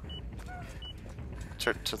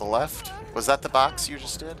 To the left? Was that the box you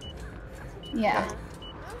just did? Yeah.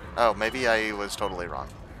 Oh, maybe I was totally wrong.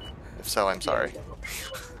 If so, I'm sorry.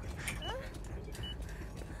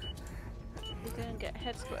 You're gonna get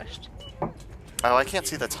head squished. Oh, I can't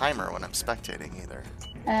see the timer when I'm spectating either.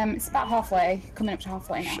 It's about halfway. Coming up to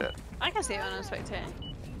halfway now. Shit. I can see it when I'm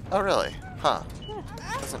spectating. Oh, really? Huh. Yeah.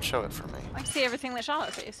 Doesn't show it for me. I can see everything that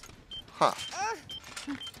Charlotte sees. Huh.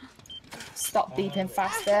 Stop beeping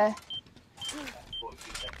faster.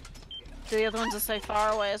 The other ones are so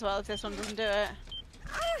far away as well if this one doesn't do it.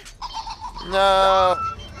 No!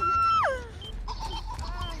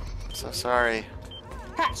 I'm so sorry.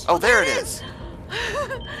 Hatch. Oh, there it is!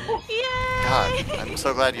 Yay! God, I'm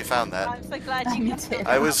so glad you found that. I'm so glad you Me got too.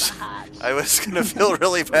 I was gonna feel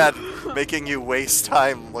really bad making you waste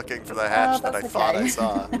time looking for the hatch that I that's thought I okay.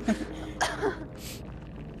 saw.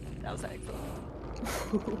 That was excellent. I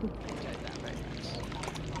enjoyed that very much.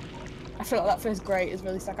 I feel like that first grate is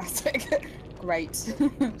really sarcastic. great.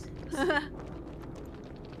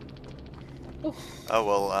 Oh,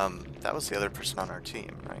 well, that was the other person on our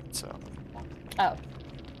team, right? So. Oh.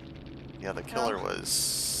 Yeah, the killer was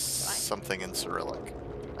something in Cyrillic,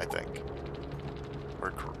 I think.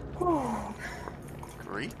 Or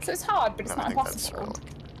Greek? So it's hard, but it's not I think impossible. that's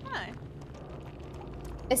Cyrillic. No.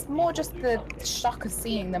 It's more just the shock of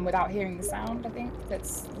seeing them without hearing the sound, I think,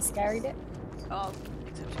 that's the scary bit. Oh,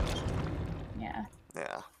 yeah.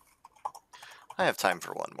 Yeah. I have time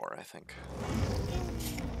for one more, I think.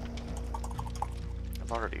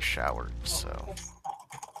 I've already showered, so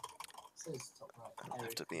I don't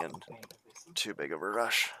have to be in too big of a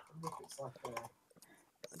rush.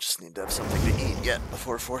 I just need to have something to eat yet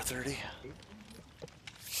before 4:30.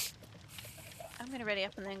 I'm gonna ready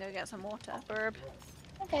up and then go get some water. Verb.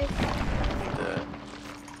 Okay. I need to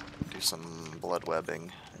do some blood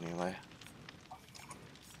webbing anyway.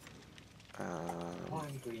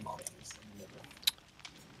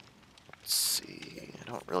 Let's see. I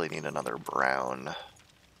don't really need another brown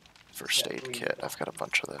first aid kit. I've got a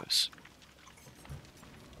bunch of those.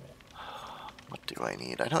 What do I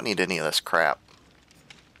need? I don't need any of this crap.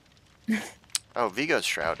 Oh, Vigo's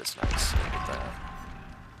Shroud is nice. I'll get that.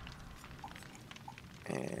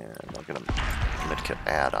 And I'll get a medkit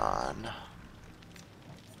add-on.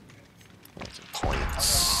 Some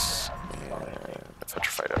points. And a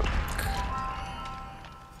petrified oak.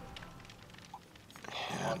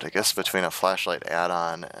 And I guess between a flashlight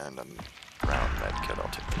add-on and a brown medkit, I'll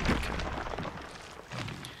take the medkit.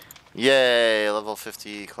 Yay! Level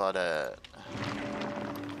 50 Claudette.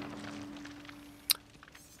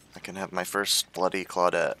 I can have my first bloody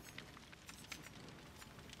Claudette.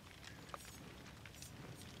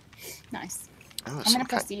 Nice. Oh, I'm gonna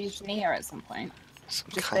prestige Nia at some point.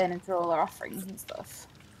 Just burning through all our offerings and stuff.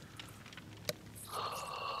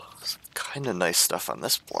 Some kind of nice stuff on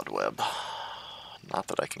this blood web. Not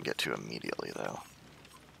that I can get to immediately, though.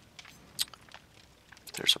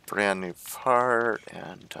 There's a brand new part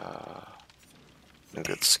and no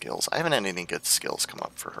good skills. I haven't had any good skills come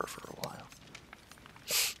up for her for a while.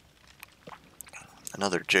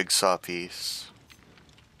 Another jigsaw piece.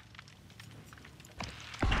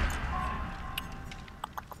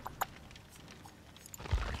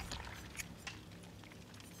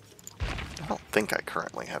 I don't think I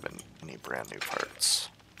currently have any brand new parts.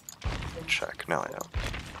 Check. No, I don't.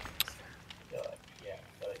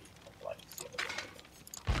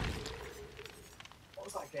 What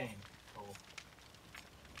was that game called?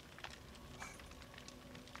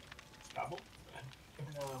 Scrabble?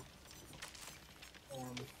 No.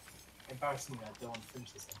 Embarrassingly, I don't want to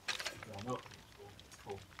finish this one. I know what it's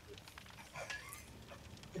called.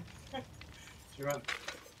 Do you remember?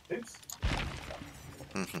 Oops.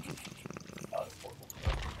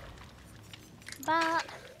 But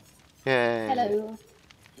Yay. Hello.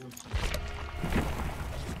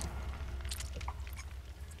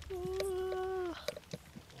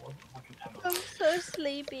 I'm so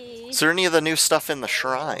sleepy. Is there any of the new stuff in the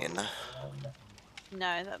shrine?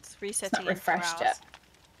 No, that's resetting. It's not refreshed yet.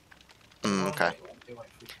 Okay.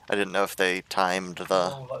 I didn't know if they timed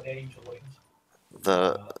the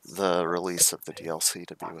release of the DLC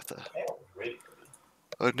to be with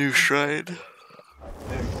a new shrine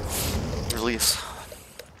release.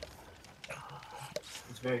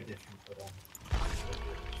 It's very different, but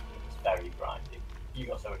it's very grinding. You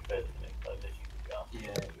got so much further than it, but as you can go.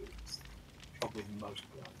 Yeah, it's probably the most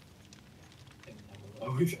grinding.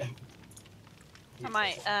 I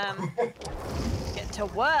might get to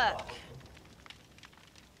work.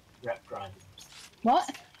 Rep grinding. What?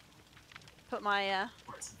 Put my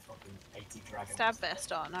stab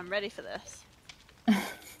vest on. I'm ready for this.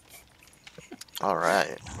 All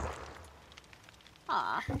right.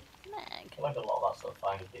 Ah, Meg. Like a lot of that stuff.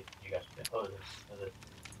 You guys have been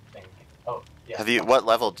thing. Oh, yeah. Have you? What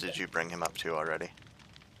level did you bring him up to already?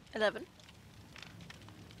 11.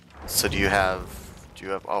 So do you have?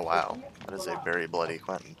 Oh wow, that is a very bloody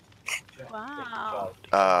Quentin. Wow.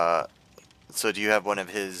 So do you have one of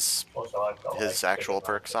his actual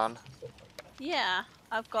perks on? Yeah,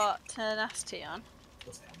 I've got tenacity on.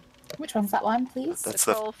 Which one's that one, please? That's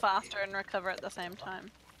to crawl faster and recover at the same time.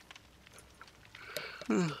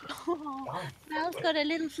 Mal's got a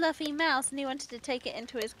little fluffy mouse and he wanted to take it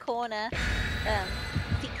into his corner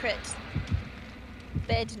secret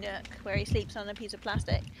bed nook where he sleeps on a piece of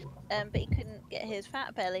plastic, but he couldn't get his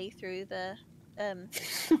fat belly through the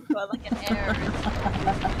well, like an air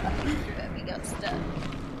and he got stuck.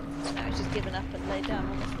 So now he's just given up and laid down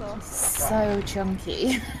on the floor. So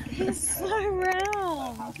chunky. He's so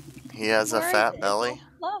round. He has a fat belly?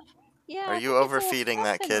 Fluff. Yeah. Are you overfeeding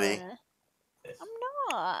that kitty? I'm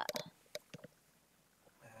not.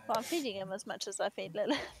 Well, I'm feeding him as much as I feed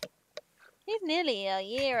Lilith. He's nearly a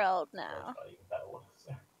year old now.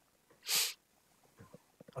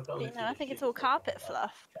 But, you know, I think it's all carpet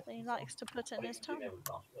fluff that he likes to put in his tongue.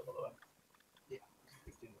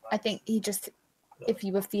 I think he just, if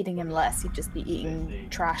you were feeding him less, he'd just be eating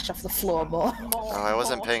trash off the floor more. Oh, I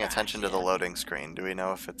wasn't paying attention to the loading screen. Do we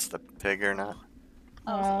know if it's the pig or not?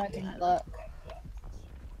 Oh, I didn't look.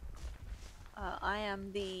 I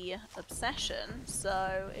am the obsession,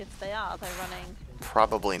 so if they are, they're running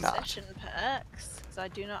probably not. Obsession perks, because I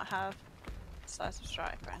do not have decisive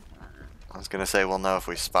strike or anything like that. I was gonna say we'll know if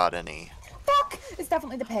we spot any. Fuck! It's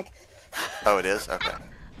definitely the pig. Oh, it is? Okay.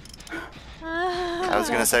 I was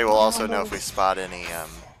gonna say we'll also know if we spot any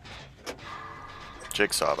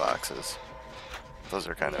jigsaw boxes. Those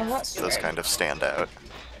are kind of kind of stand out.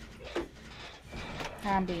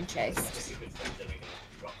 I'm being chased.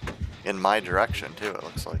 In my direction too, it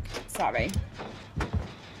looks like. Sorry.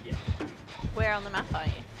 Where on the map are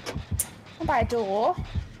you? I'm by a door.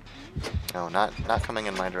 No, not coming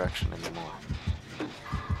in my direction anymore.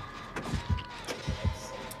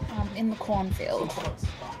 In the cornfield.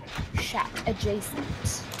 Shack adjacent.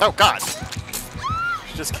 Oh God!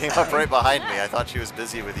 She just came up right behind me. I thought she was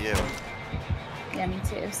busy with you. Yeah, me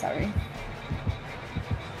too. Sorry.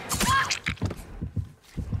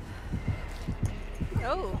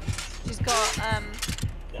 Oh, she's got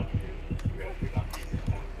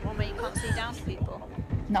one where you can't see down to people.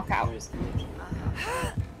 Knockout.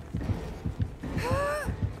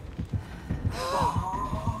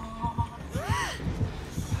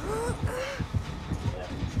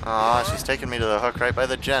 Aw, she's taking me to the hook right by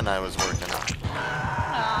the gen I was working on.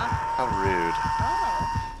 How rude.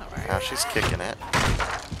 Oh, alright. Now she's kicking it.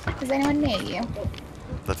 Is anyone near you?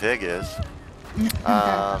 The pig is.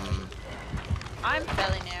 I'm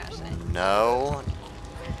fairly near, actually. No.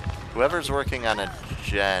 Whoever's working on a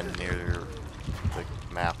gen near the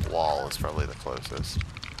map wall is probably the closest.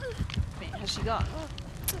 Wait, has she gone?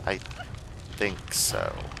 I think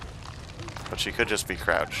so. But she could just be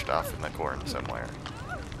crouched off in the corn somewhere.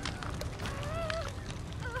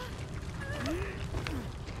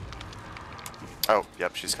 Oh,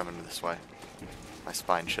 yep, she's coming this way. My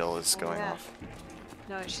spine chill is going off.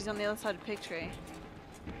 No, she's on the other side of Pig Tree.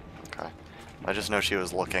 Okay. I just know she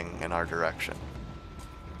was looking in our direction.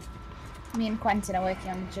 Me and Quentin are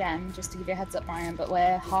working on the gen, just to give you a heads up, Brian, but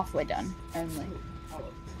we're halfway done, only.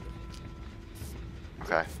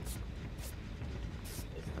 Okay.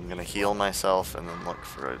 I'm gonna heal myself and then look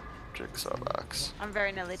for a jigsaw box. I'm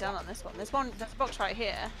very nearly done on this one. There's a box right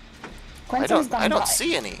here. Quentin's I don't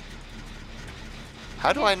see any.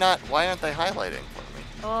 How do I not? Why aren't they highlighting for me?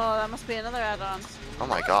 Oh, that must be another add-on. Oh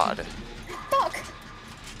my God. Fuck!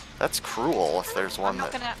 That's cruel if there's one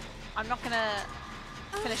I'm not gonna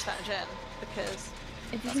finish that gen because.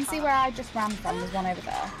 If you can see where I just ran from, there's one over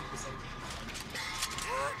there.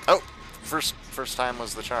 Oh, first time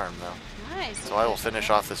was the charm though. Nice. So I will finish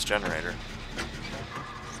off this generator.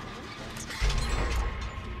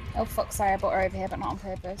 Oh fuck! Sorry, I brought her over here, but not on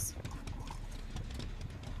purpose.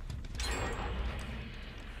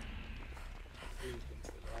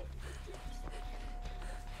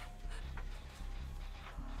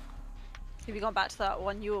 Have you gone back to that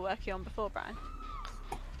one you were working on before, Brian?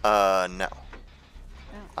 No.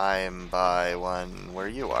 Oh. I'm by one where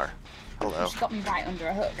you are. Hello. She got me right under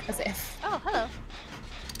a hook, as if. Oh, hello.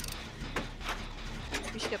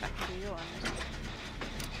 We should go back and do your one.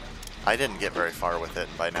 I didn't get very far with it,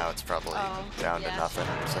 and by now it's probably down to yeah, nothing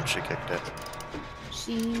since she kicked it.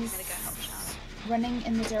 She's running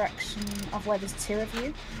in the direction of where there's two of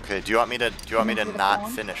you. Okay, do you want me to not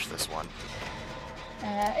finish this one?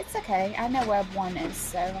 It's okay. I know where one is,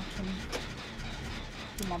 so I can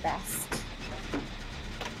do my best.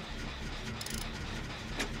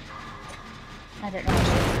 I don't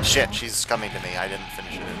know. Shit, she's coming to me. I didn't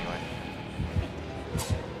finish it anyway.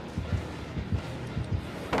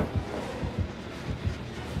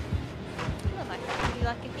 Would you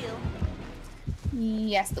like a heal?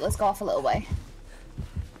 Yes, but let's go off a little way.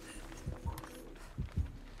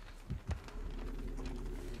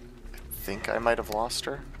 I think I might have lost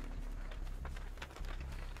her.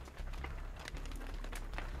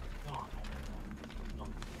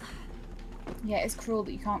 Yeah, it's cruel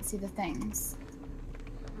that you can't see the things.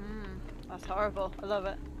 That's horrible. I love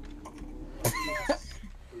it.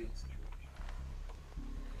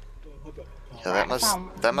 Yeah,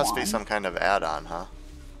 that must be some kind of add-on, huh?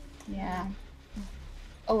 Yeah.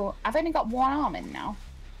 Oh, I've only got one arm in now.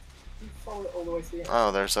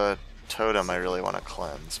 Oh, there's a totem I really want to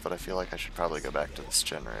cleanse, but I feel like I should probably go back to this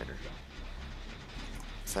generator.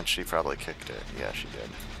 Since she probably kicked it. Yeah, she did.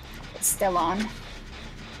 It's still on.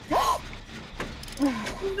 No!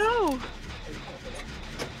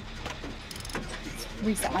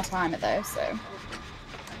 Reset my timer though, so.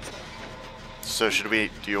 So should we,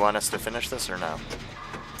 do you want us to finish this or no?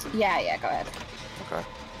 Yeah, go ahead. Okay.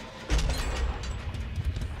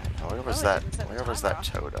 Where was that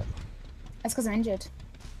totem? That's because I'm injured.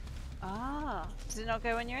 Ah, does it not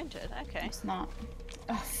go when you're injured? Okay. It's not.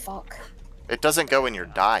 Oh, fuck. It doesn't go when you're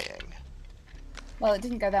dying. Well, it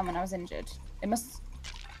didn't go then when I was injured. It must...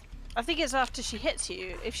 I think it's after she hits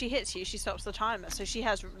you. If she hits you, she stops the timer, so she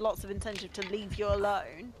has lots of incentive to leave you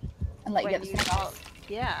alone. And let you get the thing start...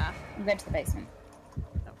 Yeah. I'm going to the basement.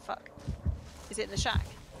 Oh, fuck. Is it in the shack?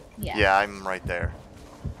 Yeah. Yeah, I'm right there.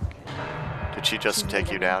 Did she just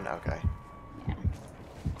take you down? Okay. Yeah.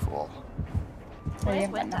 Cool. Where's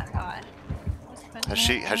that guy?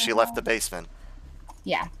 Has she left the basement?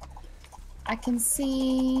 Yeah. I can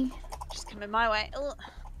see... Just coming my way. Ugh.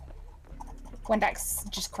 Wendak's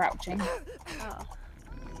just crouching. Oh.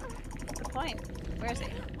 Good point. Where is he?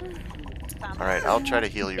 Alright, I'll try to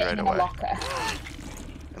heal you right away. Locker.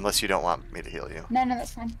 Unless you don't want me to heal you. No,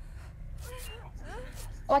 that's fine.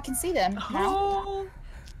 Oh, I can see them now.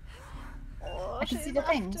 Oh, I can see the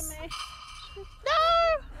things.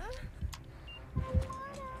 No!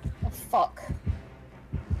 Oh, fuck.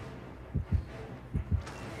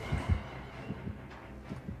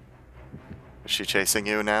 Is she chasing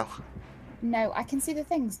you now? No, I can see the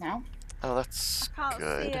things now. Oh, that's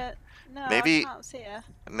good. See it. No, maybe, I can't see it.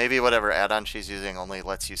 Maybe whatever add-on she's using only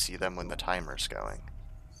lets you see them when the timer's going.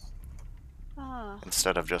 Oh.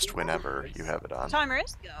 Instead of just whenever you have it on. The timer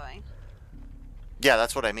is going. Yeah,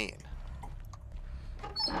 that's what I mean.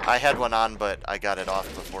 I had one on, but I got it off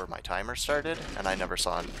before my timer started, and I never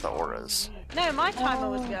saw the auras. No, my timer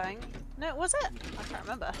was going. No, was it? I can't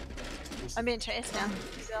remember. I'm being chased now.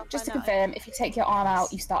 Just to confirm, if you take your arm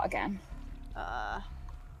out, you start again.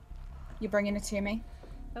 You're bringing it to me?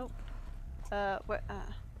 Oh. Where,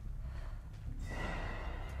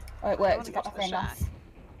 Oh, it worked. You got my thing off.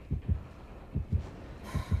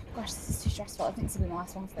 Gosh, this is too stressful. I think this will be my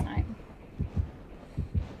last one for the night.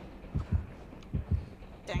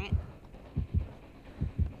 Dang it.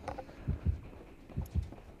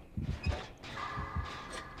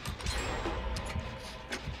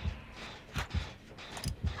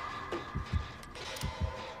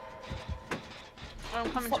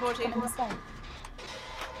 I'm coming towards you.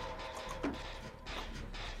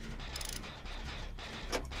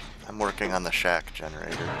 I'm working on the shack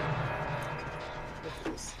generator.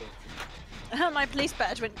 My police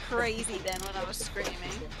badge went crazy then when I was screaming.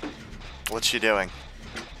 What's she doing?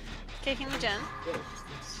 Kicking the gen.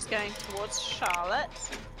 She's going towards Charlotte.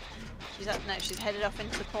 She's up. No, she's headed off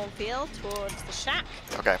into the cornfield towards the shack.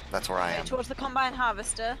 Okay, that's where I am. Towards the combine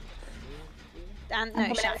harvester. And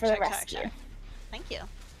no, shack. Thank you.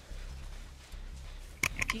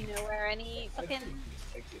 Do you know where any fucking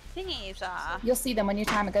thingies are? You'll see them when your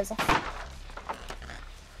timer goes off.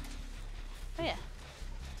 Oh yeah.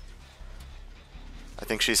 I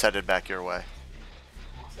think she's headed back your way.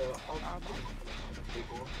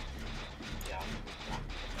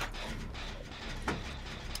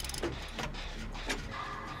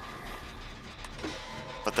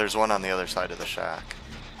 But there's one on the other side of the shack.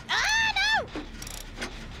 Ah, no!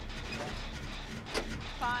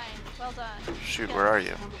 Fine, well done. Shoot, where are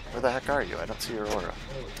you? Where the heck are you? I don't see your aura.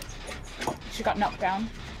 She got knocked down.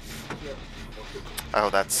 Oh,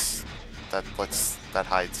 that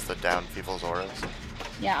hides the down people's auras.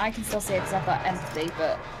 Yeah, I can still see it because I've got empathy,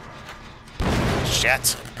 but...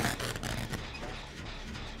 Shit!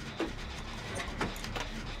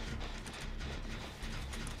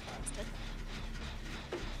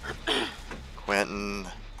 Quentin,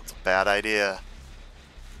 it's a bad idea.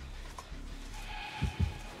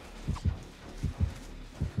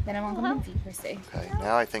 Then I won't come in for you, Chrissy. Okay,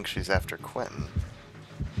 now I think she's after Quentin.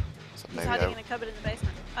 So He's hiding in a cupboard in the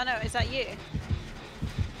basement. Oh no, is that you?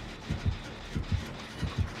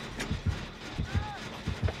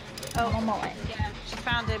 Oh, on my way. Yeah, she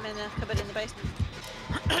found him in a cupboard in the basement.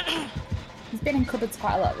 He's been in cupboards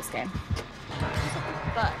quite a lot this game.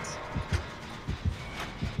 But...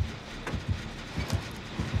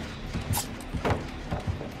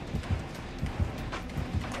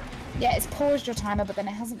 Yeah, it's paused your timer, but then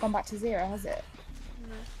it hasn't gone back to 0, has it?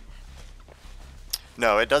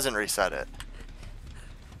 No, it doesn't reset it.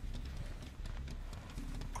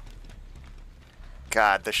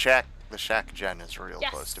 God, the shack gen is real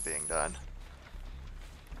close to being done.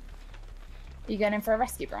 Are you going in for a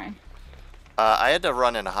rescue, Brian? I had to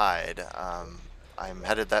run and hide. I'm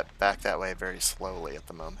headed back that way very slowly at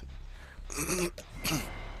the moment.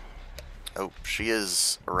 Oh, she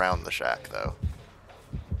is around the shack though.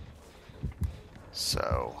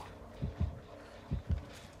 So...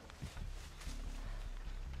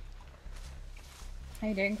 How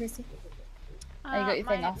you doing, Chrissy? Oh, you got your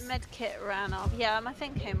thing off? My med kit ran off. Yeah, my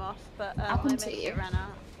thing came off, but I'll my come med to you. kit ran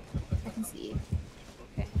out. I can see you.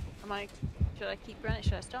 Okay. Should I keep running?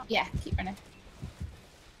 Should I stop? Yeah, keep running.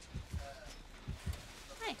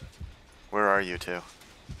 Hi. Where are you two?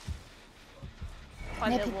 By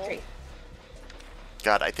Near the Pig wall. Tree.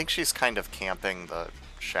 God, I think she's kind of camping the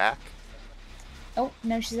shack. Oh,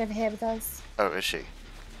 no, she's over here with us. Oh, is she?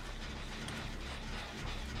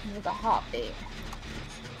 We've got a heartbeat.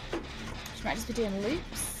 She might just be doing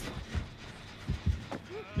loops.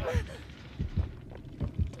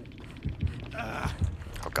 Oh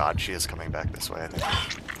god, she is coming back this way, I think.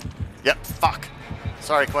 Yep, fuck!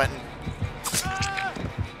 Sorry, Quentin.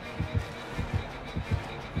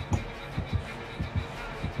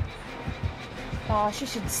 Oh, she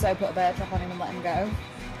should so put a bear trap on him and let him go.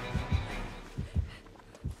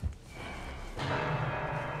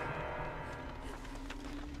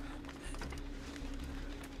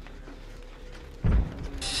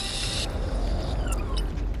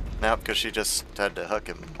 Nope, because she just had to hook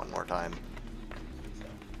him one more time.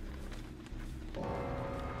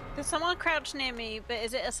 There's someone crouched near me, but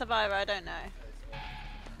is it a survivor? I don't know.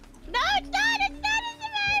 No, it's not! It's not a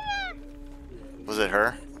survivor! Was it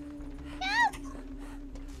her? No!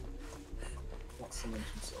 That's someone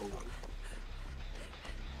who's old.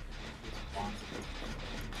 I'm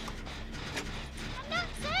not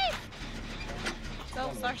safe!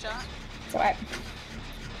 Oh, sorry, shot. It's alright.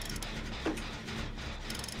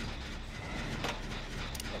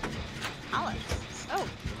 Alex. Oh.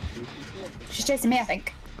 She's chasing me, I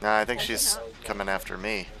think. No, I think she's coming after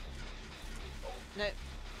me. No.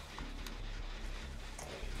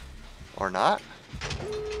 Or not?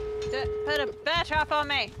 Put a bear trap on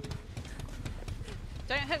me!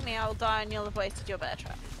 Don't hook me, I will die and you'll have wasted your bear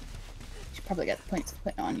trap. She'll probably get the points of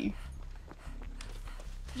putting it on you.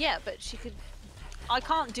 Yeah, but she could... I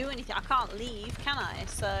can't do anything, I can't leave, can I?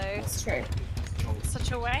 So... That's true. It's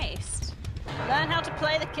such a waste. Learn how to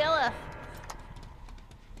play the killer!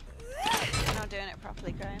 You're not doing it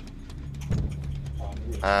properly, Graham.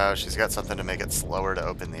 She's got something to make it slower to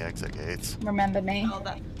open the exit gates. Remember me. Oh,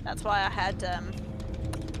 that's why I had, an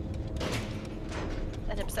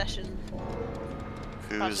obsession.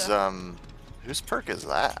 Whose perk is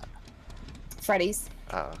that? Freddy's.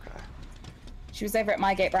 Oh, okay. She was over at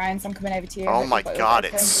my gate, Brian, so I'm coming over to you. Oh my god,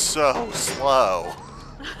 it's so slow.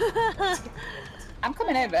 I'm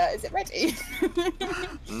coming over. Is it ready?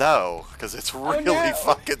 No, because it's really no.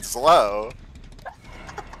 fucking slow.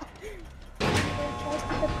 Try to keep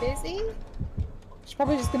her busy? She's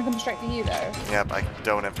probably just gonna come straight for you, though. Yep, I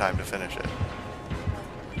don't have time to finish it.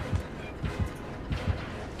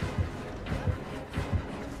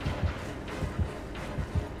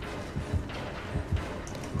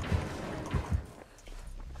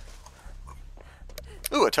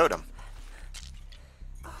 Ooh, a totem.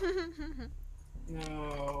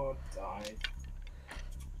 No, died.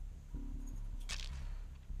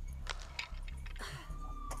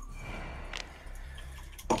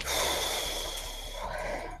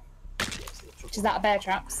 She's out of bear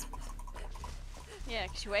traps. Yeah,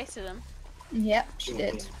 because she wasted them. Yep, she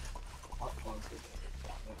did.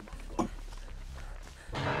 Going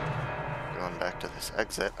back to this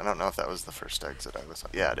exit. I don't know if that was the first exit I was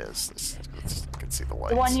on. Yeah, it is. I can see the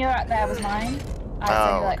lights. The one you're at there was mine.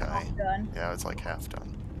 Oh, like, okay. half done. Yeah, it's like half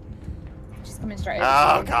done. She's coming straight over.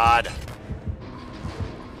 Oh, God.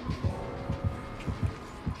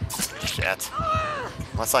 Shit.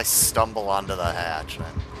 Unless I stumble onto the hatch,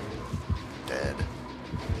 I'm dead.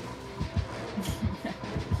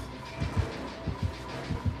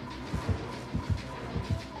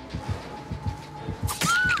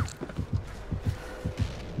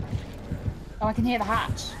 Oh, I can hear the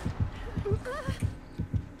hatch.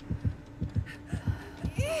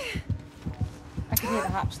 I can hear the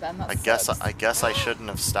hatch then. That's I guess I shouldn't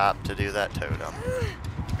have stopped to do that totem.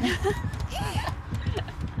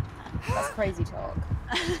 That's crazy talk.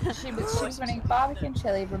 She was running barbecue and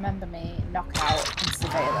chili, remember me, knockout, and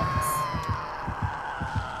surveillance.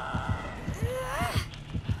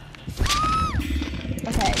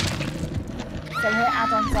 Okay. So here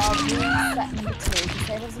add-ons are rule set number 2.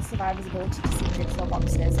 Disables the survivor's ability to see jigsaw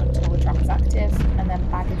boxes until the trap is active, and then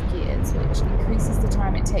bag of gears, which increases the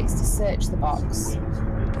time it takes to search the box,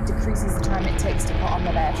 decreases the time it takes to put on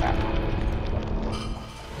the bear trap.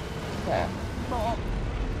 So,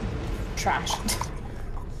 trash.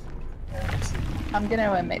 I'm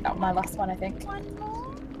gonna make that my last one, I think. One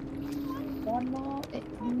more?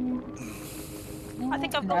 I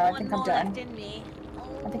think I've got one more done. left in me.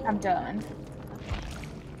 I think I'm done.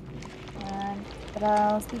 But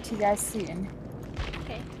I'll speak to you guys soon.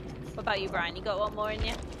 Okay. What about you, Brian? You got one more in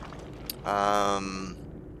you? I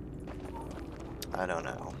don't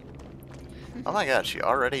know. Oh my god, she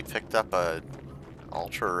already picked up a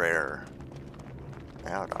ultra rare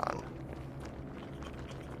add-on.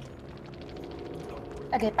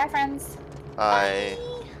 Okay, bye friends. Bye.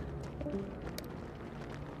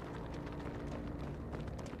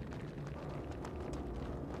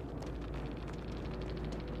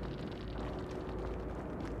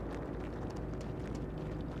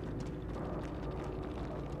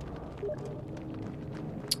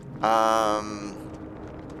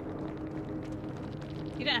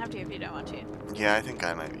 You don't have to if you don't want to. Yeah, I think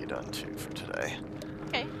I might be done too for today.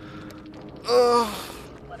 Okay. Ugh.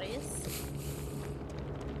 What is?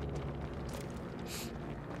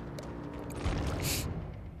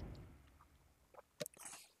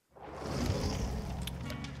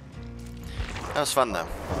 That was fun though.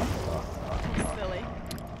 Silly.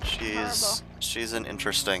 She's an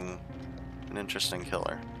interesting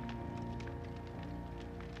killer.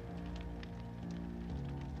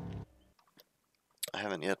 I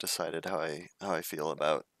haven't yet decided how I feel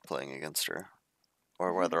about playing against her,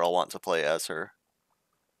 or whether I'll want to play as her.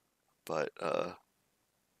 But I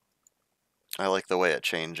like the way it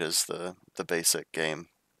changes the basic game.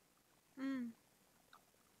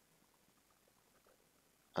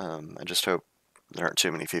 I just hope there aren't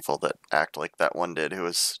too many people that act like that one did who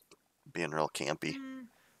was being real campy.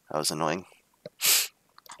 That was annoying.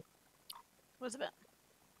 Was a bit.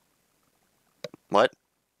 What?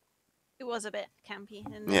 It was a bit campy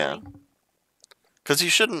and Yeah. annoying. Because you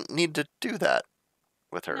shouldn't need to do that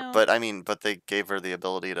with her. No. But I mean, but they gave her the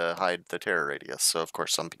ability to hide the terror radius, so of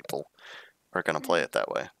course some people are going to play it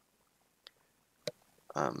that way.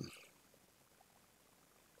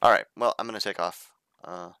 Alright, well, I'm going to take off.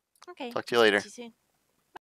 Okay. Talk to you later. See you soon.